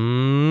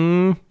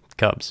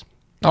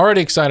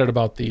 Already excited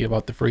about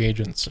the free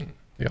agents and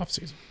the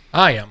offseason.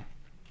 I am.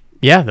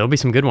 Yeah, there'll be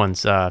some good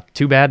ones.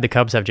 Too bad the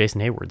Cubs have Jason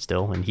Hayward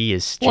still, and he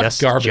is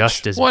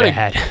just as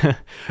bad.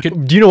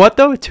 Do you know what,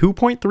 though?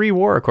 2.3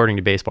 WAR, according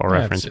to Baseball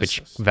Reference,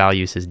 which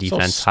values his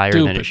defense higher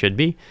than it should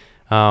be.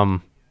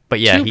 But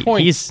yeah,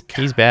 he's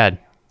bad.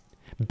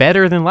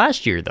 Better than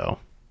last year, though.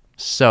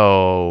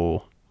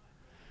 So...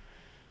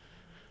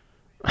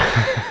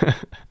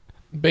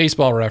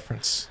 Baseball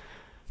Reference.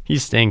 He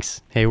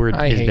stinks. Hayward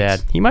is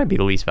bad. He might be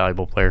the least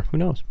valuable player. Who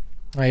knows?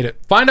 I hate it.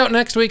 Find out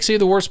next week, see who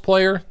the worst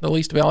player, the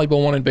least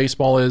valuable one in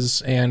baseball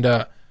is. And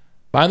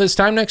by this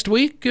time next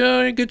week,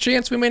 a good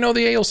chance we may know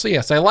the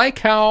ALCS. I like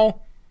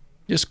how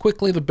just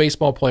quickly the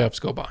baseball playoffs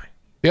go by.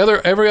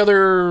 Every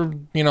other,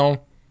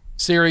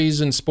 series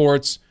in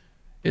sports,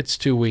 it's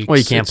 2 weeks. Well,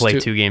 you can't play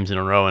 2 games in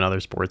a row in other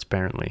sports,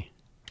 apparently.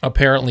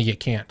 Apparently you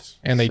can't,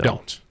 and they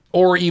don't.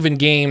 Or even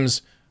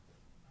games,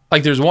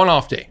 like there's one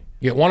off day.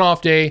 You get one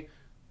off day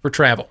for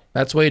travel.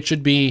 That's the way it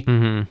should be.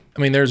 Mm-hmm.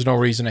 I mean, there's no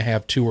reason to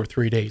have 2 or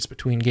 3 days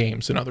between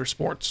games in other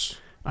sports.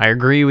 I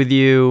agree with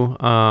you.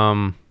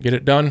 Get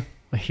it done.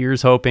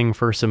 Here's hoping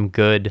for some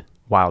good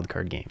wild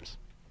card games.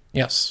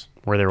 Yes.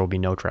 Where there will be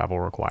no travel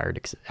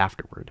required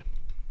afterward.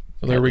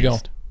 So there we go.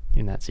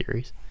 In that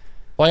series.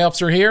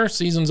 Playoffs are here.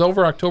 Season's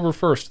over October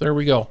 1st. There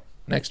we go.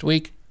 Next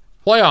week,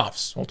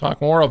 playoffs. We'll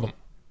talk more of them.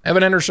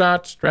 Evan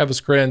Endershot,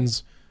 Travis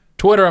Krenz.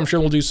 Twitter, I'm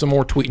sure we'll do some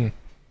more tweeting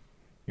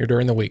here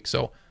during the week.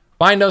 So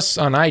find us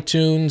on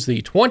iTunes,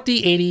 the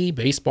 2080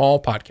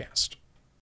 Baseball Podcast.